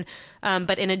in,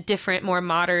 but in a different, more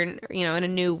modern, in a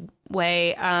new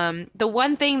way. The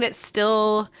one thing that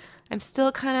I'm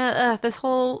still kind of this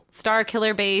whole Star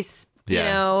Killer base You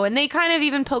Yeah. know, and they kind of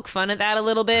even poke fun at that a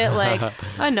little bit, like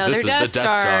another This is Death the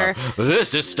Death Star.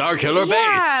 This is Starkiller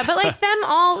Yeah, Base. but like them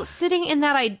all sitting in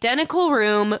that identical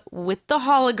room with the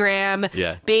hologram,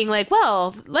 Yeah. being like,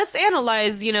 well, let's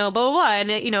analyze, you know, blah, blah, blah.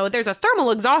 And, you know, there's a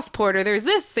thermal exhaust port or there's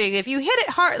this thing. If you hit it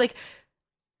hard, like,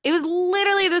 it was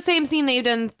literally the same scene they've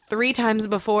done 3 times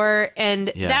before.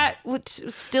 And Yeah. that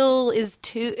still is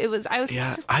too, it was, I was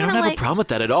Yeah, just I don't kinda have like, a problem with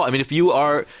that at all. I mean, if you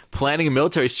are planning a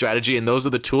military strategy and those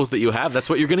are the tools that you have, that's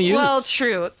what you're going to use. Well,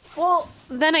 true. Well,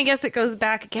 then I guess it goes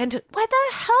back again to why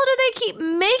the hell do they keep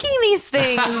making these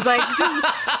things? Like, just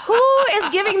who is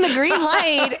giving the green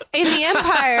light in the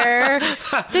Empire?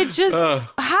 That just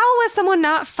how was someone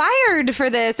not fired for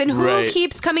this? And who Right.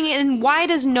 keeps coming in? And why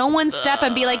does no one step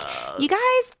and be like, you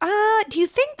guys, do you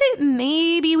think that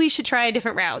maybe we should try a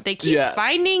different route? They keep Yeah.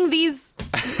 finding these.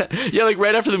 Yeah, like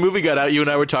right after the movie got out, you and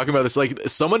I were talking about this. Like,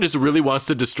 someone just really wants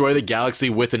to destroy the galaxy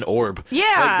with an orb. Yeah.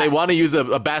 Like, they want to use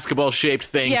a basketball-shaped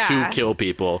thing Yeah. to kill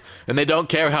people. And they don't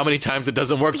care how many times it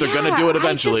doesn't work. They're going to Yeah, do it I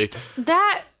eventually.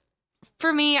 that,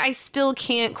 for me, I still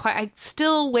can't quite. I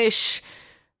still wish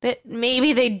that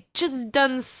maybe they just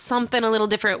done something a little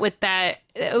different with that.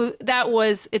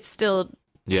 It still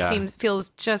Yeah. feels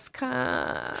just kind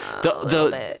of a little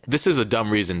bit. This is a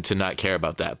dumb reason to not care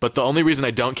about that. But the only reason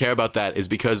I don't care about that is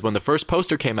because when the first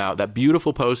poster came out, that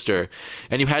beautiful poster,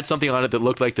 and you had something on it that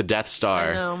looked like the Death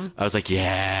Star, I know. I was like,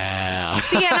 yeah.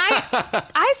 See, and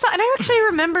I saw, and I actually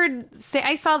remembered.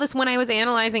 I saw this when I was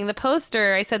analyzing the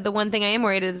poster. I said the one thing I am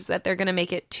worried is that they're going to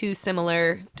make it too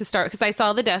similar to Star, because I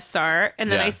saw the Death Star, and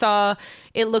then Yeah. I saw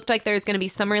it looked like there's going to be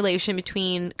some relation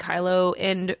between Kylo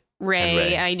and Rey.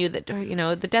 Rey. I knew that, you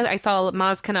know, I saw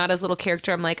Maz Kanata's little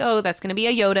character. I'm like, oh, that's going to be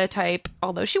a Yoda type.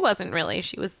 Although she wasn't really.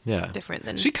 She was different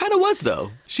than. She kind of was, though.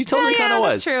 She totally kind of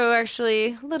was. That's true,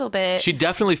 actually, a little bit. She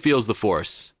definitely feels the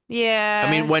Force. Yeah.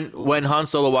 I mean, when Han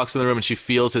Solo walks in the room and she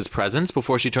feels his presence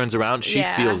before she turns around, she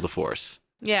Yeah. feels the Force.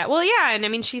 Yeah, well, yeah, and I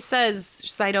mean, she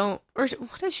says, I don't, or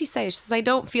what does she say? She says, I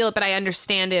don't feel it, but I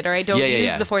understand it, or I don't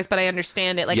use the Force, but I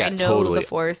understand it. Like, Yeah, I know totally. the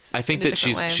Force. I think in a that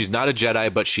different way. she's not a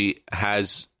Jedi, but she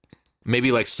has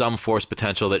maybe like some Force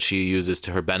potential that she uses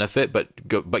to her benefit, but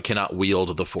cannot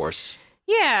wield the Force.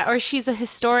 Yeah, or she's a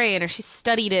historian, or she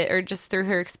studied it, or just through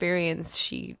her experience,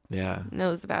 she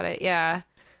knows about it. Yeah.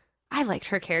 I liked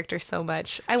her character so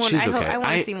much. I want She's okay. I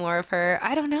want to see more of her.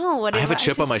 I don't know what I have a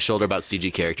chip on my shoulder about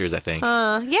CG characters, I think.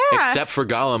 Yeah. Except for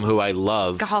Gollum, who I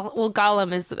love.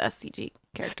 Gollum is the best CG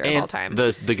character of all time.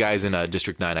 The guys in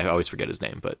District 9, I always forget his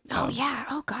name, but Oh yeah.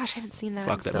 Oh gosh, I haven't seen that.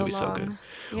 fuck, in that so movie's so long. good.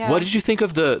 Yeah. What did you think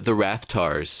of the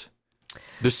Rathtars?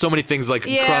 There's so many things like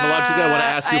chronologically I want to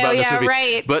ask you about in this movie.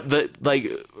 Right. But the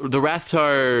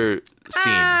Rathtar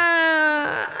scene.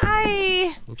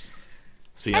 Oops.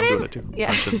 See, I'm doing it too.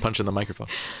 Yeah. Punching the microphone.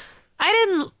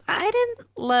 I didn't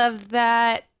love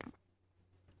that.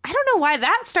 I don't know why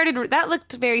that started. That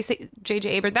looked very J.J.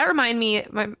 Abrams. That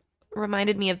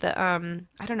reminded me of the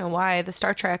I don't know why, the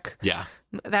Star Trek. Yeah.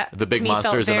 That The big to me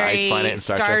monsters felt in the ice very planet in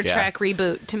Star Trek, yeah.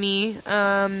 reboot to me.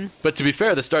 But to be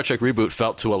fair, the Star Trek reboot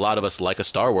felt to a lot of us like a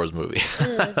Star Wars movie.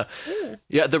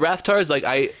 Yeah, the Rathtars, like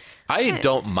I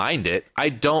don't mind it. I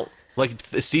don't like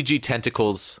the CG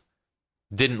tentacles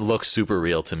didn't look super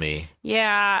real to me.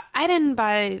 Yeah, I didn't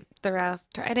buy the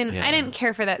Raptor. I didn't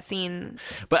care for that scene.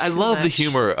 But I love the much.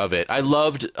 humor of it. I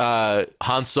loved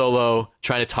Han Solo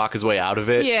trying to talk his way out of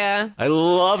it. Yeah. I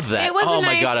loved that. It was Oh a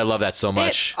my nice- god, I love that so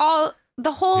much.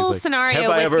 The whole He's like, scenario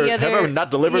have I with the other. have I not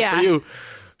delivered Yeah. for you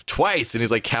twice? And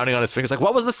he's like counting on his fingers, like,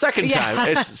 what was the second Yeah.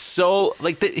 time? It's so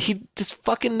like he just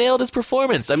fucking nailed his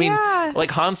performance. I mean, Yeah. like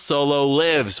Han Solo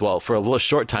lives for a little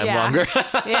short time Yeah. longer.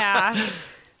 Yeah.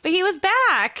 But he was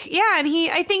back. Yeah, and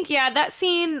I think that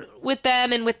scene with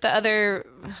them and with the other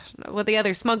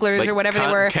smugglers Like or whatever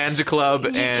they were. Kanja Club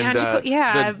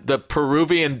and the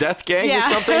Peruvian Death Gang Yeah.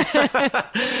 or something.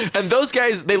 And those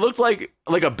guys, they looked like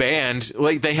a band.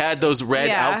 Like they had those red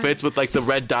outfits with like the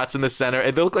red dots in the center.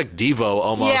 And they looked like Devo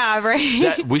almost. Yeah,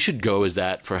 right. We should go as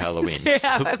that for Halloween.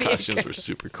 Yeah, Those that'd be costumes good. were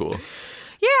super cool.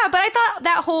 Yeah, but I thought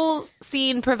that whole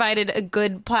scene provided a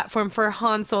good platform for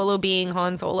Han Solo being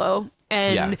Han Solo.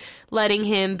 And Yeah. letting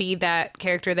him be that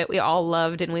character that we all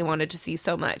loved and we wanted to see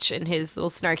so much, and his little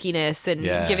snarkiness and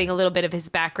Yeah. giving a little bit of his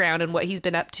background and what he's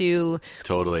been up to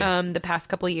Totally. the past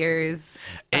couple years.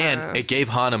 And it gave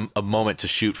Han a moment to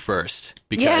shoot first,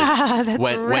 because Yeah, that's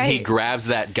when he right. grabs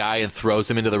that guy and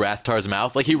throws him into the Rathtar's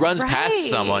mouth, like he runs past Right.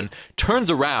 someone, turns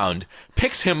around,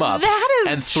 picks him up, That is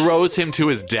and throws him to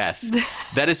his death.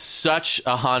 That is such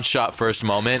a Han shot first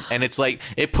moment, and it's like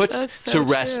it puts That's so to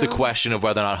rest the true. question of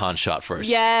whether or not Han shot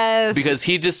first. Yes. Because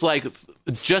he just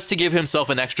to give himself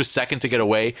an extra second to get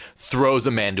away, throws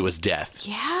a man to his death.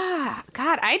 Yeah. Yeah.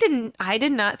 God, I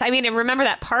did not. I mean, I remember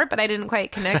that part, but I didn't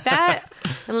quite connect that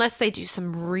unless they do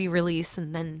some re-release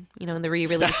and then, in the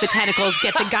re-release, the tentacles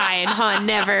get the guy and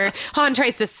Han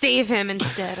tries to save him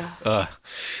instead.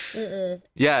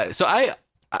 Yeah. So I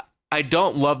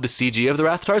don't love the CG of the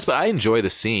Rathtars, but I enjoy the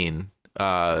scene.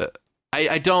 I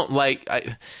don't like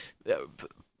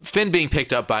Finn being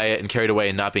picked up by it and carried away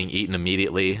and not being eaten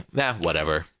immediately.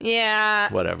 Whatever.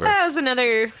 Yeah. Whatever.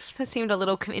 That seemed a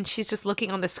little, and she's just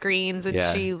looking on the screens and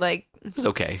she It's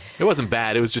okay. It wasn't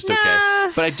bad. It was just okay.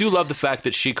 But I do love the fact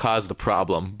that she caused the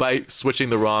problem by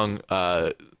switching the wrong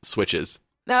switches.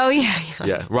 Oh, yeah.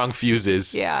 Yeah. Wrong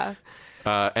fuses. Yeah.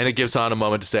 And it gives Han a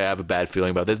moment to say, I have a bad feeling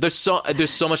about this. There's so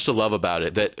much to love about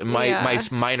it that my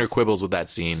minor quibbles with that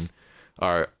scene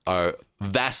are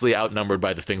vastly outnumbered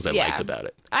by the things I liked about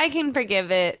it. I can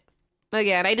forgive it.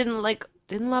 Again, I didn't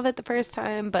love it the first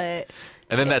time, but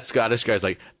and then that Scottish guy's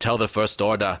like, tell the First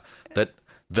Order that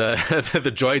the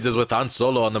the droids is with Han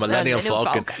Solo on the Millennium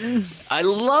Falcon. I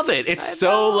love it. It's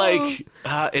so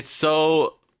it's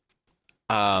so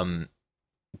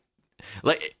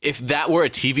like if that were a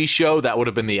TV show, that would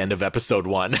have been the end of episode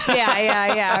 1.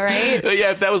 Yeah, right?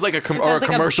 Yeah, if that was like a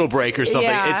commercial break or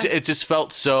something, it just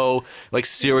felt so like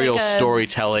serial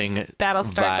storytelling.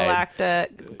 Battlestar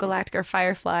Galactica or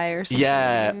Firefly or something.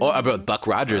 Yeah, or about Buck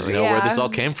Rogers, where this all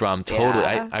came from. Totally,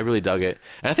 I really dug it.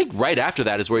 And I think right after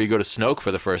that is where you go to Snoke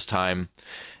for the first time.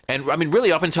 And I mean,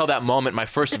 really, up until that moment, my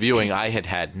first viewing, I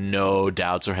had no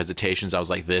doubts or hesitations. I was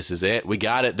like, this is it. We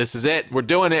got it. This is it. We're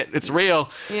doing it. It's real.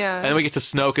 Yeah. And then we get to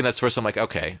Snoke, and that's the first I'm like,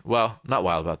 okay, well, not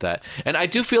wild about that. And I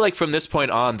do feel like from this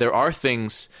point on, there are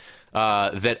things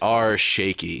that are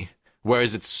shaky,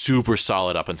 whereas it's super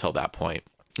solid up until that point.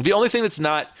 The only thing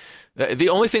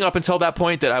up until that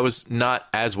point that I was not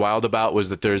as wild about was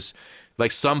that there's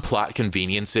like some plot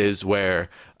conveniences where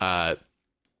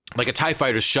like a TIE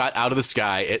fighter's shot out of the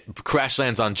sky, it crash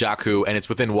lands on Jakku, and it's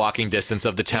within walking distance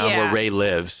of the town where Rey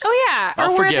lives. Oh, yeah.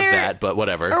 I'll forgive that, but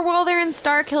whatever. Or while they're in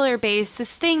Starkiller Base,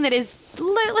 this thing that is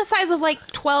the size of like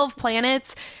 12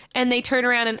 planets, and they turn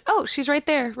around and, she's right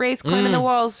there. Rey's climbing the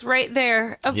walls right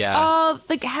there. There were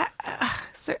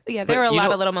a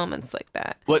lot of little moments like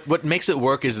that. What makes it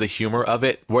work is the humor of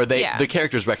it, where the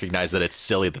characters recognize that it's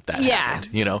silly that happened.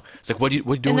 It's like, what are you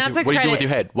doing with your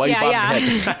head? Why are you bobbing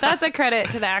your head? That's a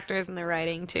credit to the actors and the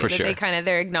writing too. For sure.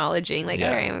 They're acknowledging all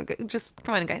right, just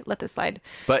come on, guys, let this slide.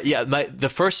 But yeah, the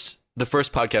first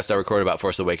podcast I recorded about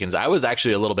Force Awakens, I was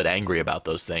actually a little bit angry about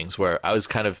those things, where I was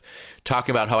kind of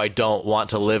talking about how I don't want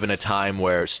to live in a time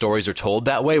where stories are told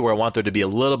that way, where I want there to be a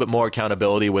little bit more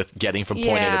accountability with getting from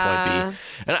point A to point B.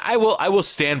 And I will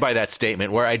stand by that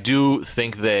statement, where I do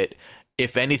think that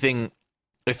if anything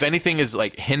is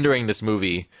like hindering this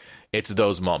movie, it's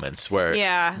those moments where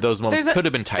those moments could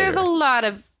have been tighter. There's a lot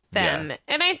of them.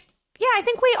 And I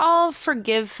think we all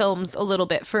forgive films a little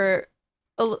bit for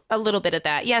a little bit of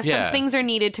that. Some things are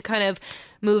needed to kind of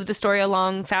move the story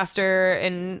along faster,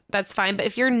 and that's fine. But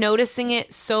if you're noticing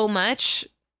it so much,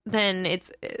 then it's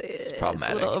problematic. It's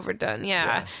a little overdone.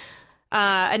 Yeah.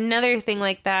 Another thing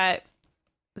like that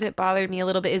bothered me a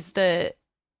little bit is the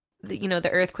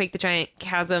earthquake, the giant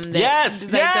chasm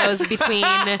that goes between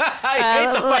I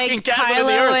hate the fucking chasm in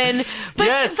the earth.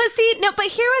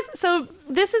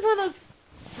 This is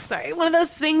one of those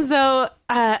things though,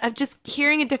 of just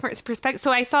hearing a different perspective.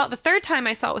 So I saw it the third time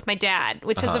I saw it with my dad,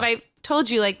 which is, if I told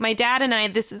you, like my dad and I,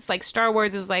 this is like Star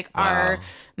Wars is like our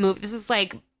movie. This is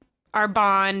like our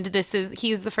bond.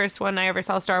 He's the first one I ever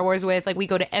saw Star Wars with. Like we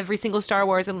go to every single Star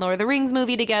Wars and Lord of the Rings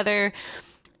movie together.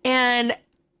 And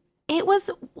it was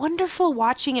wonderful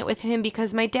watching it with him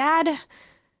because my dad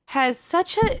had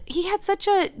such a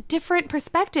different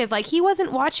perspective. Like he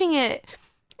wasn't watching it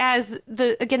as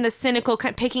the cynical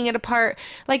kind of picking it apart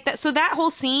like that. So that whole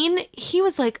scene, he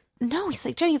was like, no, he's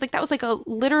like, Jenny, he's like, that was like a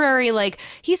literary, like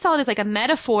he saw it as like a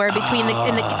metaphor between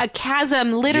a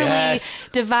chasm literally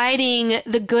dividing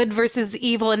the good versus the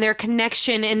evil and their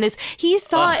connection. And this, he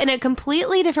saw it in a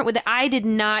completely different way that I had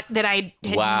not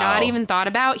even thought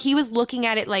about. He was looking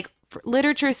at it like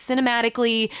literature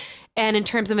cinematically and in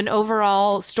terms of an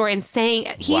overall story, and saying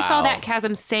he saw that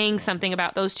chasm saying something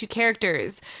about those two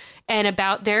characters and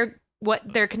about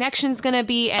what their connection's gonna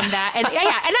be, and that, and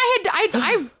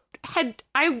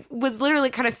I was literally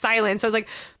kind of silent. So I was like,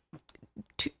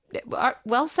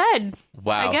 well said.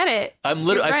 Wow, I get it.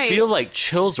 I feel like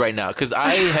chills right now because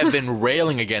I have been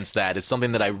railing against that. It's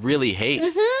something that I really hate.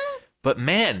 Mm-hmm. But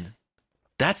man,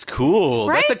 that's cool.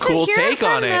 Right? That's a cool take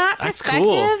on it. That's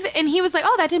cool. And he was like,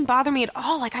 oh, that didn't bother me at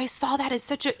all. Like I saw that as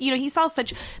such a, he saw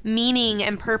such meaning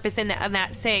and purpose in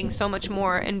that saying so much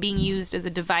more and being used as a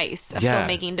device, a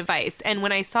filmmaking device. And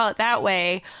when I saw it that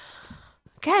way,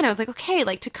 again, I was like, okay,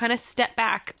 like to kind of step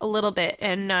back a little bit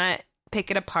and not pick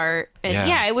it apart. And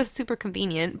yeah, it was super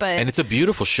convenient, but and it's a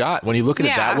beautiful shot when you look at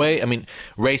it that way. I mean,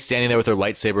 Rey standing there with her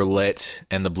lightsaber lit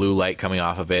and the blue light coming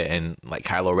off of it, and like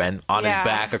Kylo Ren on his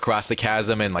back across the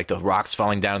chasm, and like the rocks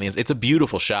falling down on the inside. It's a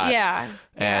beautiful shot.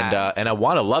 And I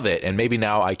want to love it, and maybe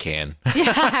now I can.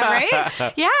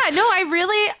 Right? Yeah, no,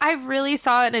 I really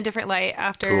saw it in a different light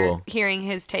after hearing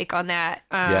his take on that.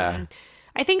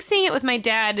 I think seeing it with my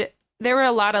dad, there were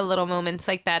a lot of little moments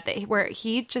like that where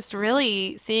he just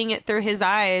really seeing it through his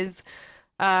eyes.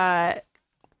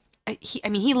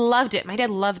 He loved it. My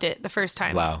dad loved it the first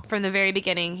time. Wow. From the very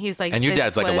beginning. He's like, and your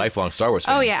dad's like a lifelong Star Wars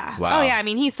fan. Oh yeah. Wow. Oh yeah. I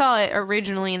mean, he saw it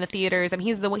originally in the theaters. I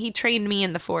mean, he trained me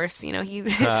in the Force. You know,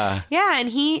 he's and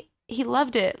he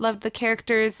loved it. Loved the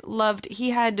characters. He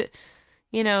had,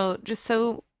 you know, just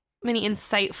so many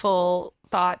insightful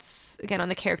thoughts again on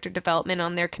the character development,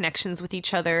 on their connections with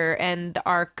each other, and the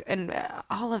arc, and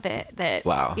all of it.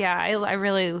 I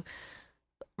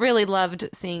really loved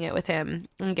seeing it with him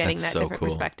and getting that different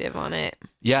perspective on it.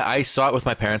 Yeah, I saw it with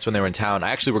my parents when they were in town. I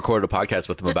actually recorded a podcast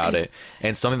with them about it,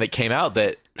 and something that came out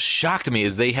that shocked me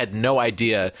is they had no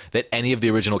idea that any of the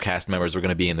original cast members were going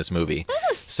to be in this movie.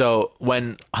 So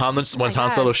when Han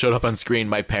Solo showed up on screen,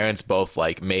 my parents both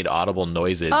like made audible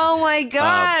noises. Oh my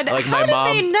god! Like How my did mom,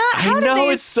 they not? How I know did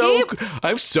they it's escape?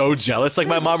 I'm so jealous. Like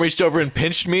my mom reached over and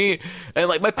pinched me, and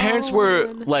like my parents were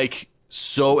like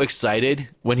so excited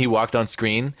when he walked on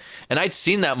screen, and I'd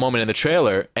seen that moment in the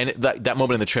trailer, and that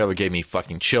moment in the trailer gave me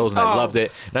fucking chills, and I loved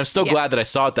it, and I'm still glad that I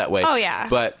saw it that way. Oh yeah.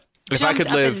 But if I could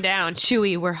up live and down,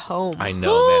 Chewie, we're home. I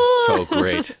know, man, so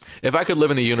great. If I could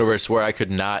live in a universe where I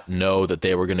could not know that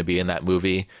they were going to be in that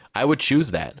movie, I would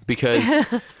choose that, because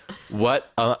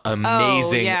what an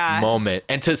amazing moment.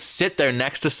 And to sit there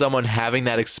next to someone having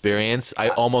that experience, I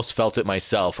almost felt it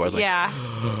myself, where I was like,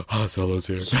 Han Solo's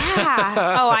here.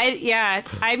 Yeah.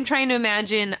 I'm trying to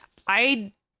imagine.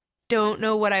 I don't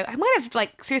know what I might have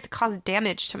like seriously caused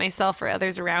damage to myself or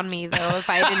others around me though if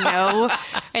I didn't know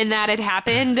and that had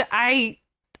happened. I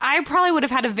probably would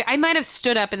have I might have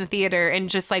stood up in the theater and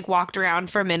just like walked around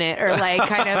for a minute, or like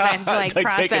kind of had to like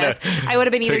process. I would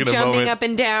have been either jumping up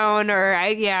and down, or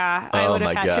I would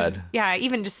have had,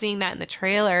 even just seeing that in the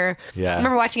trailer. Yeah. I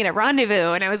remember watching it at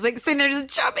Rendezvous, and I was like sitting there just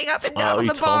jumping up and down on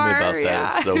the bar. You told me about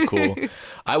that. It's so cool.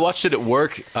 I watched it at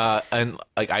work, and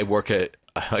like I work at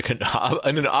like in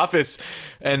an office,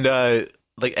 and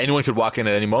like anyone could walk in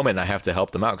at any moment, and I have to help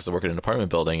them out because I work in an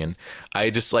apartment building, and I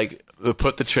just like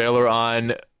put the trailer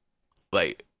on,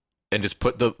 like, and just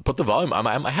put the volume.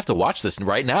 I have to watch this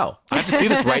right now. I have to see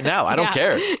this right now. I don't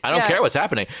care. I don't care what's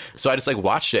happening. So I just like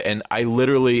watched it, and I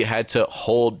literally had to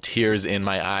hold tears in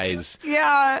my eyes.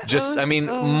 Yeah. Just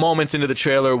moments into the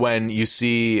trailer when you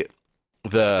see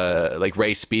the like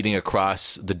Rey speeding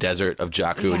across the desert of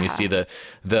Jakku, and you see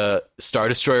the Star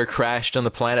Destroyer crashed on the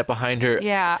planet behind her.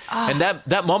 Yeah. And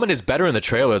that moment is better in the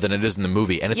trailer than it is in the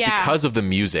movie, and it's because of the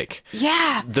music.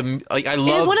 Yeah. I love.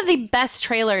 It is one of the best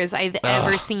trailers I've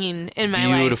ever seen in my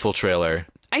life. Beautiful trailer.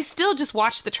 I still just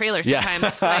watch the trailer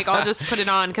sometimes. Like I'll just put it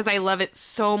on because I love it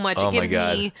so much. It gives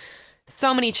me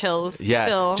so many chills. Yeah.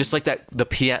 Still. Just like that, the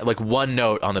piano, like one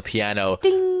note on the piano.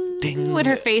 Ding. Ding. When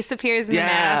her face appears in the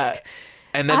mask.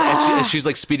 And then as she's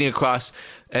like speeding across,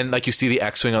 and like you see the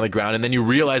X-Wing on the ground, and then you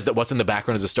realize that what's in the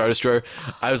background is a Star Destroyer.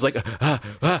 I was like, one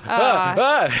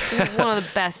of the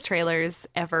best trailers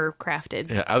ever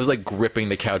crafted. Yeah, I was like gripping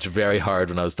the couch very hard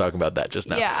when I was talking about that just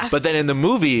now. Yeah. But then in the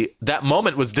movie, that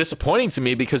moment was disappointing to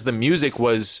me because the music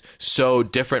was so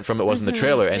different from it was in the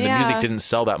trailer, and the music didn't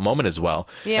sell that moment as well.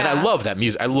 Yeah. And I love that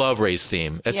music. I love Rey's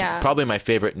theme. It's probably my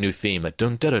favorite new theme. Like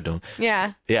dun dun dun dun.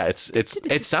 Yeah. Yeah.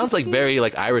 It sounds like very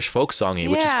like Irish folk songy,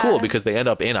 which is cool because they end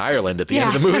up in Ireland at the end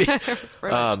of the movie.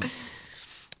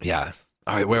 Yeah.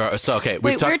 All right. Where are so okay?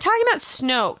 Wait, we were talking about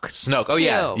Snoke. Snoke. Oh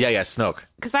yeah, Snoke.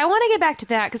 Because I want to get back to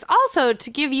that. Because also to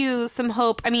give you some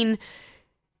hope. I mean,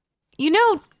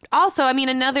 also, I mean,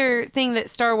 another thing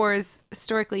that Star Wars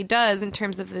historically does in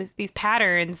terms of these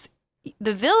patterns,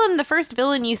 the first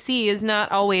villain you see is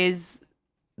not always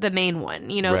the main one.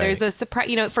 There's a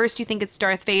surprise. At first you think it's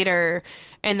Darth Vader.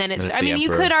 And then it's I mean, you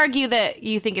could argue that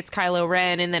you think it's Kylo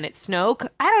Ren and then it's Snoke.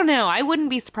 I don't know. I wouldn't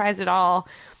be surprised at all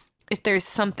if there's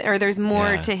something, or there's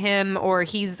more to him, or I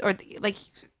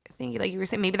think, like you were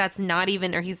saying, maybe that's not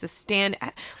even, or he's a stand.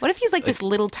 What if he's like this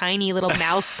little tiny little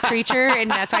mouse creature,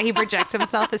 and that's why he projects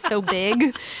himself as so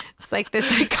big? It's like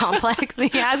this like, complex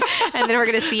that he has, and then we're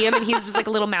gonna see him, and he's just like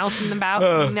a little mouse in the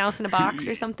mouse in a box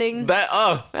or something.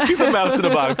 He's a mouse in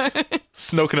a box,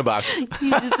 Snoke in a box.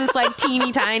 He's just this like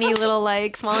teeny tiny little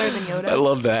like smaller than Yoda. I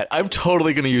love that. I'm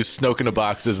totally gonna use Snoke in a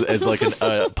box as like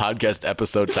a podcast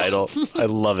episode title. I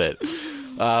love it.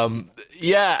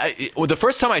 The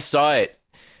first time I saw it,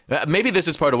 maybe this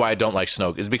is part of why I don't like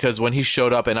Snoke, is because when he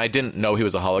showed up, and I didn't know he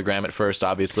was a hologram at first,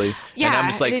 obviously. Yeah, and I'm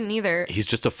just like, I didn't either. He's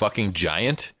just a fucking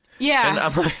giant. Yeah. And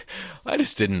I'm like, I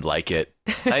just didn't like it.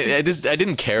 I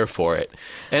didn't care for it.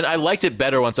 And I liked it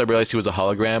better once I realized he was a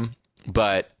hologram,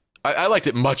 but I liked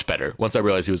it much better once I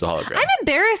realized he was a hologram. I'm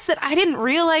embarrassed that I didn't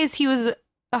realize he was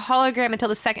a hologram until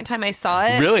the second time I saw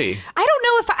it. Really? I don't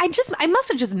know if I must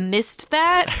have just missed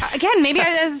that. Again, maybe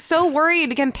I was so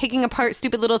worried, again, picking apart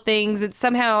stupid little things that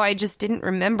somehow I just didn't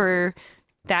remember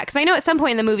that. Because I know at some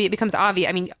point in the movie it becomes obvious.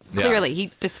 I mean, clearly he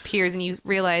disappears and you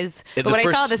realize. But when I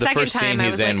saw it the second first time, scene I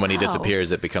he's was in, like, when he oh.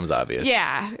 disappears, it becomes obvious.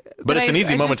 Yeah. But it's an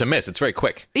easy moment to miss. It's very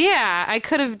quick. Yeah, I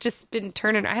could have just been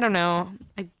turning. I don't know.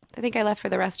 I think I left for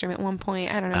the restroom at one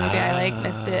point. I don't know. Maybe I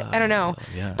missed it. I don't know.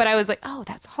 Yeah. But I was like, oh,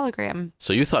 that's a hologram.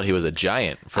 So you thought he was a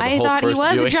giant for the I whole thought first he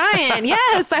was viewing? a giant.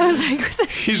 Yes. I was like, what's this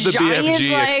He's the giant,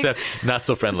 BFG, like, except not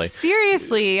so friendly.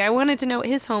 Seriously, I wanted to know what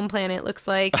his home planet looks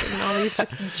like. And all these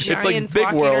just giants It's like Big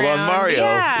walking World on around. Mario.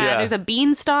 Yeah. There's a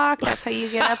beanstalk. That's how you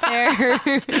get up there.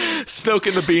 Snoke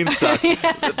in the Beanstalk.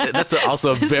 That's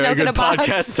also a very Snoke in good a box,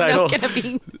 podcast title. Snoke in a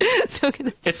bean. Snoke in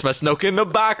a It's my Snoke in the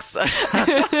box.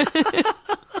 Magic beans.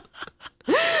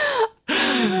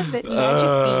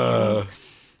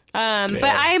 But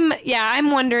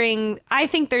I'm wondering. I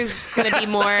think there's going to be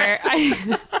more. I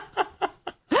think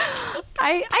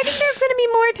there's going to be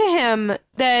more to him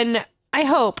than I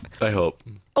hope.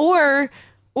 Or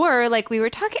like we were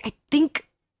talking. I think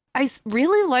I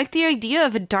really like the idea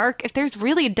of if there's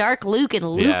really a dark Luke, and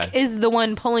Luke is the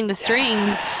one pulling the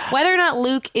strings, whether or not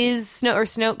Luke is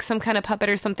Snoke some kind of puppet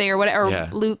or something, or whatever, or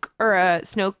Luke or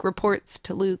Snoke reports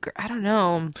to Luke, or I don't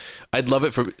know. I'd love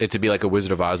it for it to be like a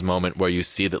Wizard of Oz moment where you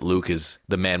see that Luke is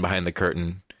the man behind the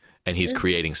curtain and he's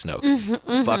creating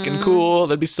Snoke. Fucking cool.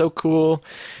 That'd be so cool.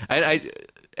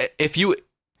 If you...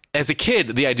 As a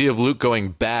kid, the idea of Luke going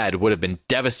bad would have been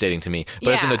devastating to me.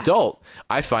 But as an adult,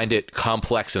 I find it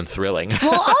complex and thrilling.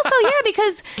 Well, also,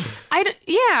 because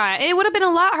it would have been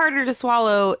a lot harder to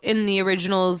swallow in the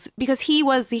originals because he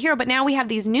was the hero. But now we have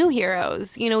these new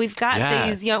heroes. You know, we've got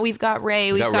we've got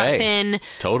Rey, we've got Rey. Finn.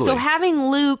 Totally. So having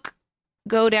Luke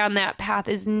go down that path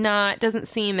doesn't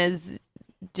seem as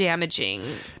damaging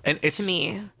to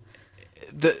me.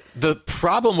 The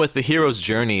problem with the hero's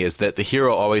journey is that the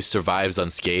hero always survives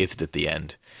unscathed at the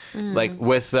end. Like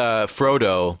with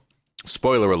Frodo,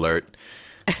 spoiler alert.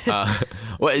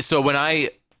 So when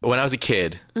I was a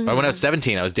kid, or when I was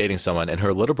 17, I was dating someone, and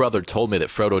her little brother told me that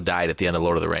Frodo died at the end of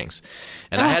Lord of the Rings.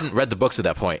 And I hadn't read the books at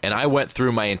that point. And I went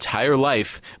through my entire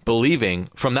life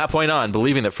from that point on,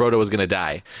 believing that Frodo was going to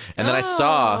die. And then I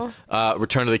saw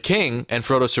Return of the King, and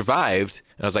Frodo survived.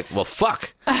 And I was like, well,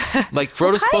 fuck. Like,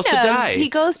 Frodo's supposed to die. He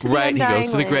goes to the Right, he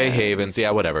goes to the Undying Grey Lands. Havens.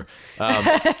 Yeah, whatever.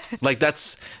 Like,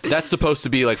 that's supposed to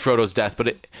be like Frodo's death.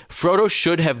 But Frodo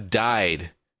should have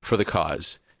died for the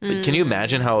cause. But can you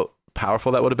imagine how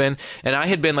powerful that would have been? And I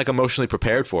had been like emotionally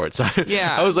prepared for it, so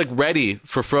I was like ready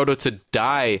for Frodo to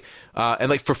die, and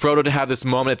like for Frodo to have this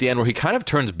moment at the end where he kind of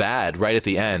turns bad right at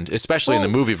the end, especially in the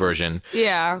movie version.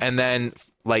 And then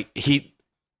like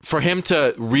for him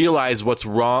to realize what's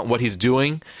wrong, what he's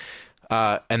doing,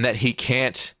 and that he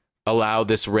can't allow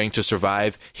this ring to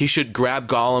survive, he should grab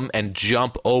Gollum and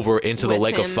jump over into the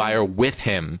lake of fire with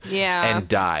him and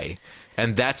die.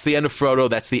 And that's the end of Frodo.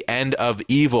 That's the end of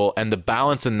evil. And the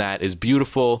balance in that is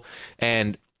beautiful.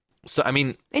 And so, I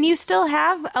mean... And you still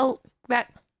have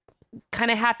that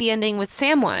kind of happy ending with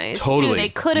Samwise. Totally. Too. They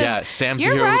could have... Yeah, Sam's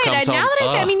you're the hero right. who comes Now home.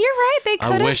 that I mean, you're right. They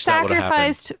could have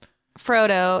sacrificed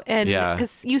Frodo. And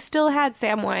because you still had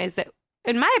Samwise that,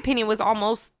 in my opinion, was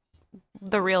almost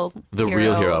the real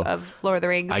hero of Lord of the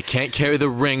Rings. I can't carry the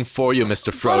ring for you,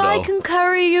 Mr. Frodo. But I can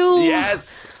carry you.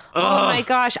 Yes. Oh my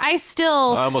gosh! I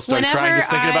almost started crying just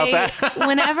thinking about that.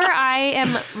 when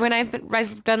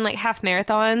I've done like half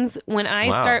marathons, when I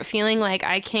start feeling like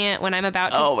I can't, when I'm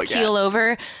about to keel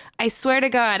over, I swear to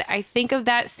God, I think of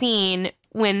that scene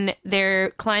when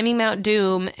they're climbing Mount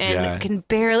Doom and can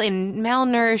barely, and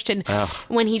malnourished, and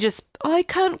when he just, I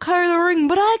can't carry the ring,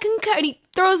 but I can carry, and he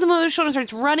throws him over his shoulder and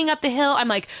starts running up the hill. I'm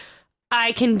like,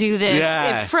 I can do this.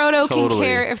 Yeah, if Frodo can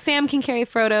carry, if Sam can carry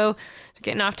Frodo.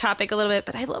 Getting off topic a little bit,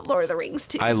 but I love Lord of the Rings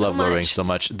too. I love Lord of the Rings so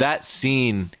much. That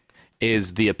scene,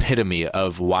 is the epitome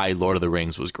of why Lord of the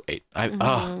Rings was great.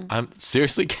 I'm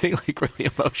seriously getting like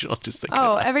really emotional just thinking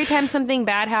about it. Every time something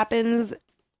bad happens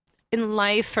in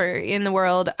life or in the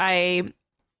world, I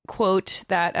quote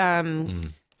that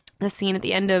the scene at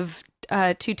the end of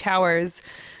Two Towers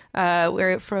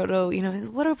where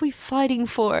Frodo, what are we fighting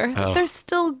for? They're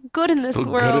still good in this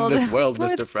world. Good in this world,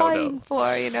 What Mr. are we fighting Frodo.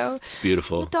 for, It's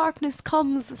beautiful. The darkness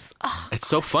comes. It's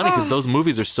so funny because those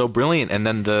movies are so brilliant, and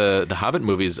then the Hobbit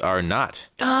movies are not.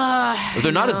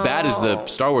 They're not as bad as the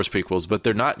Star Wars prequels, but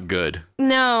they're not good.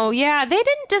 No, yeah, they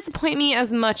didn't disappoint me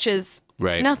as much as.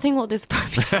 Right. Nothing will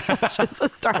disappoint me as much as the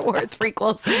Star Wars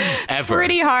prequels. Ever.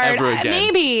 Pretty hard. Ever again.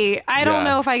 Maybe. I don't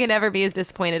know if I can ever be as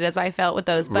disappointed as I felt with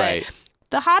those. But Right.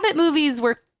 the Hobbit movies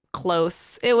were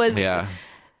close. It was. Yeah.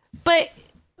 But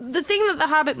the thing that the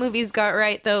Hobbit movies got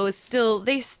right, though, is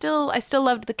I still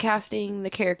loved the casting, the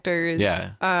characters,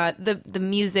 the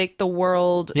music, the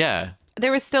world. Yeah.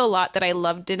 There was still a lot that I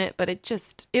loved in it, but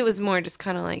it was more just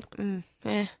kind of like,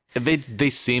 eh. They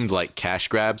seemed like cash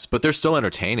grabs, but they're still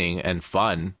entertaining and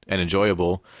fun and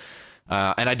enjoyable.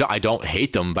 And I don't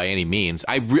hate them by any means.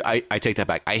 I take that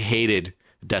back. I hated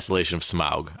Desolation of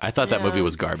Smaug. I thought that movie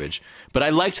was garbage. But I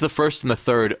liked the first and the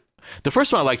third. The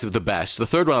first one I liked the best. The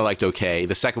third one I liked okay.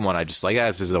 The second one I just like,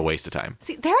 this is a waste of time.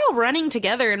 See, they're all running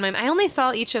together in my. I only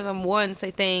saw each of them once,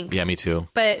 I think. Yeah, me too.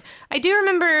 But I do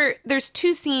remember there's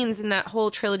two scenes in that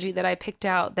whole trilogy that I picked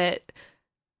out that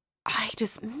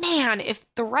if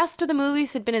the rest of the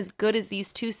movies had been as good as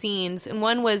these two scenes, and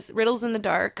one was Riddles in the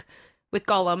Dark with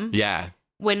Gollum. Yeah.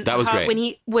 That was great. When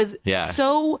he was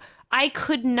I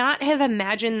could not have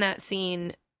imagined that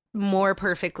scene more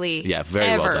perfectly. Yeah,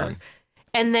 very well done.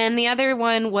 And then the other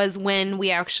one was when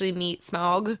we actually meet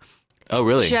Smaug. Oh,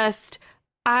 really?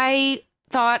 I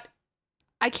thought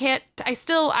I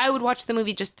would watch the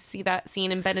movie just to see that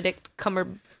scene in Benedict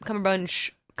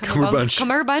Cumberbatch. I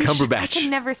can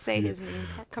never say his name.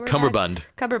 Cumberbund.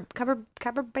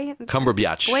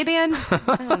 Cumberbatch. Boy band?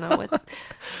 I don't know what's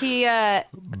he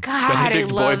Benedict I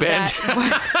love boy band.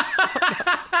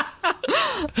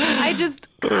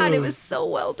 It was so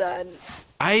well done.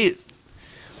 I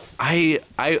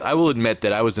will admit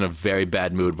that I was in a very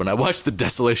bad mood when I watched The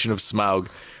Desolation of Smaug,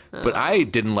 but I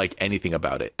didn't like anything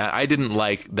about it. I didn't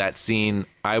like that scene.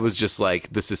 I was just like,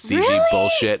 this is CG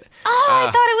bullshit.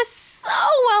 I thought it was so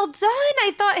well done.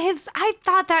 I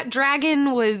thought that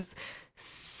dragon was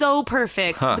so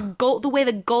perfect. The way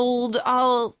the gold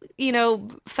all,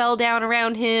 fell down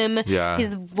around him. Yeah.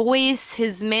 His voice,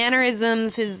 his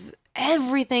mannerisms, his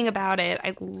everything about it.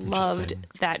 I loved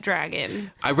that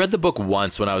dragon. I read the book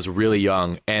once when I was really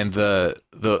young, and the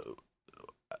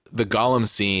Gollum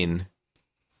scene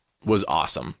was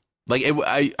awesome. Like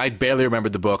I barely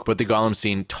remembered the book, but the Gollum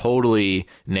scene totally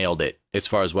nailed it as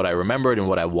far as what I remembered and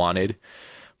what I wanted.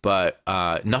 But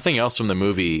nothing else from the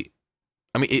movie.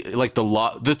 I mean,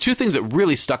 the two things that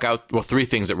really stuck out. Well, three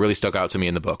things that really stuck out to me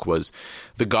in the book was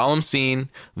the Gollum scene,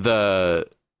 the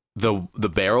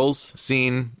barrels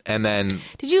scene, and then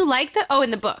did you like that? Oh,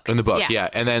 in the book. In the book, yeah.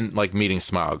 And then like meeting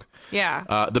Smaug.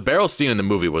 Yeah. The barrel scene in the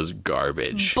movie was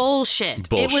garbage. Bullshit.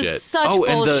 It was such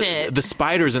bullshit. And the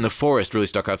spiders in the forest really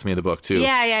stuck out to me in the book too.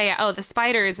 Yeah. Oh, the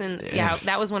spiders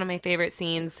that was one of my favorite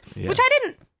scenes. Yeah. Which I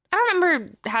don't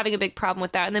remember having a big problem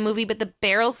with that in the movie, but the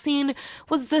barrel scene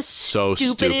was the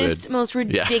stupidest, most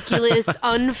ridiculous,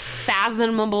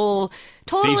 unfathomable,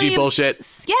 totally CG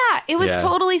bullshit. Yeah, it was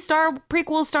totally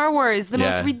prequel Star Wars. The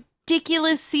most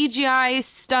ridiculous CGI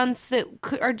stunts that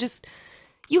are just.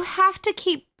 You have to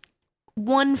keep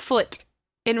one foot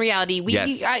in reality.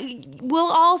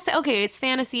 We'll all say, okay, it's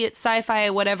fantasy, it's sci-fi,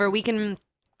 whatever. We can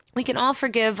all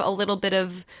forgive a little bit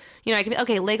of. I can be,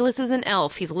 okay, Legolas is an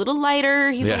elf. He's a little lighter.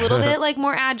 He's a little bit like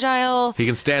more agile. He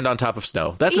can stand on top of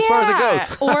snow. That's as far as it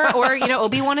goes. or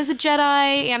Obi-Wan is a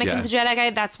Jedi. Anakin's a Jedi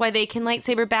guy. That's why they can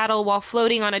lightsaber battle while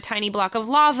floating on a tiny block of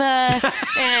lava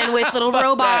and with little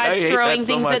robots throwing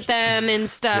things at them and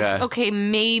stuff. Yeah. Okay,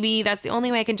 maybe that's the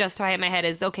only way I can justify it in my head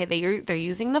is, okay, they're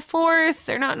using the Force.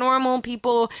 They're not normal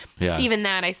people. Yeah. Even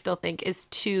that I still think is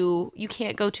you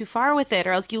can't go too far with it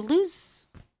or else you lose.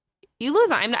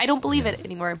 I don't believe it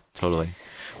anymore. Totally.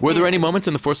 Were there any moments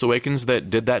in The Force Awakens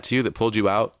that did that to you, that pulled you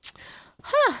out?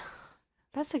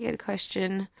 That's a good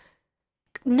question.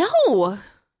 No.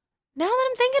 Now that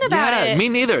I'm thinking about it. Me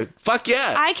neither. Fuck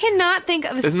yeah. I cannot think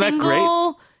of a Isn't single...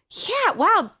 that great? Yeah,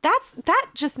 wow. That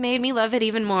just made me love it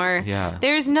even more. Yeah.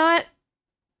 There's not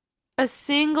a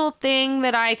single thing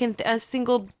that I can... a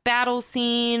single battle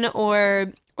scene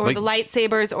or the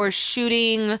lightsabers or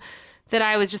shooting that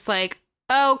I was just like,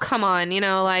 oh, come on,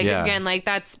 again,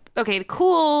 that's, okay,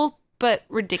 cool, but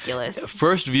ridiculous.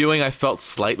 First viewing, I felt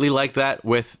slightly like that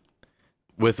with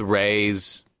with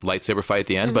Rey's lightsaber fight at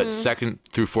the end, but second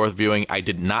through fourth viewing, I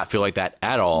did not feel like that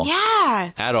at all.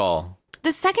 Yeah. At all.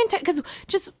 The second time, because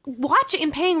just watching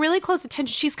and paying really close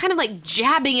attention, she's kind of like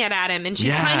jabbing it at him, and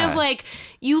she's kind of like,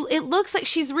 it looks like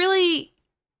she's really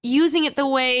using it the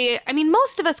way, I mean,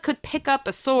 most of us could pick up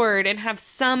a sword and have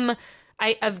some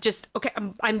of just, okay,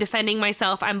 I'm defending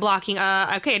myself, I'm blocking,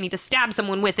 okay, I need to stab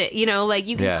someone with it, you know, like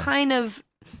you can kind of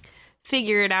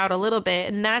figure it out a little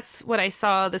bit. And that's what I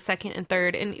saw the second and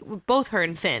third, and both her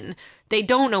and Finn, they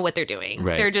don't know what they're doing.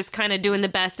 Right. They're just kind of doing the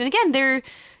best. And again,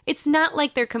 it's not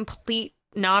like they're complete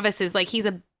novices. Like, he's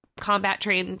a combat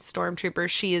trained stormtrooper.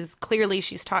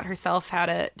 She's taught herself how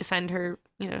to defend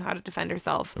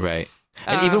herself. Right.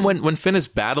 And even when Finn is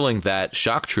battling that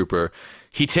shock trooper,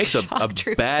 he takes a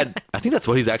bad, I think that's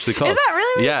what he's actually called. Is that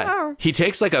really? Yeah. Oh. He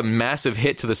takes like a massive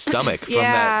hit to the stomach from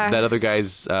that other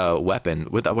guy's weapon.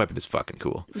 That weapon is fucking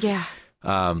cool. Yeah.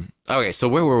 Okay, so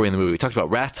where were we in the movie? We talked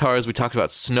about Rathtars, we talked about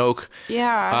Snoke.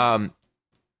 Yeah.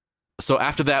 So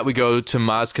after that, we go to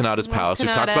Maz Kanata's palace.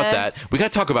 We've talked about that. We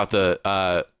got to talk about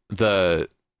the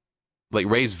like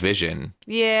Rey's vision.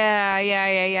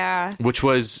 Yeah. Which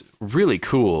was really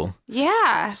cool.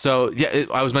 Yeah. So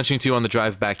I was mentioning to you on the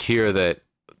drive back here that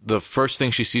the first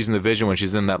thing she sees in the vision when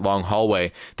she's in that long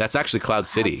hallway, that's actually Cloud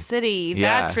City.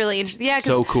 Yeah. That's really interesting. Yeah.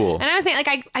 So cool. And I was saying,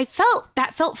 like, I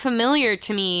felt familiar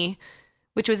to me,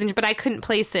 which was, but I couldn't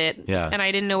place it. Yeah. And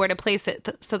I didn't know where to place it.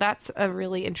 So that's a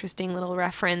really interesting little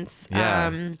reference. Yeah.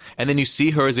 And then you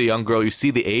see her as a young girl. You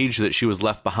see the age that she was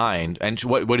left behind. And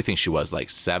what do you think she was? Like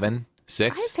 7,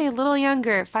 6? I'd say a little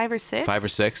younger, 5 or 6. 5 or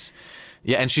 6.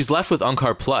 Yeah. And she's left with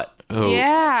Unkar Plutt. Who,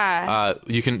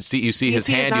 you see his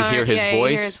hand, you hear his voice. You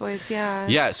hear his voice, yeah.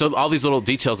 Yeah. So all these little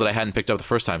details that I hadn't picked up the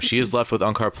first time. She is left with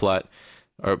Unkar Plutt,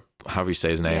 or however you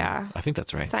say his name. Yeah. I think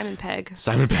that's right. Simon Pegg.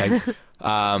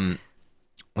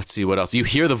 Let's see what else. You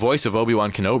hear the voice of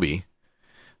Obi-Wan Kenobi.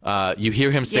 You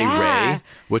hear him say Rey,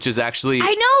 which is actually...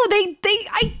 I know.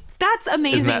 That's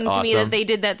amazing that to me that they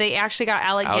did that. They actually got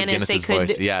Alec Guinness. Guinness's They could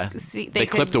voice. Yeah. They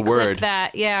clipped could a word. clip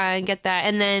that, and get that.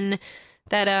 And then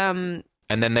that And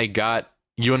then they got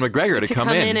Ewan McGregor to come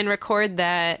in and record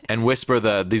that. And whisper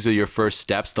these are your first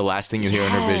steps, the last thing you hear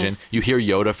in her vision. You hear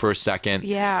Yoda for a second.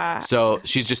 Yeah. So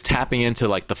she's just tapping into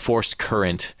like the Force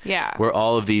current. Yeah. Where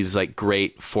all of these like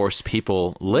great Force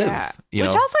people live. Yeah. You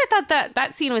Which know? also I thought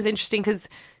that scene was interesting because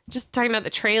just talking about the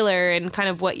trailer and kind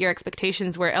of what your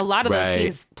expectations were, a lot of those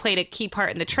scenes played a key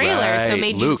part in the trailer, so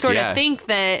made you sort of think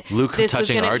that Luke this was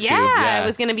touching going to, R2. it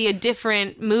was going to be a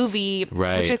different movie,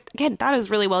 right? Which again, that was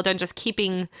really well done, just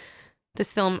keeping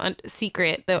this film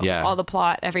secret, all the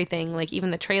plot, everything, like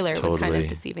even the trailer was kind of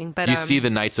deceiving. But you see the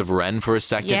Knights of Ren for a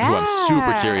second, who I'm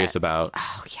super curious about.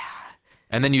 Oh yeah.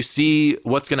 And then you see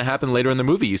what's going to happen later in the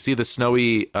movie. You see the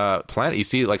snowy planet. You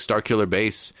see like Starkiller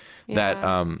Base, that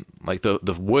like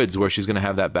the woods where she's going to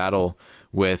have that battle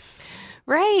with.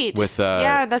 Right. With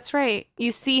that's right.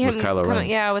 You see him Kylo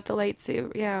Ren. with the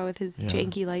lightsaber. With his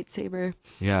janky lightsaber.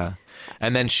 Yeah.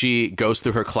 And then she goes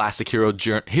through her classic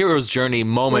hero's journey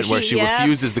moment where she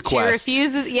refuses the quest. She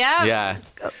refuses. Yeah. Yeah.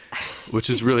 Which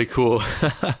is really cool.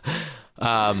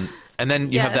 And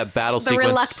then you have that battle sequence. The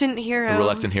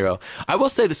reluctant hero. I will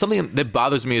say that something that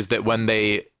bothers me is that when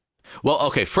they... Well,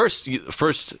 okay, first,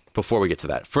 before we get to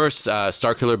that,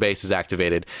 Starkiller Base is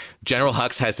activated. General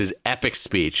Hux has his epic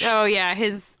speech. Oh, yeah,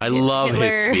 I love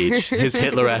his speech. His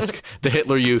Hitler-esque, the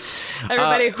Hitler Youth.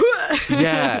 Everybody...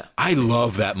 yeah, I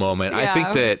love that moment. Yeah. I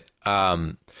think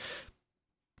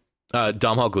that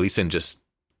Domhnall Gleeson just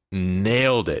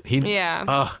nailed it.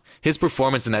 His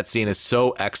performance in that scene is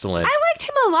so excellent. I liked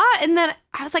him a lot, and then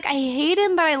I was like, I hate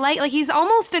him, but I like he's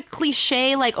almost a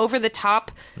cliche, like over the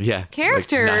top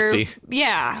character. Like Nazi.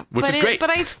 Yeah. Which is great. But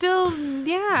I still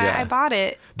I bought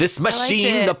it. This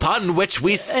machine upon which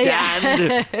we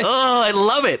stand. Oh, I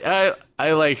love it.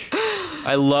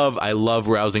 I love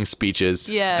rousing speeches.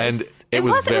 Yes. And it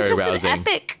was very just rousing. An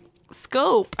epic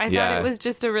scope. I thought it was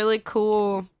just a really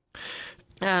cool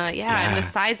and the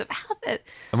size of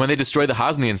and when they destroy the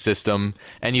Hosnian system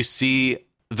and you see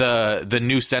the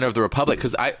new center of the Republic,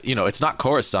 because it's not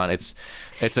Coruscant, it's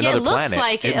another planet.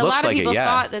 A lot of people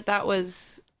thought that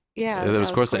was that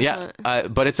was Coruscant. Yeah,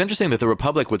 but it's interesting that the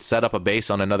Republic would set up a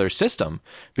base on another system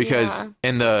because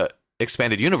in the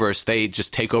expanded universe they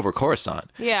just take over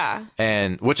Coruscant. Yeah.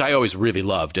 And which I always really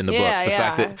loved in the books. The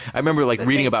fact that I remember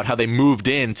reading about how they moved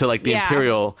into the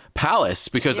Imperial Palace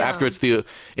because after it's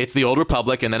the old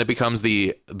Republic and then it becomes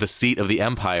the seat of the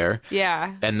Empire.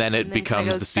 Yeah. And then it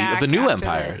becomes the seat of the new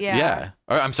Empire.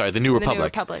 Or I'm sorry, the new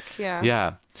Republic. The new Republic,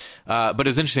 Yeah. But it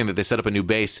was interesting that they set up a new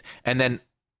base and then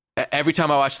every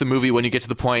time I watch the movie, when you get to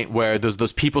the point where there's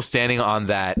those people standing on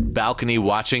that balcony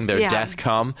watching their death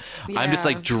come, I'm just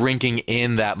like drinking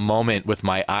in that moment with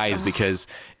my eyes because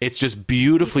it's just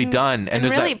beautifully done. And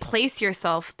there's really that place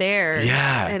yourself there.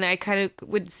 Yeah. And I kind of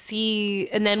would see,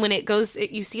 and then when it goes,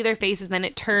 you see their faces, then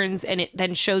it turns and it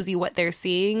then shows you what they're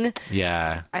seeing.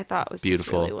 Yeah. I thought it was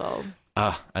beautiful. just really well.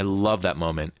 I love that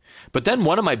moment. But then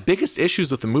one of my biggest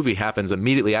issues with the movie happens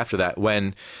immediately after that,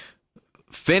 when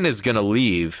Finn is going to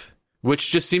leave, which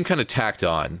just seemed kind of tacked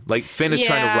on. Like, Finn is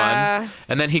trying to run,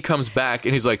 and then he comes back,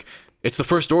 and he's like, it's the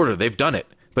First Order. They've done it.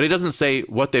 But he doesn't say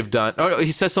what they've done. Oh,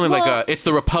 he says something like, it's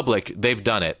the Republic. They've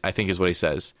done it, I think is what he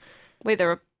says. Wait, the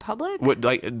Republic? What,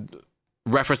 like,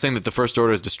 referencing that the First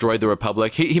Order has destroyed the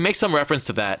Republic. He makes some reference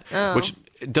to that, which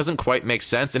doesn't quite make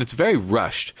sense, and it's very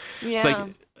rushed. Yeah. It's like,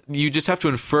 you just have to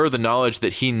infer the knowledge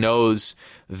that he knows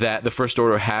that the First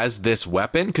Order has this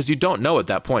weapon, because you don't know at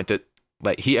that point that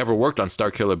like he ever worked on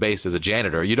Starkiller Base as a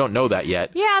janitor. You don't know that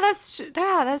yet. Yeah,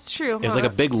 that's true. It's like a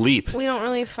big leap. We don't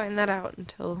really find that out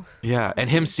until... Yeah, and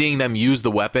him seeing them use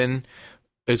the weapon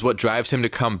is what drives him to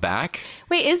come back.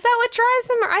 Wait, is that what drives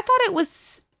him? Or I thought it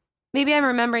was... Maybe I'm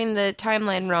remembering the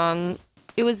timeline wrong.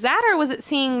 It was that, or was it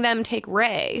seeing them take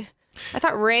Rey? I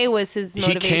thought Rey was his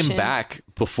motivation. He came back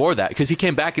before that, because he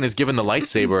came back and is given the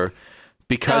lightsaber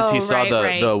because he saw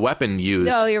the weapon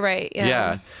used. Oh, you're right.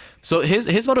 Yeah. So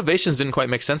his motivations didn't quite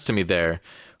make sense to me there,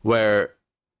 where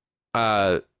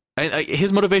and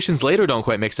his motivations later don't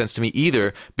quite make sense to me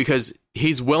either, because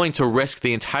he's willing to risk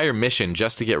the entire mission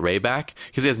just to get Rey back,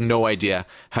 because he has no idea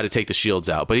how to take the shields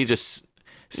out, but he just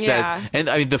says, and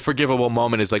I mean, the forgivable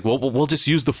moment is like, well, we'll just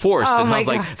use the Force. Oh, and I was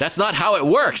like, that's not how it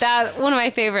works. That one of my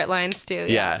favorite lines too.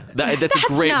 Yeah, that's a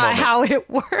great moment. That's not how it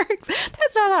works.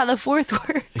 That's not how the Force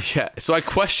works. Yeah, so I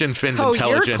question Finn's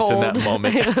intelligence in that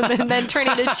moment. And then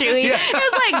turning to Chewie. It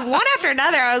was like one after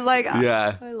another. I was like,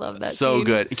 yeah, I love that. So scene.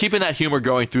 good. Keeping that humor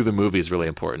going through the movie is really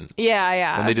important.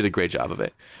 Yeah. And they did a great job of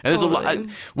it. And there's a lot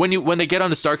when they get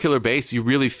onto Starkiller Base, you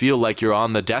really feel like you're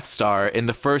on the Death Star in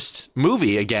the first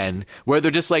movie again, where they're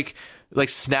just like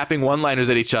snapping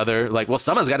one-liners at each other, like, well,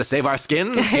 someone's got to save our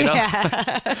skins, you know?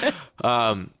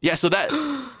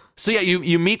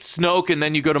 You meet Snoke, and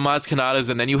then you go to Maz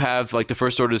Kanata's, and then you have like the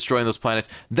First Order destroying those planets.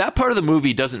 That part of the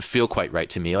movie doesn't feel quite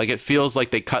right to me. Like, it feels like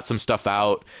they cut some stuff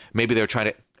out. Maybe they were trying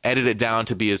to edit it down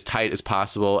to be as tight as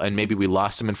possible, and maybe we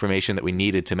lost some information that we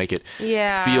needed to make it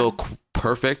feel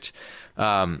perfect.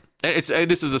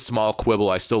 This is a small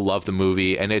quibble. I still love the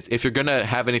movie, and if you're gonna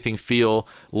have anything feel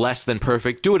less than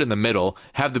perfect, do it in the middle.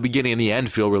 Have the beginning and the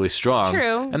end feel really strong.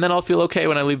 True. And then I'll feel okay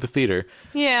when I leave the theater.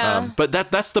 Yeah. But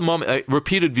that's the moment.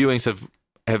 Repeated viewings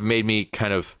have made me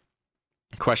kind of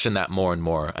question that more and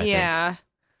more. I think.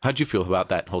 How'd you feel about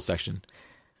that whole section?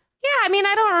 Yeah, I mean,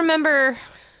 I don't remember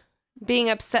being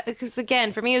upset, because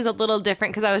again, for me, it was a little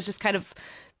different, because I was just kind of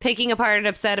picking apart and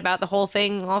upset about the whole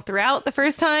thing all throughout the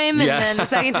first time, and then the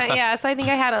second time, so I think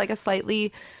I had a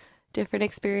slightly different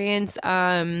experience.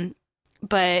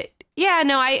 But yeah,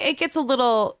 no, it gets a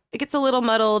little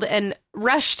muddled, and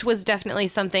rushed was definitely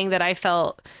something that I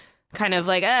felt kind of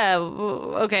like,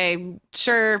 oh, okay,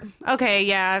 sure, okay,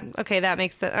 yeah, okay, that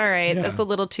makes sense. All right, that's a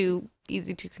little too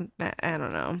easy to, I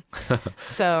don't know.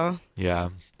 So yeah,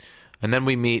 and then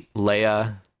we meet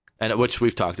Leia, and which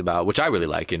we've talked about, which I really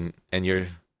like, and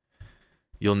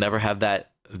you'll never have that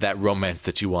romance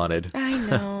that you wanted. I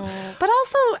know. But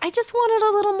also, I just wanted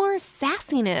a little more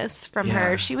sassiness from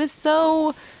her. She was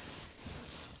so,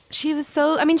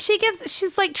 I mean,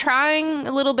 she's like trying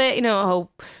a little bit, oh,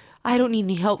 I don't need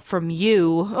any help from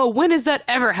you. Oh, when has that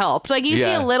ever helped? Like, you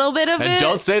see a little bit of it. And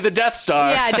don't say the Death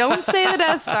Star. Yeah, don't say the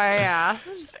Death Star,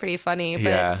 Which is pretty funny.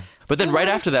 But, But then right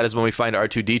after that is when we find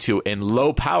R2-D2 in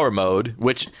low power mode,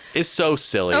 which is so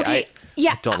silly. Okay.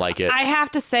 I don't like it. I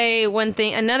have to say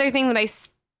another thing that I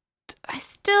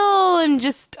still am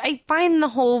I find the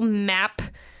whole map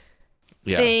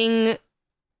thing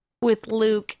with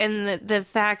Luke, and the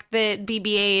fact that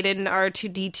BB-8 and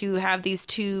R2-D2 have these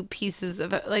two pieces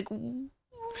of like,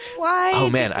 why? Oh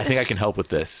man, I think I can help with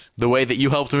this. The way that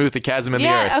you helped me with the chasm in the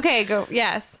earth. Yeah, okay, go.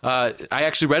 Yes. I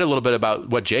actually read a little bit about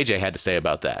what JJ had to say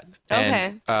about that.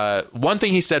 Okay. And one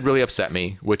thing he said really upset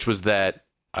me, which was that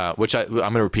which I'm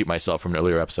going to repeat myself from an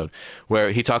earlier episode,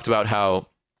 where he talked about how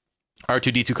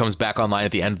R2-D2 comes back online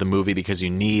at the end of the movie because you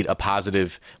need a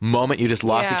positive moment. You just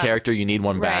lost a character. You need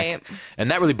one back.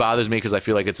 And that really bothers me, because I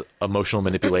feel like it's emotional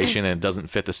manipulation and it doesn't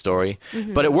fit the story.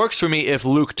 Mm-hmm. But it works for me if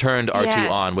Luke turned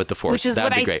R2 on with the Force. Which is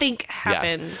That'd what be great. I think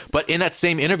happens. Yeah. But in that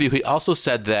same interview, he also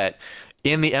said that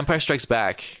in The Empire Strikes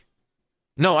Back...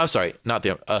 No, I'm sorry. Not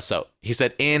the... so he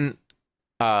said in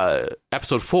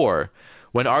episode 4...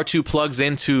 when R2 plugs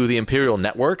into the Imperial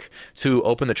network to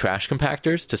open the trash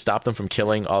compactors to stop them from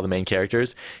killing all the main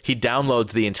characters, he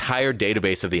downloads the entire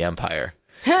database of the Empire.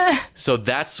 So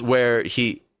that's where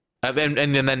he... And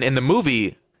then in the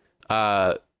movie,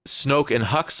 Snoke and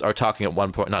Hux are talking at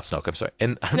one point. Not Snoke, I'm sorry.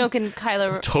 Snoke and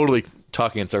Kylo... Totally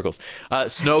talking in circles.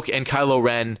 Snoke and Kylo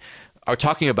Ren are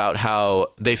talking about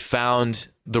how they found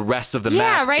the rest of the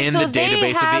map in the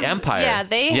database of the Empire. Yeah,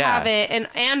 they have it, and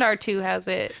R2 has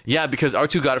it. Yeah, because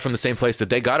R2 got it from the same place that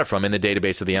they got it from, in the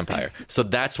database of the Empire. So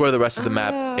that's where the rest of the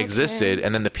map existed,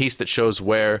 and then the piece that shows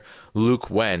where Luke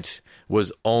went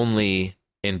was only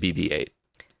in BB-8.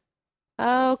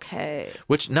 Okay.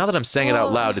 Which, now that I'm saying it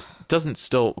out loud, it doesn't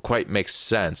still quite make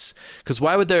sense. Because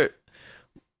why would there...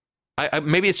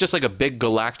 maybe it's just like a big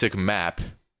galactic map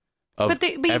of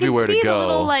everywhere to go. But you can see the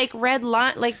little, like, red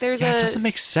line. Like, there's it doesn't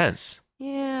make sense.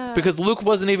 Yeah. Because Luke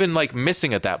wasn't even, like,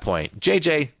 missing at that point.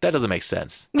 JJ, that doesn't make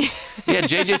sense. Yeah,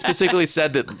 JJ specifically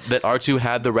said that R2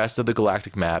 had the rest of the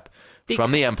galactic map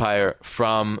from the Empire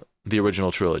from the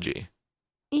original trilogy.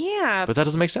 Yeah. But that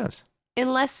doesn't make sense.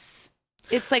 Unless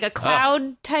it's like a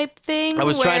cloud type thing. I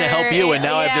was trying to help you, and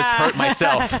now I've just hurt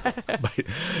myself.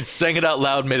 Saying it out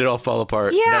loud made it all fall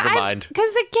apart. Yeah, Never mind.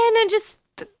 Because again,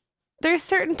 there's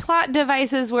certain plot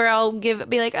devices where I'll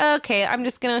be like, okay, I'm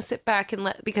just gonna sit back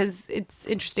and because it's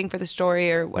interesting for the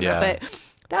story or whatever. Yeah. But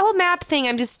that whole map thing,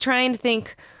 I'm just trying to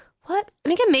think, what?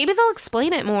 And again, maybe they'll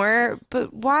explain it more.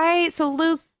 But why? So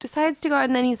Luke decides to go out,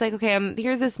 and then he's like, okay,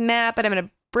 here's this map, and I'm gonna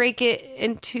break it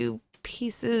into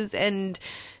pieces, and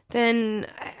then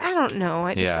I don't know.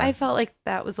 I felt like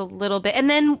that was a little bit. And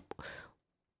then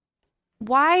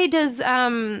why does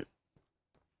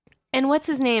and what's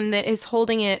his name that is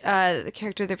holding it, the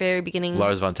character at the very beginning?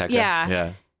 Lars von Tekka.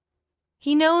 Yeah.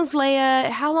 He knows Leia.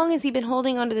 How long has he been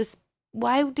holding onto this?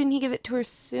 Why didn't he give it to her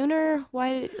sooner?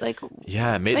 Why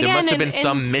Yeah, there must have been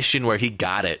some mission where he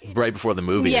got it right before the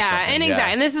movie or something. And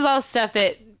exactly. And this is all stuff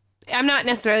that I'm not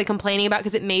necessarily complaining about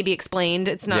because it may be explained.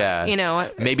 It's not,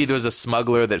 Maybe there was a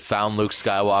smuggler that found Luke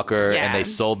Skywalker and they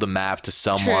sold the map to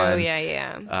someone. True,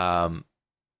 yeah.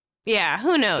 Yeah,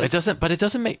 who knows? It doesn't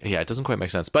quite make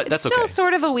sense, but that's okay. It's still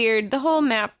sort of the whole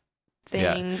map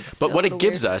thing. Yeah. But what it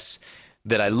gives us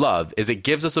that I love is it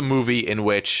gives us a movie in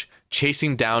which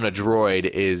chasing down a droid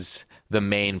is the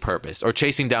main purpose, or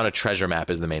chasing down a treasure map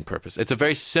is the main purpose. It's a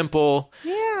very simple,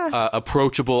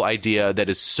 approachable idea that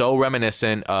is so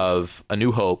reminiscent of A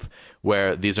New Hope,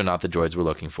 where these are not the droids we're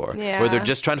looking for. Yeah. Where they're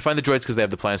just trying to find the droids because they have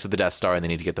the plans to the Death Star and they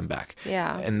need to get them back.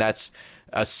 Yeah. And that's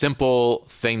a simple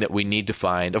thing that we need to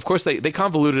find. Of course, they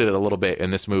convoluted it a little bit in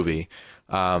this movie.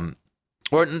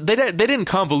 Or they didn't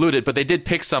convolute it, but they did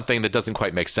pick something that doesn't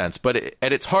quite make sense. But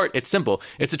at its heart, it's simple.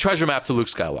 It's a treasure map to Luke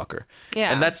Skywalker.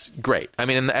 Yeah. And that's great. I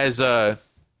mean, as a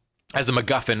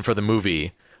MacGuffin for the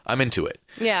movie, I'm into it.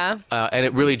 Yeah. And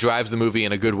it really drives the movie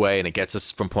in a good way, and it gets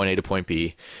us from point A to point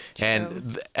B. True.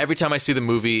 And every time I see the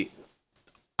movie,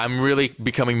 I'm really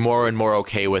becoming more and more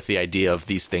okay with the idea of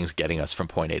these things getting us from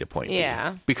point A to point B.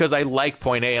 Yeah. Because I like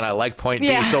point A and I like point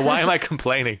B, so why am I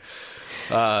complaining?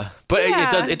 But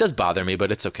it does bother me,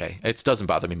 but it's okay. It doesn't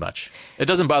bother me much. It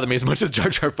doesn't bother me as much as Jar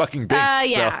Jar fucking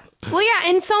Binks. Yeah. So. Well, yeah,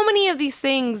 and so many of these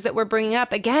things that we're bringing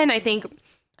up, again, I think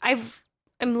I'm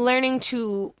learning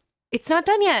to... It's not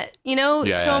done yet, much.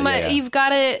 Yeah. You've got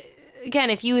to... Again,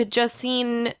 if you had just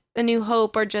seen A New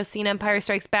Hope or just seen Empire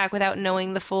Strikes Back without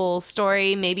knowing the full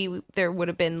story, maybe there would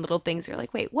have been little things you're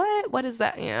like, wait, what? What is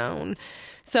that?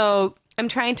 So I'm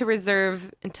trying to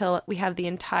reserve until we have the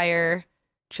entire...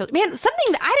 Man,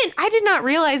 something that I did not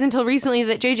realize until recently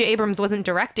that J.J. Abrams wasn't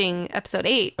directing Episode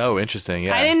 8. Oh, interesting.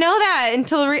 Yeah, I didn't know that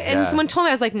until and someone told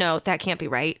me. I was like, no, that can't be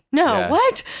right. No,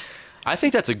 what? I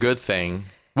think that's a good thing.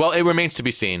 Well, it remains to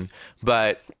be seen,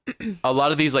 but a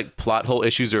lot of these like plot hole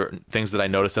issues are things that I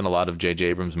notice in a lot of J.J.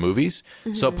 Abrams movies.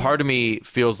 Mm-hmm. So part of me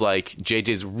feels like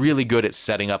J.J.'s really good at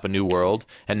setting up a new world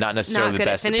and not necessarily the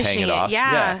best at paying it off.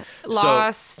 Yeah.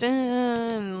 Lost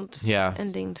and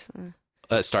ending.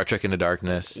 Star Trek Into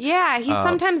Darkness. Yeah, he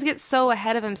sometimes gets so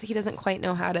ahead of him so he doesn't quite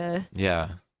know how to...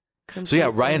 Yeah. So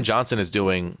yeah, Rian Johnson is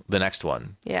doing the next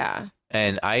one. Yeah.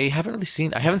 And I haven't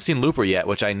seen Looper yet,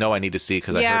 which I know I need to see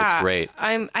because I heard it's great.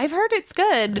 I've heard it's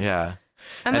good. Yeah.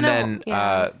 Then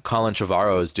Colin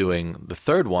Trevorrow is doing the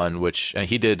third one, which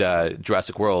he did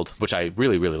Jurassic World, which I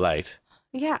really, really liked.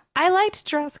 Yeah, I liked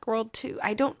Jurassic World too.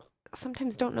 I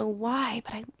sometimes don't know why,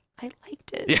 but I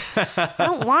liked it. Yeah. I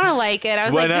don't want to like it. I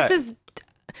was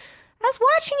I was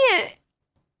watching it.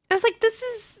 I was like, this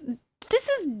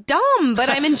is dumb, but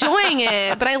I'm enjoying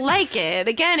it. But I like it.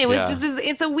 Again, it was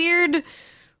it's a weird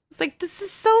It's like, this is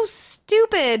so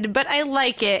stupid, but I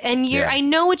like it. And I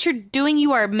know what you're doing.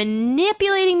 You are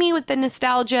manipulating me with the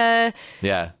nostalgia.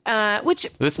 Yeah. Which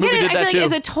this movie did I that feel too. like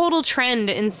is a total trend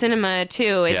in cinema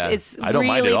too. It's I don't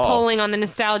mind really at all. pulling on the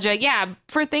nostalgia. Yeah,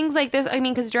 for things like this. I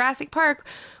mean, because Jurassic Park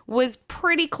was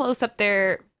pretty close up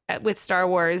there with Star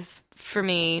Wars for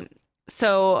me.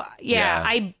 So Yeah.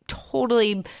 I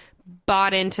totally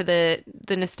bought into the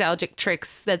nostalgic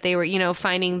tricks that they were,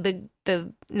 finding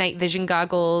the night vision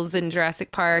goggles in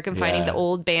Jurassic Park and finding the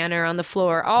old banner on the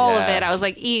floor, all of it. I was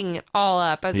like eating it all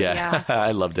up. I was like, yeah,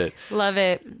 I loved it. love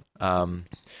it.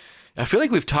 I feel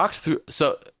like we've talked through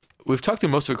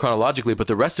most of it chronologically, but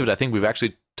the rest of it I think we've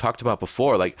actually talked about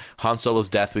before. Like Han Solo's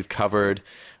death we've covered,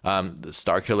 the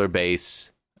Starkiller Base,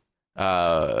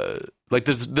 like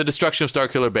the destruction of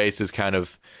Starkiller Base is kind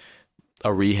of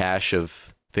a rehash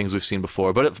of things we've seen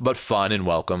before, but fun and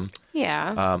welcome.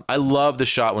 Yeah. I love the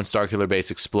shot when Starkiller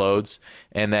Base explodes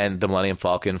and then the Millennium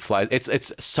Falcon flies.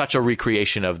 It's such a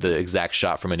recreation of the exact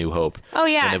shot from A New Hope. Oh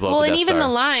yeah. When they blow up Well, the and Death even Star.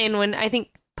 the line when I think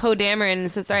Poe Dameron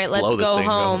says, "All right, let's blow this go thing,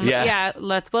 home." Yeah.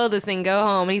 Let's blow this thing, go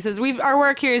home. And he says, "Our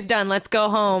work here is done. Let's go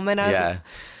home." And I was like,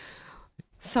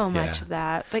 so much of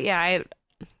that. But yeah,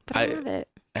 I love it.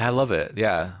 I love it.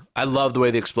 Yeah. I love the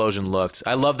way the explosion looked.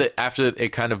 I love that after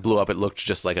it kind of blew up, it looked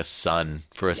just like a sun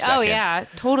for a second. Oh yeah,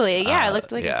 totally. Yeah, it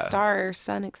looked like yeah. a star or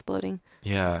sun exploding.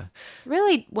 Yeah.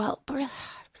 Really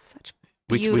such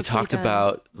beautifully We talked done.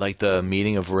 about like the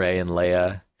meeting of Rey and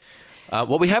Leia.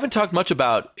 What we haven't talked much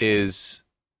about is,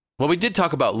 well, we did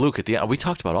talk about Luke at the end. We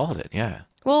talked about all of it. Yeah.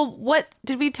 Well, what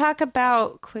did we talk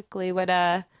about quickly? What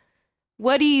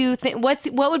do you think? What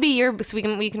would be your, so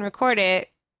we can record it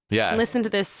Yeah. and listen to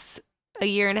this a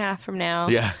year and a half from now.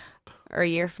 Yeah. Or a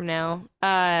year from now.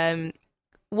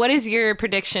 What is your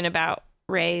prediction about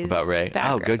Rey's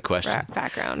Good question.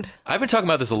 background? I've been talking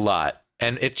about this a lot,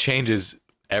 and it changes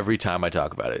every time I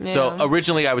talk about it. Yeah. So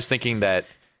originally I was thinking that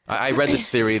I read this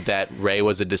theory that Rey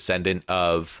was a descendant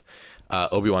of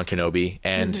Obi-Wan Kenobi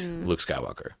and Luke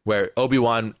Skywalker, where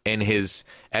Obi-Wan in his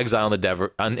exile in the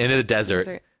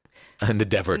desert, And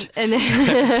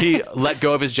then he let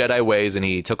go of his Jedi ways and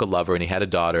he took a lover and he had a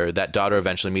daughter. That daughter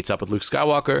eventually meets up with Luke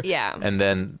Skywalker. Yeah. And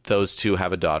then those two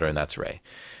have a daughter, and that's Rey.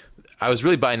 I was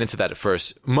really buying into that at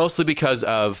first, mostly because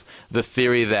of the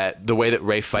theory that the way that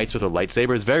Rey fights with her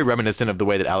lightsaber is very reminiscent of the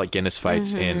way that Alec Guinness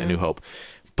fights in A New Hope.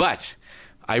 But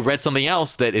I read something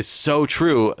else that is so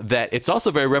true that it's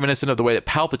also very reminiscent of the way that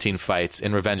Palpatine fights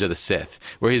in Revenge of the Sith,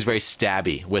 where he's very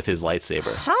stabby with his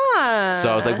lightsaber.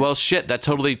 So I was like, well, shit, that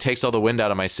totally takes all the wind out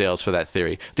of my sails for that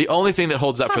theory. The only thing that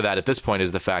holds up for that at this point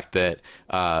is the fact that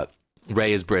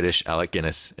Rey is British, Alec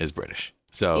Guinness is British.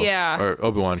 So, or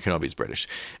Obi-Wan Kenobi's British.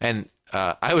 And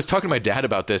I was talking to my dad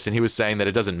about this, and he was saying that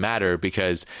it doesn't matter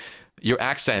because your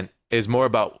accent is more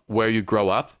about where you grow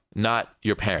up, not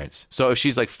your parents. So if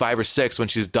she's like 5 or 6 when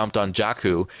she's dumped on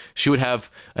Jakku, she would have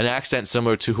an accent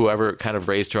similar to whoever kind of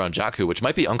raised her on Jakku, which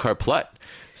might be Unkar Plutt.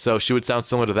 So she would sound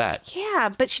similar to that. Yeah,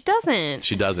 but she doesn't.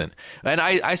 She doesn't. And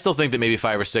I still think that maybe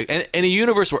 5 or 6, and in a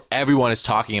universe where everyone is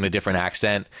talking in a different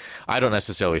accent, I don't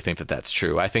necessarily think that that's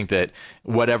true. I think that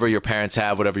whatever your parents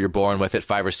have, whatever you're born with at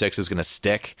 5 or 6 is going to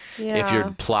stick if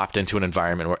you're plopped into an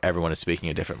environment where everyone is speaking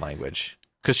a different language.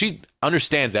 Because she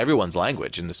understands everyone's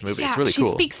language in this movie. It's really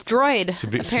cool. She speaks droid,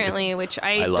 apparently, which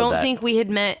I don't think we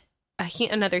had met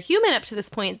another human up to this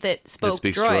point that spoke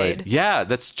droid. Yeah,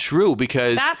 that's true,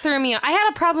 because that threw me off. I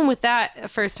had a problem with that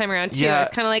first time around, too. I was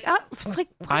kind of like,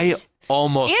 I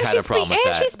almost had a problem with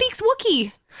that. And she speaks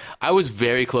Wookiee. I was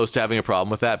very close to having a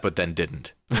problem with that, but then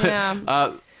didn't.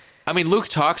 Yeah. I mean, Luke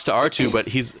talks to R2,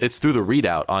 but it's through the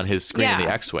readout on his screen in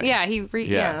the X-Wing.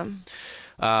 Yeah,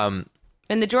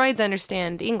 and the droids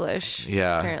understand English,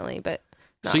 apparently, but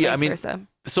not vice versa.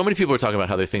 So many people are talking about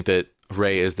how they think that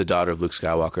Rey is the daughter of Luke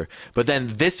Skywalker. But then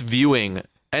this viewing,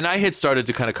 and I had started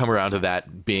to kind of come around to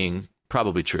that being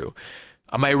probably true.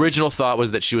 My original thought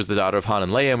was that she was the daughter of Han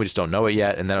and Leia, and we just don't know it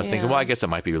yet. And then I was thinking, well, I guess it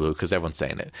might be Luke because everyone's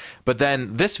saying it. But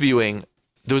then this viewing,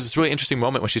 there was this really interesting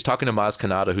moment when she's talking to Maz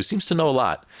Kanata, who seems to know a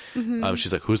lot.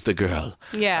 She's like, who's the girl?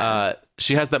 Yeah.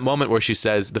 She has that moment where she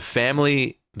says, the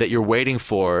family that you're waiting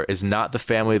for is not the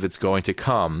family that's going to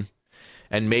come.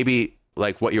 And maybe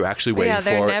like what you're actually waiting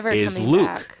for is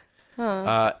Luke.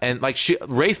 And like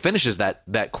Rey finishes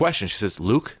that question. She says,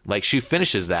 Luke? Like she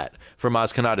finishes that for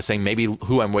Maz Kanata, saying maybe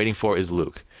who I'm waiting for is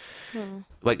Luke.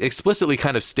 Like explicitly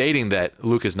kind of stating that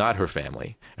Luke is not her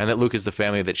family and that Luke is the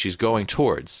family that she's going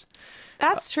towards.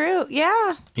 That's true.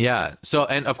 Yeah. Yeah. So,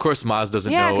 and of course, Maz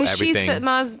doesn't know everything.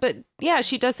 But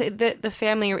she does say that the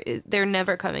family, they're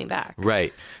never coming back.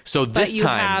 Right. So this you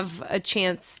time, have a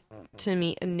chance to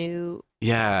meet a new.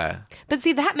 Yeah. But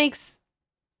see, that makes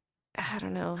I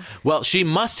don't know. Well, she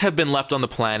must have been left on the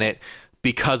planet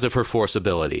because of her Force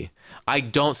ability. I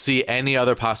don't see any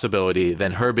other possibility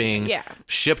than her being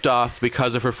shipped off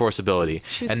because of her Force ability.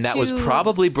 And that was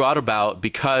probably brought about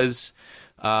because,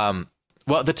 well,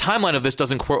 the timeline of this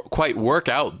doesn't quite work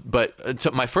out.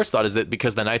 But my first thought is that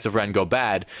because the Knights of Ren go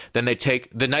bad, then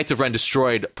the Knights of Ren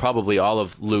destroyed probably all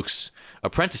of Luke's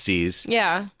apprentices.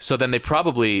 Yeah. So then they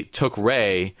probably took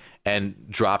Rey and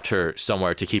dropped her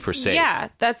somewhere to keep her safe. Yeah,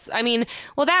 that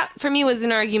for me was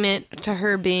an argument to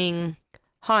her being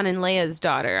Han and Leia's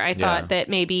daughter. I thought that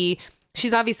maybe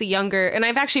she's obviously younger, and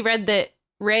I've actually read that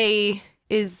Rey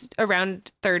is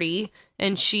around 30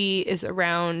 and she is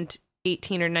around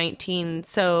 18 or 19.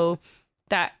 So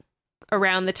that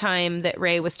around the time that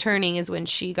Rey was turning is when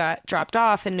she got dropped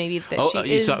off, and maybe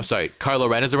that sorry, Kylo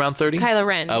Ren is around 30? Kylo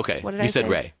Ren. Okay. What did you I said say?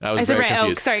 Rey. I said very Rey.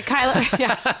 confused. Oh, sorry. Kylo.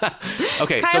 Yeah.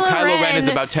 Okay, so Kylo Ren is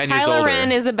about 10 years older. Kylo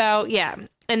Ren is about,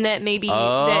 and that maybe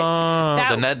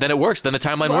then it works. Then the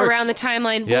timeline works. Around the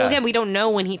timeline. Yeah. Well, again, we don't know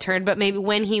when he turned, but maybe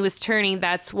when he was turning,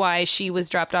 that's why she was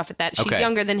dropped off at that. She's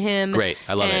younger than him. Great.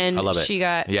 I love it. She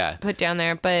got put down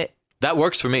there, but that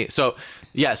works for me. So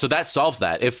that solves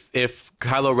that. If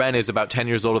Kylo Ren is about 10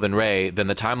 years older than Rey, then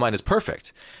the timeline is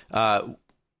perfect.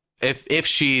 If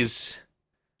she is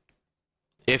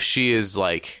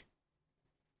like,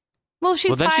 well,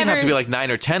 she's then she'd have to be or, like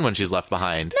 9 or 10 when she's left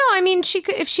behind. No, I mean she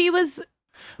could if she was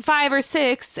 5 or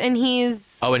 6 and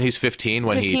he's and he's 15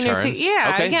 when 15 he turns.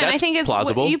 Okay, again, that's I think it's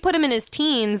plausible. You put him in his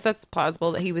teens, that's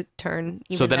plausible that he would turn.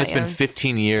 Even so then it's young. been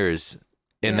 15 years.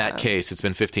 In that case, it's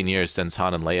been 15 years since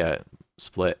Han and Leia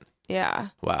split. Yeah.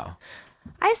 Wow.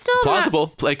 I still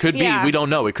plausible. It could be. We don't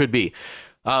know. It could be.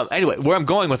 Anyway, where I'm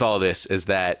going with all of this is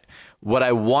that what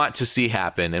I want to see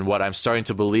happen and what I'm starting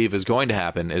to believe is going to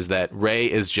happen is that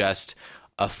Rey is just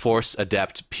a Force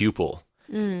adept pupil.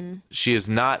 She is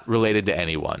not related to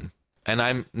anyone. And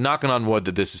I'm knocking on wood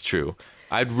that this is true.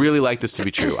 I'd really like this to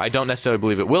be true. I don't necessarily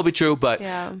believe it will be true, but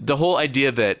the whole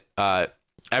idea that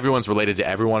everyone's related to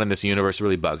everyone in this universe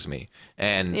really bugs me.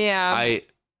 And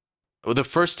the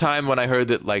first time when I heard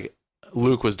that like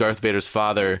Luke was Darth Vader's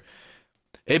father,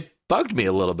 it bugged me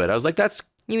a little bit. I was like, that's...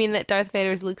 You mean that Darth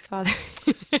Vader is Luke's father?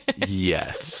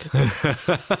 Yes.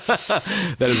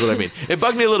 That is what I mean. It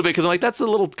bugged me a little bit because I'm like, that's a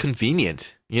little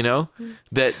convenient, you know?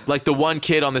 That like the one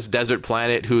kid on this desert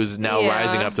planet who's now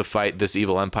rising up to fight this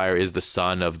evil empire is the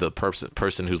son of the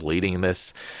person who's leading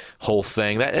this whole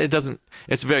thing. That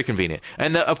it's very convenient.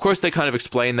 And of course they kind of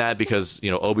explain that because,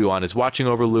 Obi-Wan is watching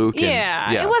over Luke.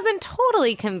 And, it wasn't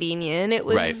totally convenient. It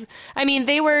was, I mean,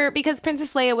 because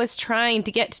Princess Leia was trying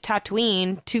to get to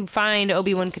Tatooine to find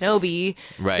Obi-Wan Kenobi.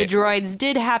 Right. The droids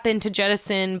did happen to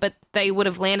jettison, but they would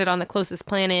have landed on the closest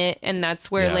planet, and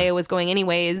that's where Leia was going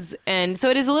anyways. And so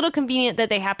it is a little convenient that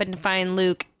they happened to find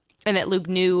Luke and that Luke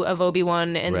knew of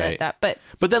Obi-Wan and that. But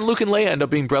then Luke and Leia end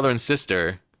up being brother and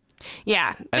sister.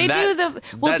 Yeah, and they do.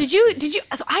 Did you?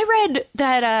 So I read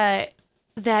that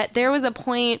there was a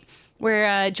point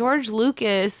where George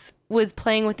Lucas was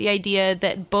playing with the idea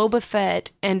that Boba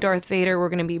Fett and Darth Vader were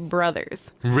going to be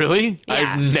brothers. Really? Yeah.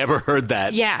 I've never heard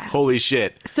that. Yeah. Holy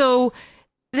shit. So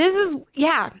this is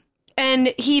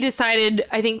and he decided.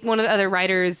 I think one of the other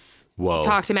writers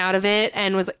talked him out of it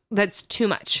and was like, that's too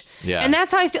much. Yeah. And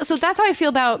that's how I feel. So that's how I feel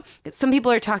about, some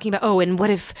people are talking about, and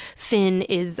what if Finn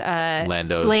is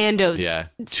Lando's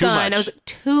too son? much. I was like,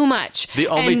 too much. The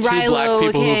only and two Rilo, black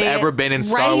people who've ever been in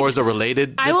Star Wars are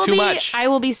related. Too much. I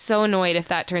will be so annoyed if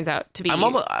that turns out to be. I'm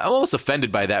almost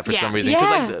offended by that for some reason.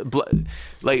 Because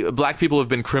like black people have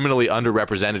been criminally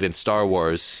underrepresented in Star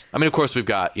Wars. I mean, of course, we've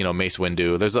got, Mace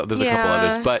Windu. There's a couple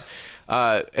others. But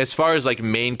as far as like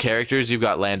main characters, you've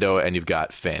got Lando and you've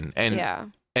got Finn.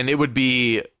 And it would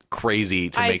be crazy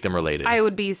to make them related.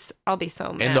 I'll be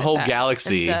so mad. In the whole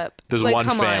galaxy, there's one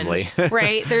family.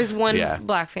 Right? There's one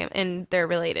black family, and they're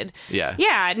related. Yeah.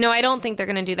 Yeah. No, I don't think they're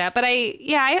gonna do that. But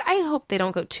I hope they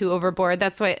don't go too overboard.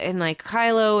 That's why, and like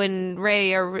Kylo and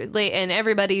Rey and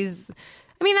everybody's.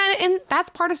 I mean, and that's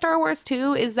part of Star Wars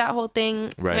too. Is that whole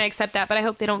thing? Right. And I accept that, but I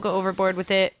hope they don't go overboard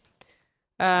with it.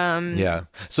 So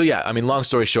I mean, long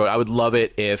story short, I would love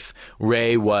it if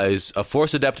Rey was a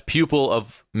Force adept pupil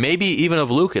of maybe even of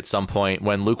Luke at some point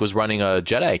when Luke was running a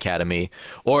Jedi Academy,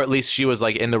 or at least she was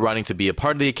like in the running to be a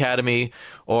part of the Academy,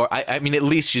 or I mean, at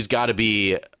least she's got to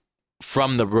be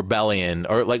from the rebellion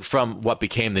or like from what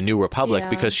became the New Republic,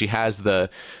 because she has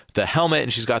the helmet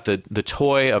and she's got the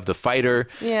toy of the fighter.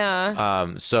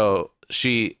 Yeah. So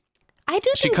she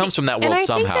comes from that world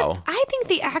somehow. I think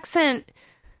the accent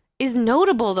is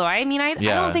notable, though. I mean, I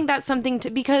don't think that's something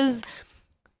because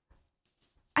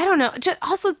I don't know. Just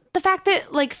also the fact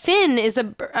that like Finn is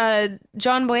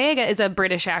John Boyega is a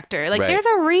British actor. Like Right. there's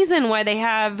a reason why they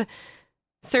have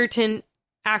certain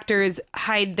actors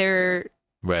hide their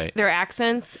Right.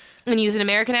 accents and use an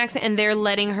American accent, and they're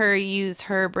letting her use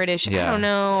her British. Yeah. I don't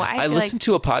know. I listened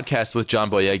to a podcast with John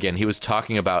Boyega, and he was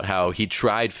talking about how he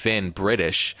tried Finn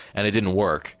British and it didn't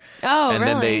work. Oh, and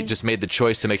then they really? just made the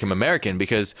choice to make him American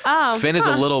because Oh, Finn is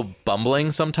a little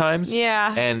bumbling sometimes.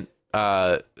 Yeah. And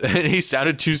and he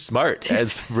sounded too smart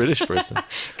as a British person.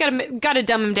 Gotta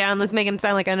dumb him down. Let's make him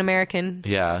sound like an American.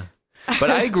 Yeah. But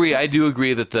I agree. I do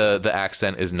agree that the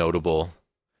accent is notable.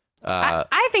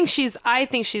 I think she's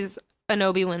an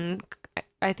Obi-Wan.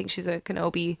 I think she's a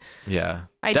Kenobi. Yeah.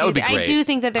 I That would be great. I do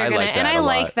think that they're I gonna, like and that I a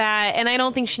like lot. that, and I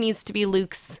don't think she needs to be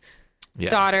Luke's Yeah.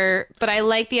 daughter, but I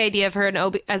like the idea of her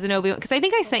as an Obi-Wan, because I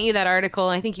think I sent you that article.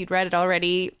 I think you'd read it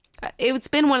already. It's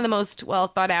been one of the most well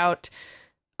thought out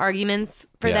arguments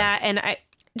for Yeah. that, and I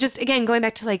just, again, going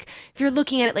back to like, if you're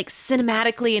looking at it like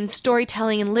cinematically and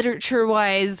storytelling and literature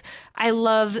wise, I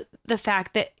love the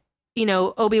fact that, you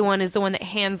know, Obi-Wan is the one that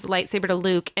hands the lightsaber to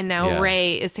Luke, and now Yeah.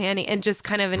 Rey is handing, and just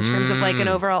kind of in terms of like an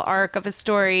overall arc of a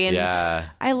story. And Yeah.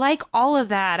 I like all of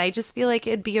that. I just feel like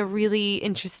it'd be a really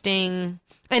interesting,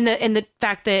 and the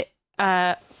fact that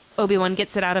Obi-Wan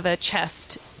gets it out of a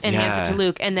chest and hands it to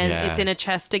Luke, and then Yeah. it's in a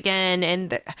chest again,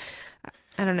 and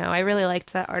I don't know. I really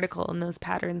liked that article and those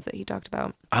patterns that he talked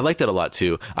about. I like that a lot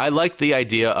too. I like the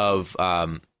idea of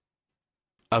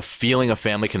feeling a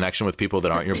family connection with people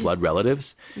that aren't your blood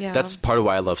relatives. Yeah. That's part of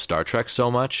why I love Star Trek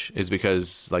so much, is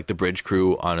because like the bridge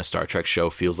crew on a Star Trek show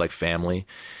feels like family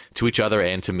to each other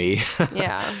and to me.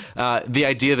 Yeah. The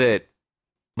idea that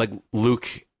like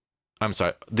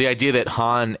the idea that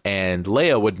Han and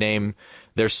Leia would name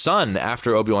their son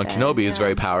after Obi-Wan Kenobi is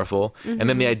very powerful. And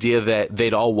then the idea that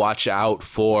they'd all watch out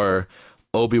for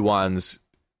Obi-Wan's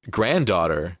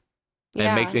granddaughter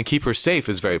and keep her safe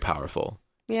is very powerful.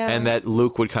 Yeah. And that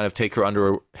Luke would kind of take her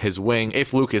under his wing.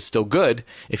 If Luke is still good,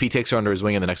 if he takes her under his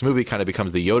wing in the next movie, kind of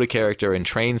becomes the Yoda character and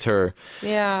trains her.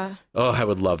 Yeah. Oh, I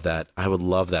would love that. I would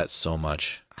love that so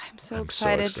much. I'm so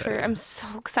excited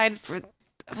for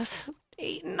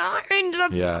 8, 9.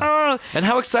 Yeah. And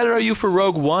how excited are you for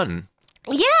Rogue One?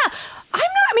 Yeah. I'm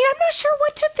not sure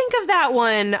what to think of that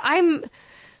one. I'm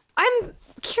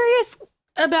curious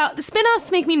about the spin-offs.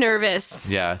 Make me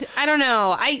nervous. Yeah. I don't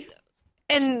know.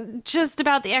 And just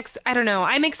about I don't know.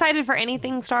 I'm excited for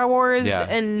anything Star Wars,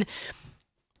 and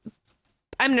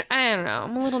I don't know.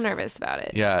 I'm a little nervous about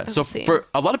it. Yeah. We'll So see. for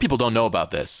a lot of people don't know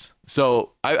about this.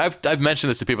 So I've mentioned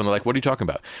this to people and they're like, what are you talking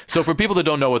about? So for people that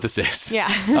don't know what this is,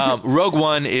 Rogue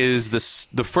One is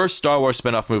the first Star Wars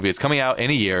spinoff movie. It's coming out in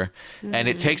a year and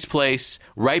it takes place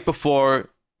right before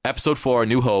Episode 4, A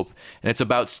New Hope, and it's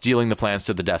about stealing the plans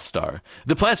to the Death Star.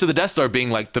 The plans to the Death Star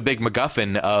being like the big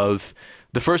MacGuffin of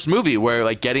the first movie, where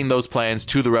like getting those plans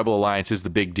to the Rebel Alliance is the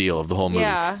big deal of the whole movie.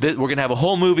 Yeah. We're going to have a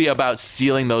whole movie about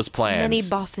stealing those plans. Many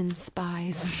Bothan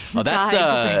spies. Oh,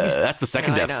 that's the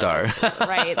second Death Star.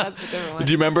 Right, that's a different one.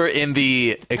 Do you remember in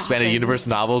the expanded Bothans. universe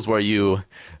novels where you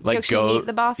like actually meet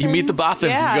the Bothans? You meet the Bothans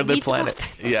Yeah, and go to their meet the planet.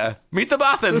 Bothans. Yeah, meet the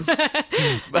Bothans.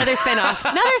 Another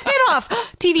spinoff.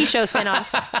 TV show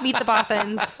spinoff. Meet the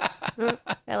Bothans.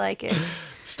 I like it.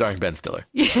 Starring Ben Stiller.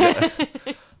 Yeah.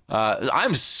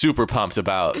 I'm super pumped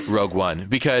about Rogue One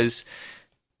because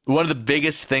one of the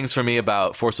biggest things for me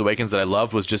about Force Awakens that I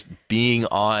loved was just being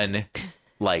on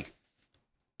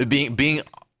being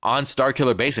on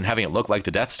Starkiller Base and having it look like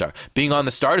the Death Star, being on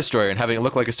the Star Destroyer and having it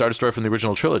look like a Star Destroyer from the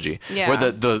original trilogy, where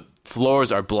the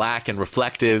floors are black and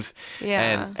reflective,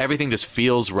 and everything just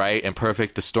feels right and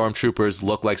perfect. The stormtroopers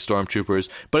look like stormtroopers,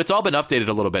 but it's all been updated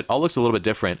a little bit. All looks a little bit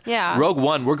different. Yeah. Rogue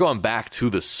One, we're going back to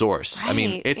the source. I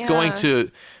mean, Right, it's going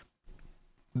to.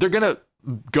 They're gonna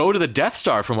go to the Death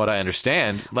Star, from what I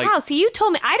understand. Like, wow, see, you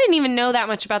told me. I didn't even know that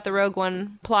much about the Rogue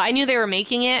One plot. I knew they were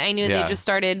making it. I knew Yeah. they just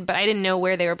started, but I didn't know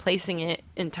where they were placing it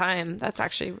in time. That's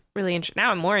actually really interesting.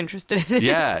 Now I'm more interested in it.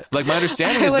 yeah, like my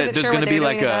understanding I is that wasn't there's sure going to what they be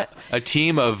were like doing a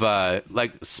team of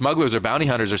like smugglers or bounty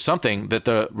hunters or something that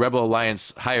the Rebel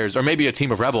Alliance hires, or maybe a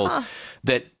team of rebels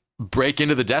that break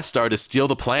into the Death Star to steal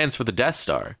the plans for the Death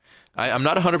Star. I'm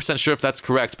not 100% sure if that's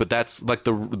correct, but that's like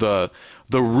the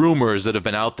rumors that have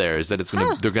been out there, is that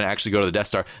they're gonna actually go to the Death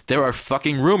Star. There are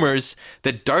fucking rumors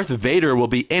that Darth Vader will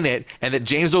be in it, and that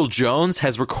James Earl Jones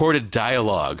has recorded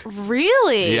dialogue.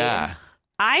 Really? Yeah.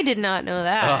 I did not know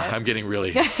that. Oh, I'm getting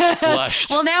really flushed.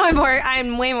 Well, now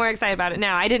I'm way more excited about it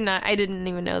now. I didn't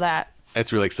even know that.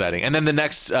 It's really exciting. And then the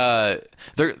next,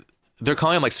 they're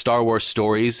calling them like Star Wars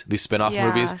stories, these spin-off Yeah.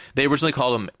 movies. They originally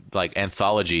called them like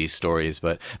anthology stories,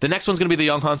 but the next one's going to be the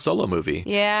young Han Solo movie.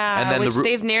 Yeah, And then which the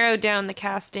they've narrowed down the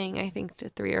casting, I think, to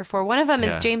 3 or 4. One of them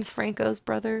Yeah. is James Franco's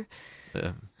brother.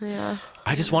 Yeah.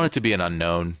 I just want it to be an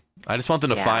unknown. I just want them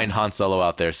to Yeah. find Han Solo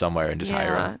out there somewhere and just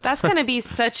hire him. That's going to be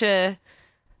such a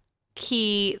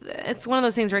key. It's one of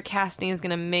those things where casting is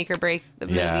going to make or break the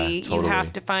movie. Yeah, You totally.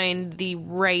 have to find the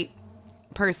right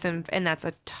person, and that's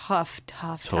a tough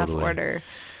Totally. order.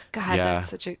 God, Yeah. that's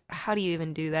such a... How do you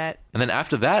even do that? And then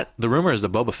after that, the rumor is a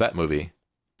Boba Fett movie.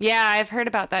 Yeah, I've heard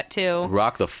about that too.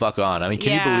 Rock the fuck on. I mean,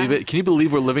 can Yeah. you believe it? Can you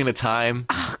believe we're living in a time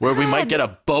where we might God. get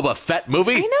a Boba Fett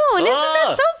movie? I know, and isn't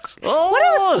that so...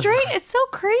 What a straight... It's so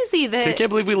crazy I that... can't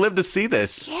believe we lived to see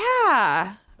this.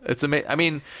 Yeah. It's amazing. I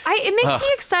mean, It makes me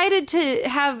excited to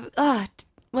have,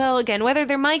 well, again, whether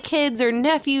they're my kids or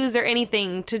nephews or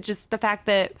anything, to just the fact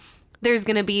that there's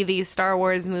going to be these Star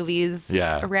Wars movies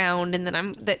Yeah. around, and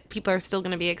that people are still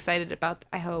going to be excited about.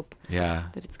 I hope yeah.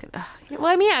 that it's going to. Well,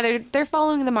 I mean, yeah, they're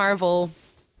following the Marvel.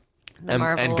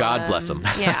 And God bless them.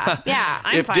 Yeah, yeah.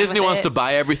 I'm If fine Disney with wants it. to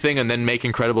buy everything and then make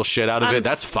incredible shit out of it,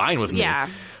 that's fine with me. Yeah.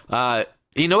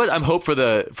 You know what? I'm hope for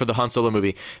the Han Solo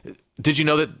movie. Did you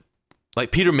know that like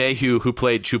Peter Mayhew, who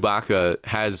played Chewbacca,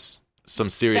 has some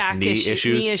serious Back knee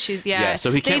issues? Knee issues, yeah. Yeah,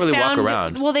 so he can't really walk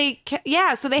around. Well,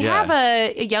 so they Yeah. have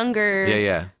a younger.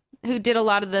 Yeah. Who did a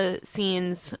lot of the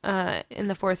scenes in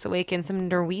The Force Awakens, some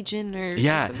Norwegian or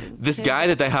Yeah, something. this guy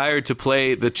that they hired to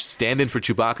play the stand-in for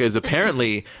Chewbacca is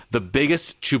apparently the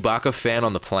biggest Chewbacca fan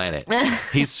on the planet.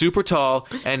 He's super tall,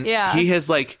 and Yeah. he has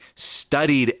like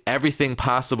studied everything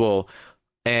possible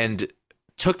and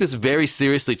took this very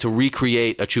seriously to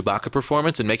recreate a Chewbacca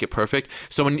performance and make it perfect.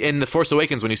 So in The Force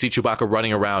Awakens, when you see Chewbacca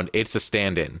running around, it's a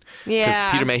stand-in. Yeah.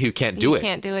 Because Peter Mayhew can't do You it.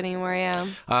 can't do it anymore, yeah.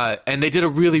 And they did a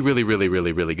really, really, really,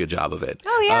 really, really good job of it.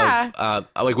 Oh, yeah.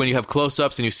 Like when you have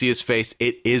close-ups and you see his face,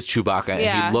 it is Chewbacca, and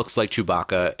Yeah. he looks like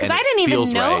Chewbacca, and I it didn't even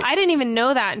feels know. right. I didn't even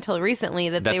know that until recently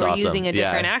that That's they were awesome. using a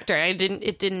different Yeah. actor. I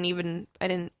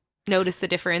didn't notice the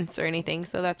difference or anything.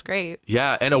 So that's great.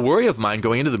 Yeah, and a worry of mine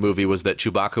going into the movie was that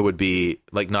Chewbacca would be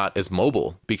like not as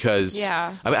mobile because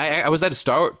Yeah. I mean, I was at a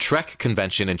Star Trek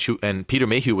convention and Peter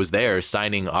Mayhew was there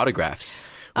signing autographs, which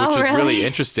Oh, was really really?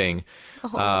 interesting.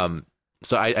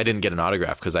 So I didn't get an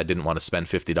autograph because I didn't want to spend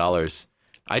 $50.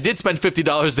 I did spend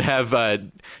 $50 to have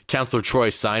Counselor Troy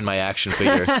sign my action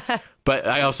figure, but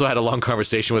I also had a long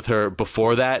conversation with her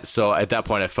before that. So at that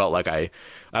point, I felt like I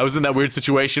was in that weird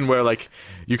situation where like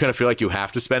you kind of feel like you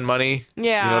have to spend money.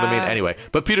 Yeah. You know what I mean? Anyway,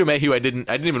 but Peter Mayhew, I didn't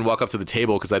even walk up to the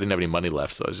table because I didn't have any money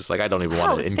left. So I was just like, I don't even Oh,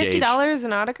 want to it's engage. $50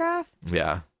 an autograph?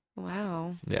 Yeah.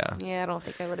 Wow. Yeah. Yeah, I don't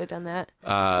think I would have done that.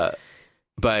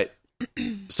 But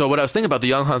so what I was thinking about the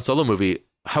young Han Solo movie,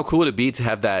 how cool would it be to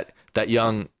have that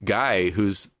young guy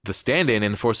who's the stand-in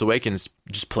in The Force Awakens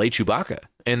just play Chewbacca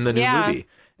in the new Yeah. movie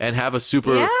and have a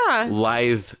super Yeah.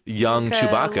 lithe young Like a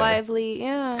Chewbacca? lively,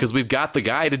 yeah. Because we've got the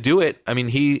guy to do it. I mean,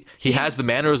 he has the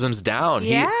mannerisms down.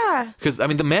 Yeah. Because I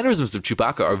mean, the mannerisms of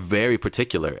Chewbacca are very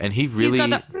particular, and he really He's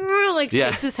got the, like, Yeah.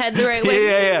 shakes his head the right yeah,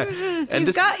 way. yeah. And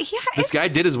this guy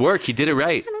did his work. He did it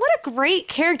right. And what a great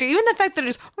character. Even the fact that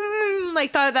it's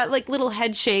like that like little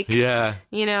head shake, Yeah.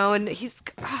 you know, and he's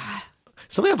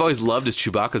Something I've always loved is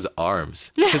Chewbacca's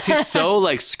arms because he's so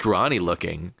like scrawny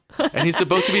looking, and he's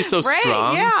supposed to be so right,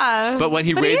 strong. yeah. But when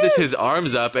he But he raises is. his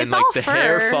arms up and It's like all the fur.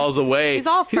 hair falls away, He's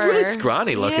all he's really fur.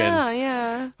 scrawny looking. Yeah,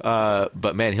 yeah.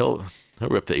 But man, he'll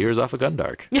rip the ears off of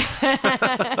Gundark.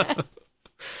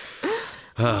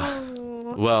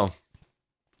 Well,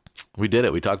 we did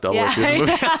it. We talked all the way through the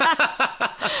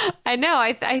movie. I know.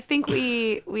 I think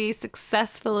we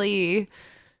successfully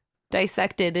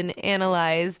dissected and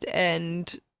analyzed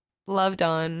and loved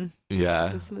on Yeah,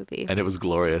 this movie. and it was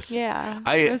glorious. Yeah,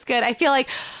 I- it was good. I feel like.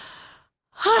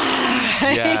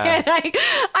 Yeah. And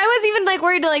I was even like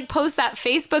worried to like post that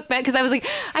Facebook because I was like,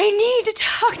 I need to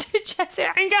talk to Jesse.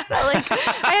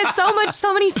 I had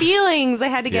so many feelings I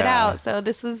had to get Yeah. out. So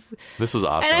this was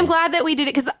awesome. and I'm glad that we did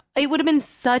it because it would have been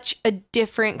such a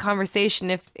different conversation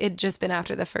if it'd just been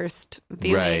after the first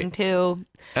viewing Right. too.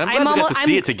 And I'm glad we got to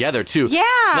see it together too. Yeah.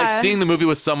 Like seeing the movie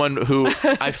with someone who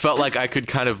I felt like I could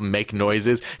kind of make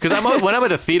noises. Because when I'm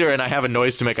at a theater and I have a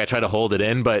noise to make, I try to hold it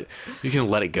in, but you can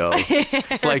let it go.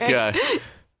 It's like,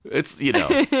 it's, you know,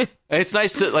 it's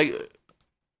nice to like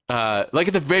at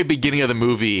the very beginning of the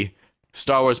movie,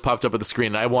 Star Wars popped up at the screen,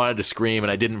 and I wanted to scream,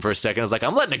 and I didn't for a second. I was like,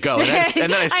 I'm letting it go. And then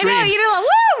I screamed. I know, you did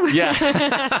woo!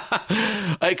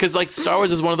 Yeah. Because like Star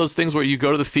Wars is one of those things where you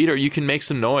go to the theater, you can make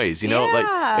some noise, you know?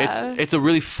 Yeah. Like it's a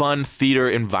really fun theater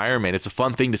environment. It's a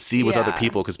fun thing to see with other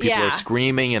people because people are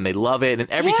screaming and they love it. And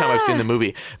every time I've seen the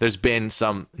movie, there's been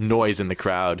some noise in the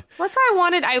crowd. That's what I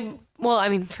wanted. Well, I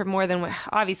mean, for more than what,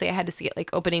 obviously I had to see it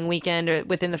like opening weekend or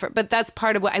within but that's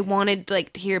part of what I wanted,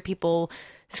 like to hear people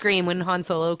scream when Han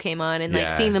Solo came on and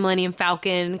like seeing the Millennium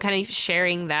Falcon, kind of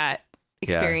sharing that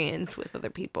experience with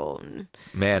other people. And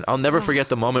man, I'll never forget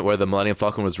the moment where the Millennium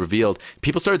Falcon was revealed.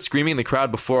 People started screaming in the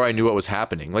crowd before I knew what was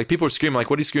happening. Like people were screaming like,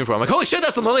 what are you screaming for? I'm like, holy shit,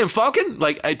 that's the Millennium Falcon.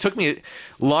 Like it took me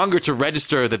longer to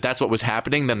register that that's what was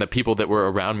happening than the people that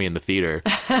were around me in the theater,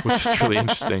 which was really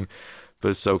interesting, but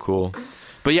it's so cool.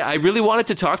 But yeah, I really wanted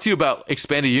to talk to you about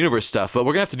expanded universe stuff, but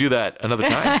we're gonna have to do that another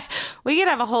time. We could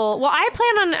have a whole. Well, I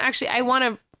plan on actually. I want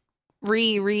to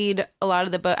reread a lot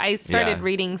of the book. I started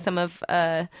reading some of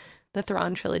the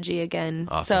Thrawn trilogy again.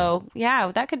 Awesome. So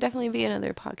yeah, that could definitely be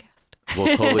another podcast. We'll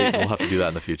have to do that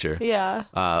in the future. Yeah.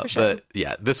 For sure. But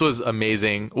yeah, this was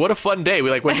amazing. What a fun day. We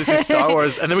like went to see Star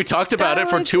Wars, and then we talked about it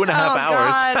for 2.5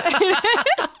 hours.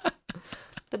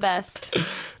 The best. It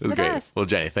was great. Best. Well,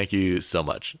 Jenny, thank you so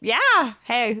much. Yeah.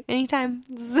 Hey, anytime.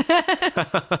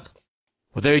 Well,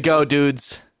 there you go,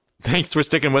 dudes. Thanks for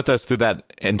sticking with us through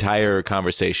that entire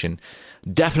conversation.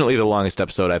 Definitely the longest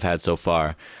episode I've had so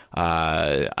far.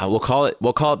 We'll call it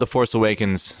The Force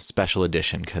Awakens Special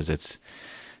Edition because it's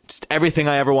just everything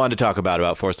I ever wanted to talk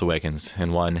about Force Awakens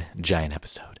in one giant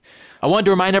episode. I wanted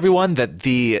to remind everyone that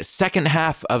the second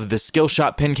half of the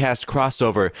Skillshot Pincast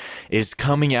crossover is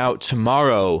coming out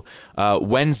tomorrow,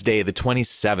 Wednesday, the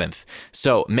 27th.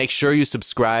 So make sure you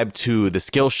subscribe to the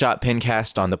Skillshot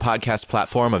Pincast on the podcast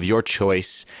platform of your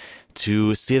choice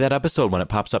to see that episode when it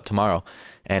pops up tomorrow.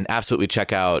 And absolutely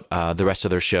check out the rest of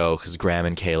their show because Graham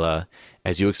and Kayla,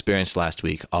 as you experienced last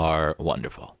week, are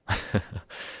wonderful.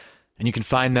 And you can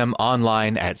find them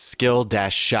online at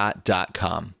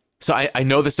skill-shot.com. So I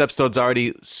know this episode's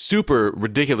already super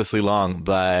ridiculously long,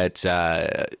 but,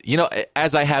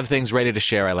 as I have things ready to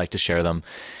share, I like to share them.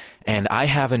 And I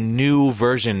have a new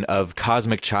version of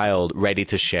Cosmic Child ready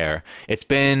to share. It's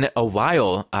been a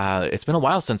while.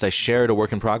 Since I shared a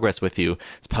work in progress with you.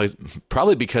 It's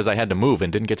probably because I had to move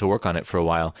and didn't get to work on it for a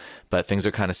while. But things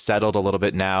are kind of settled a little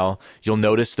bit now. You'll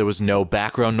notice there was no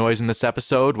background noise in this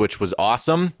episode, which was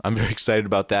awesome. I'm very excited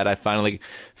about that. I finally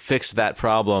fixed that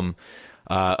problem.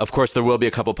 Of course, there will be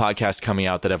a couple podcasts coming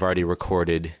out that I've already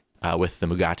recorded with the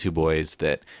Mugatu boys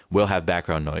that will have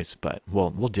background noise, but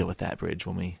we'll deal with that bridge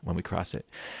when we cross it.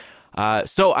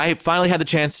 So I finally had the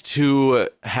chance to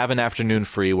have an afternoon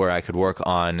free where I could work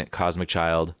on Cosmic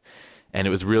Child, and it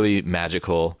was really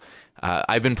magical.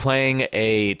 I've been playing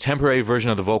a temporary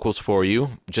version of the vocals for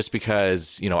you just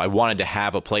because, I wanted to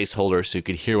have a placeholder so you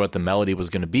could hear what the melody was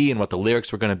going to be and what the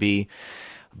lyrics were going to be,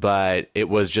 but it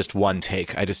was just one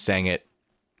take. I just sang it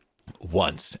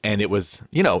once and it was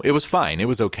fine. It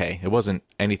was okay. It wasn't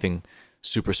anything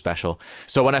super special.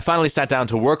 So when I finally sat down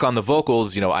to work on the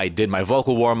vocals, I did my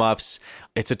vocal warm-ups.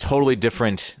 It's a totally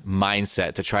different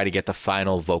mindset to try to get the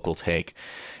final vocal take.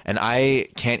 And I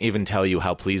can't even tell you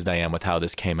how pleased I am with how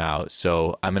this came out.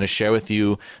 So I'm going to share with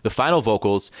you the final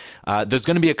vocals. There's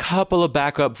going to be a couple of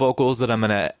backup vocals that I'm going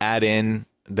to add in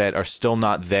that are still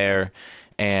not there.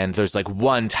 And there's like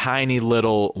one tiny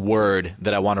little word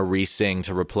that I want to re-sing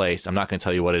to replace. I'm not going to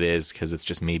tell you what it is because it's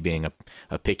just me being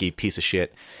a picky piece of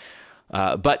shit.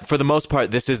 But for the most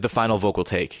part, this is the final vocal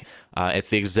take.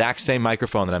 It's the exact same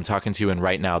microphone that I'm talking to you in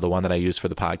right now, the one that I use for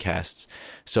the podcasts.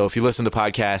 So if you listen to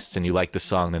podcasts and you like this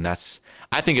song, then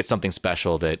I think it's something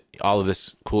special that all of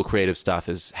this cool creative stuff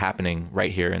is happening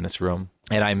right here in this room.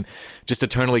 And I'm just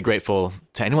eternally grateful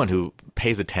to anyone who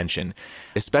pays attention.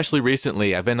 Especially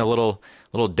recently, I've been a little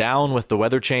down with the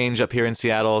weather change up here in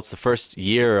Seattle. It's the first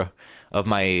year of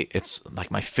it's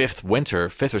like my fifth or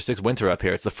sixth winter up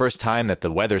here. It's the first time that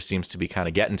the weather seems to be kind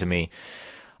of getting to me.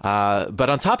 But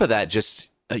on top of that,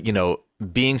 just,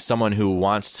 being someone who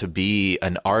wants to be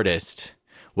an artist,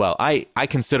 well, I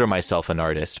consider myself an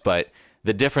artist, but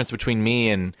the difference between me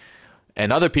and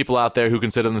other people out there who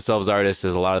consider themselves artists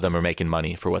is a lot of them are making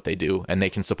money for what they do and they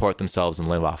can support themselves and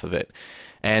live off of it.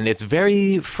 And it's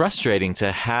very frustrating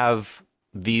to have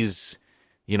these,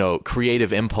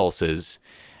 creative impulses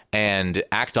and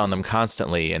act on them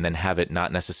constantly and then have it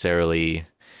not necessarily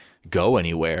go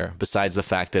anywhere besides the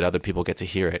fact that other people get to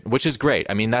hear it, which is great.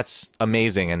 I mean, that's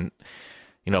amazing. And,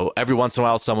 every once in a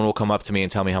while, someone will come up to me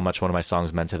and tell me how much one of my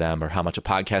songs meant to them or how much a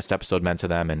podcast episode meant to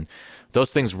them. And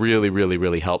those things really, really,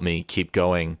 really help me keep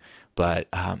going. but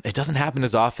it doesn't happen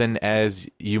as often as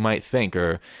you might think,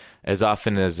 or as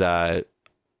often as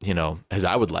as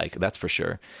I would like, that's for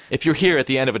sure. If you're here at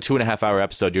the end of a 2.5-hour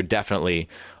episode, you're definitely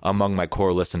among my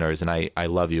core listeners, and I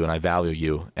love you and I value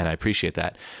you and I appreciate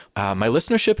that. My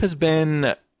listenership has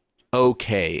been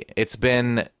okay. It's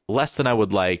been less than I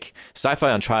would like.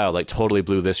 Sci-Fi on Trial totally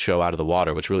blew this show out of the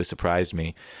water, which really surprised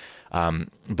me.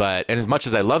 But as much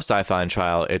as I love Sci-Fi on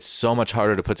Trial, it's so much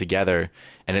harder to put together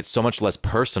and it's so much less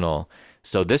personal.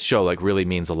 So this show really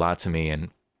means a lot to me, and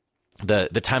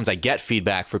the times I get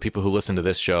feedback for people who listen to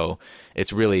this show,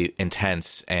 it's really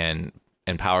intense and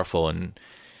powerful and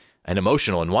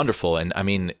emotional and wonderful. And I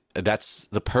mean, that's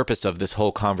the purpose of this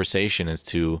whole conversation, is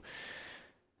to,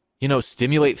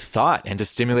 stimulate thought and to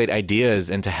stimulate ideas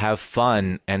and to have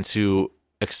fun and to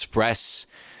express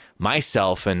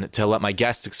myself and to let my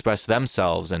guests express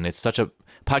themselves. And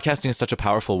podcasting is such a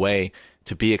powerful way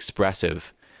to be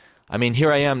expressive. I mean,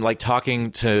 here I am talking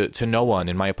to no one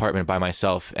in my apartment by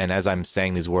myself. And as I'm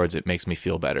saying these words, it makes me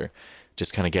feel better,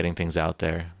 just kind of getting things out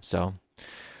there. So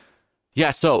yeah.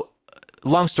 So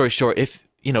long story short, if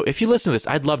you listen to this,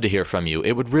 I'd love to hear from you.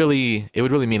 It would really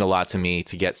mean a lot to me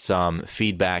to get some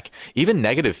feedback, even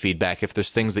negative feedback. If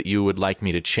there's things that you would like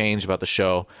me to change about the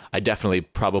show, I definitely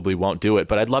probably won't do it,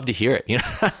 but I'd love to hear it.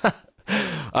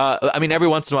 I mean, every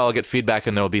once in a while I'll get feedback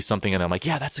and there'll be something and I'm like,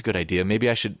 yeah, that's a good idea. Maybe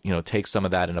I should, take some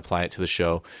of that and apply it to the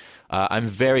show. I'm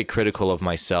very critical of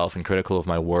myself and critical of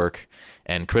my work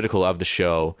and critical of the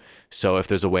show. So if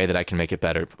there's a way that I can make it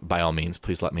better, by all means,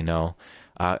 please let me know.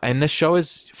 And this show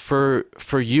is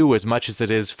for you as much as it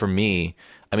is for me.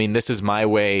 I mean, this is my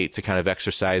way to kind of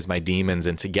exercise my demons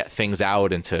and to get things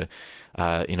out and to,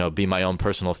 be my own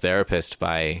personal therapist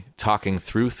by talking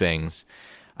through things.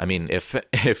 I mean,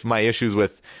 if my issues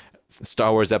with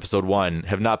Star Wars Episode 1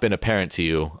 have not been apparent to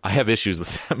you, I have issues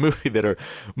with that movie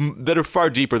that are far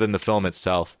deeper than the film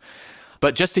itself.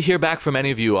 But just to hear back from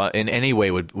any of you in any way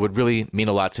would really mean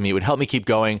a lot to me. It would help me keep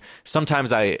going.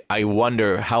 Sometimes I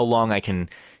wonder how long I can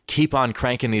keep on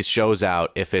cranking these shows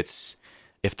out if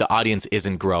the audience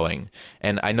isn't growing.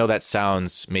 And I know that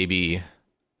sounds maybe,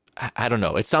 I don't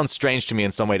know, it sounds strange to me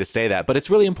in some way to say that, but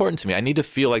it's really important to me. I need to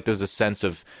feel like there's a sense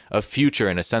of future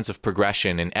and a sense of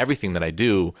progression in everything that I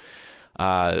do,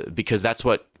 because that's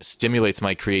what stimulates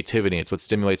my creativity. It's what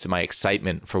stimulates my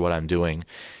excitement for what I'm doing.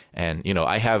 And,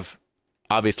 I have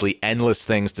obviously endless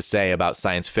things to say about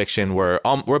science fiction. We're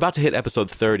about to hit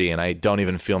episode 30, and I don't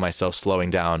even feel myself slowing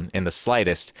down in the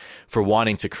slightest for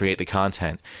wanting to create the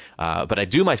content. But I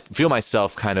do feel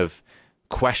myself kind of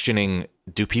questioning,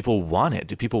 do people want it?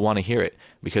 Do people want to hear it?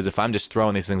 Because if I'm just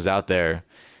throwing these things out there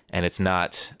and it's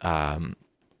not,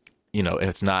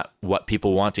 it's not what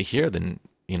people want to hear, then,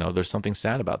 there's something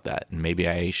sad about that. And maybe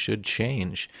I should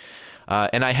change.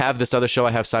 And I have this other show,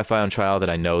 I have Sci-Fi on Trial, that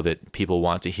I know that people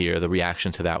want to hear. The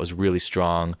reaction to that was really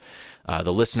strong.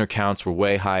 The listener counts were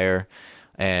way higher.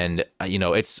 And,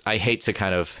 I hate to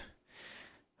kind of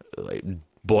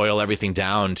boil everything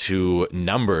down to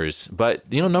numbers,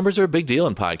 but numbers are a big deal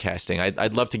in podcasting.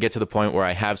 I'd love to get to the point where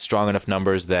I have strong enough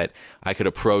numbers that I could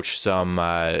approach some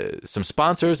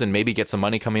sponsors and maybe get some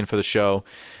money coming in for the show.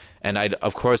 And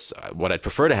of course, what I'd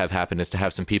prefer to have happen is to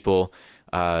have some people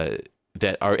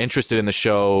that are interested in the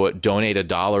show donate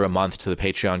 $1 a month to the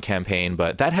Patreon campaign,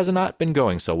 but that has not been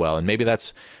going so well. And maybe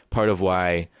that's part of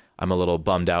why I'm a little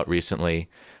bummed out recently.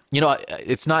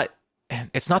 It's not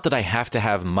that I have to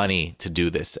have money to do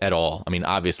this at all. I mean,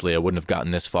 obviously I wouldn't have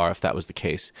gotten this far if that was the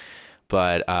case,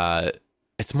 but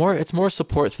it's more a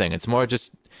support thing. It's more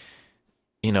just,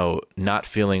 not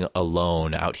feeling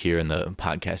alone out here in the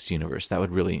podcast universe. That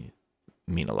would really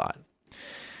mean a lot.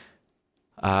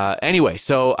 Anyway,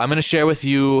 so I'm going to share with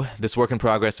you this work in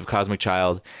progress of Cosmic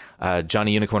Child.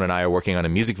 Johnny Unicorn and I are working on a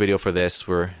music video for this.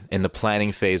 We're in the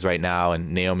planning phase right now,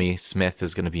 and Naomi Smith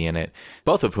is going to be in it,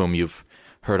 both of whom you've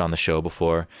heard on the show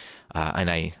before. And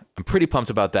I'm pretty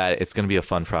pumped about that. It's going to be a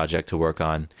fun project to work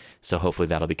on. So hopefully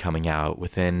that'll be coming out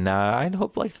within, I'd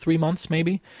hope 3 months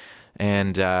maybe.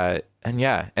 And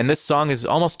yeah, and this song is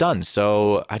almost done.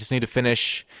 So I just need to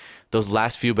finish those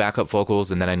last few backup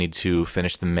vocals, and then I need to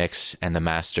finish the mix and the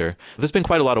master. There's been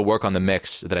quite a lot of work on the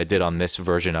mix that I did on this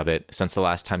version of it since the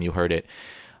last time you heard it,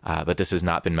 but this has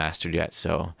not been mastered yet,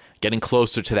 so getting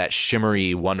closer to that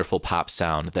shimmery, wonderful pop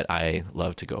sound that I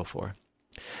love to go for.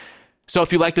 So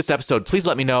if you like this episode, please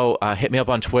let me know. Hit me up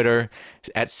on Twitter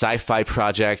at Sci-Fi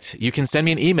Project. You can send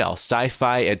me an email,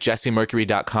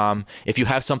 sci-fi@jessemercury.com. If you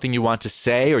have something you want to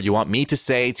say or you want me to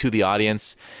say to the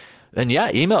audience, then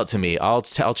yeah, email it to me. I'll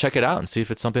check it out and see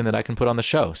if it's something that I can put on the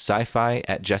show.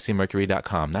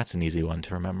 sci-fi@jessemercury.com. That's an easy one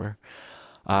to remember.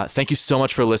 Thank you so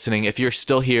much for listening. If you're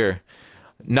still here,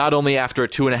 not only after a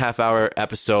 2.5-hour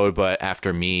episode, but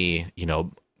after me,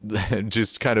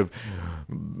 just kind of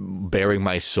bearing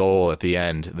my soul at the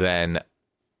end, then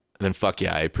fuck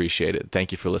yeah, I appreciate it.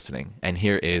 Thank you for listening. And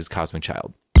here is Cosmic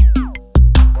Child.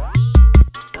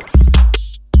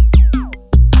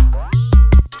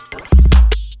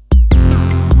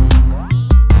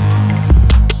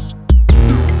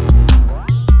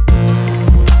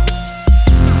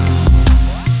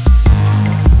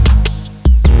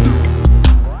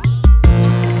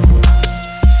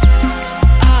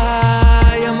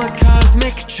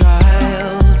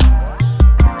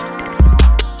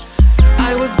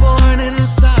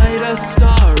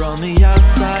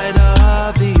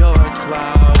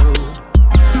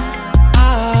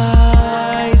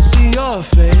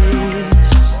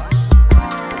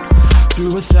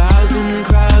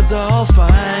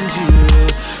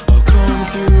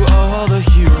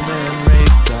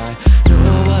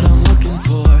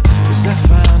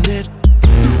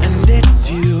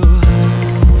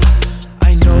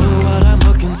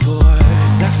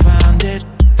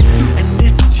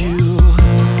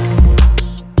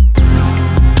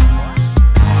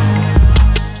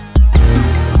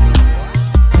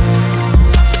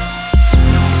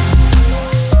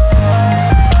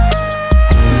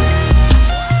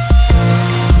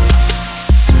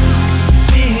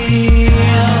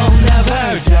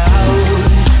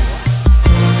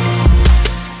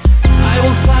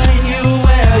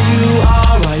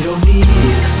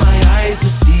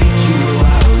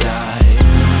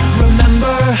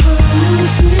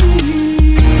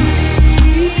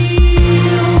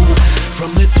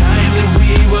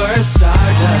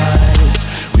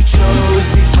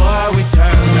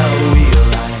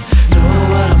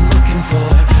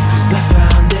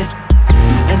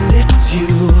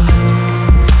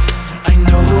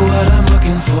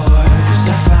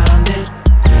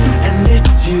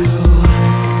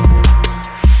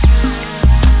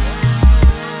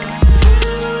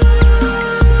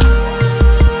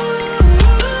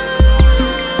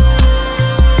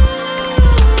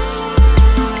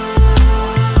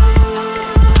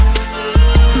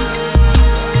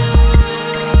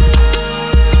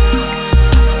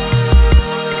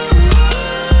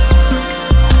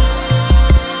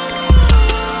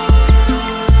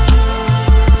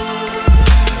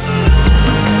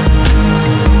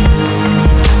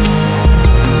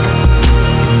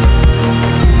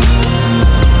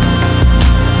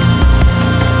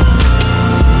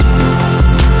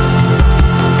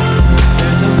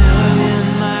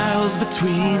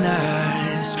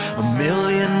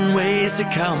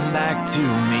 Come back to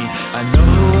me. I know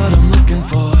what I'm looking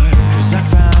for, 'cause I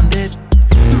found it,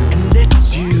 and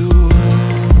it's you.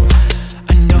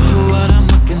 I know what I'm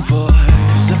looking for,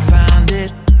 'cause I found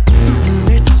it, and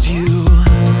it's you.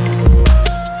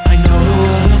 I know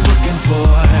what I'm looking for,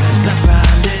 'cause I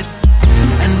found it,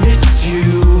 and it's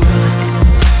you.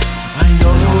 I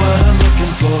know what I'm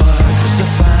looking for, 'cause I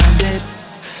found it,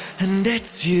 and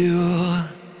it's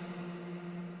you.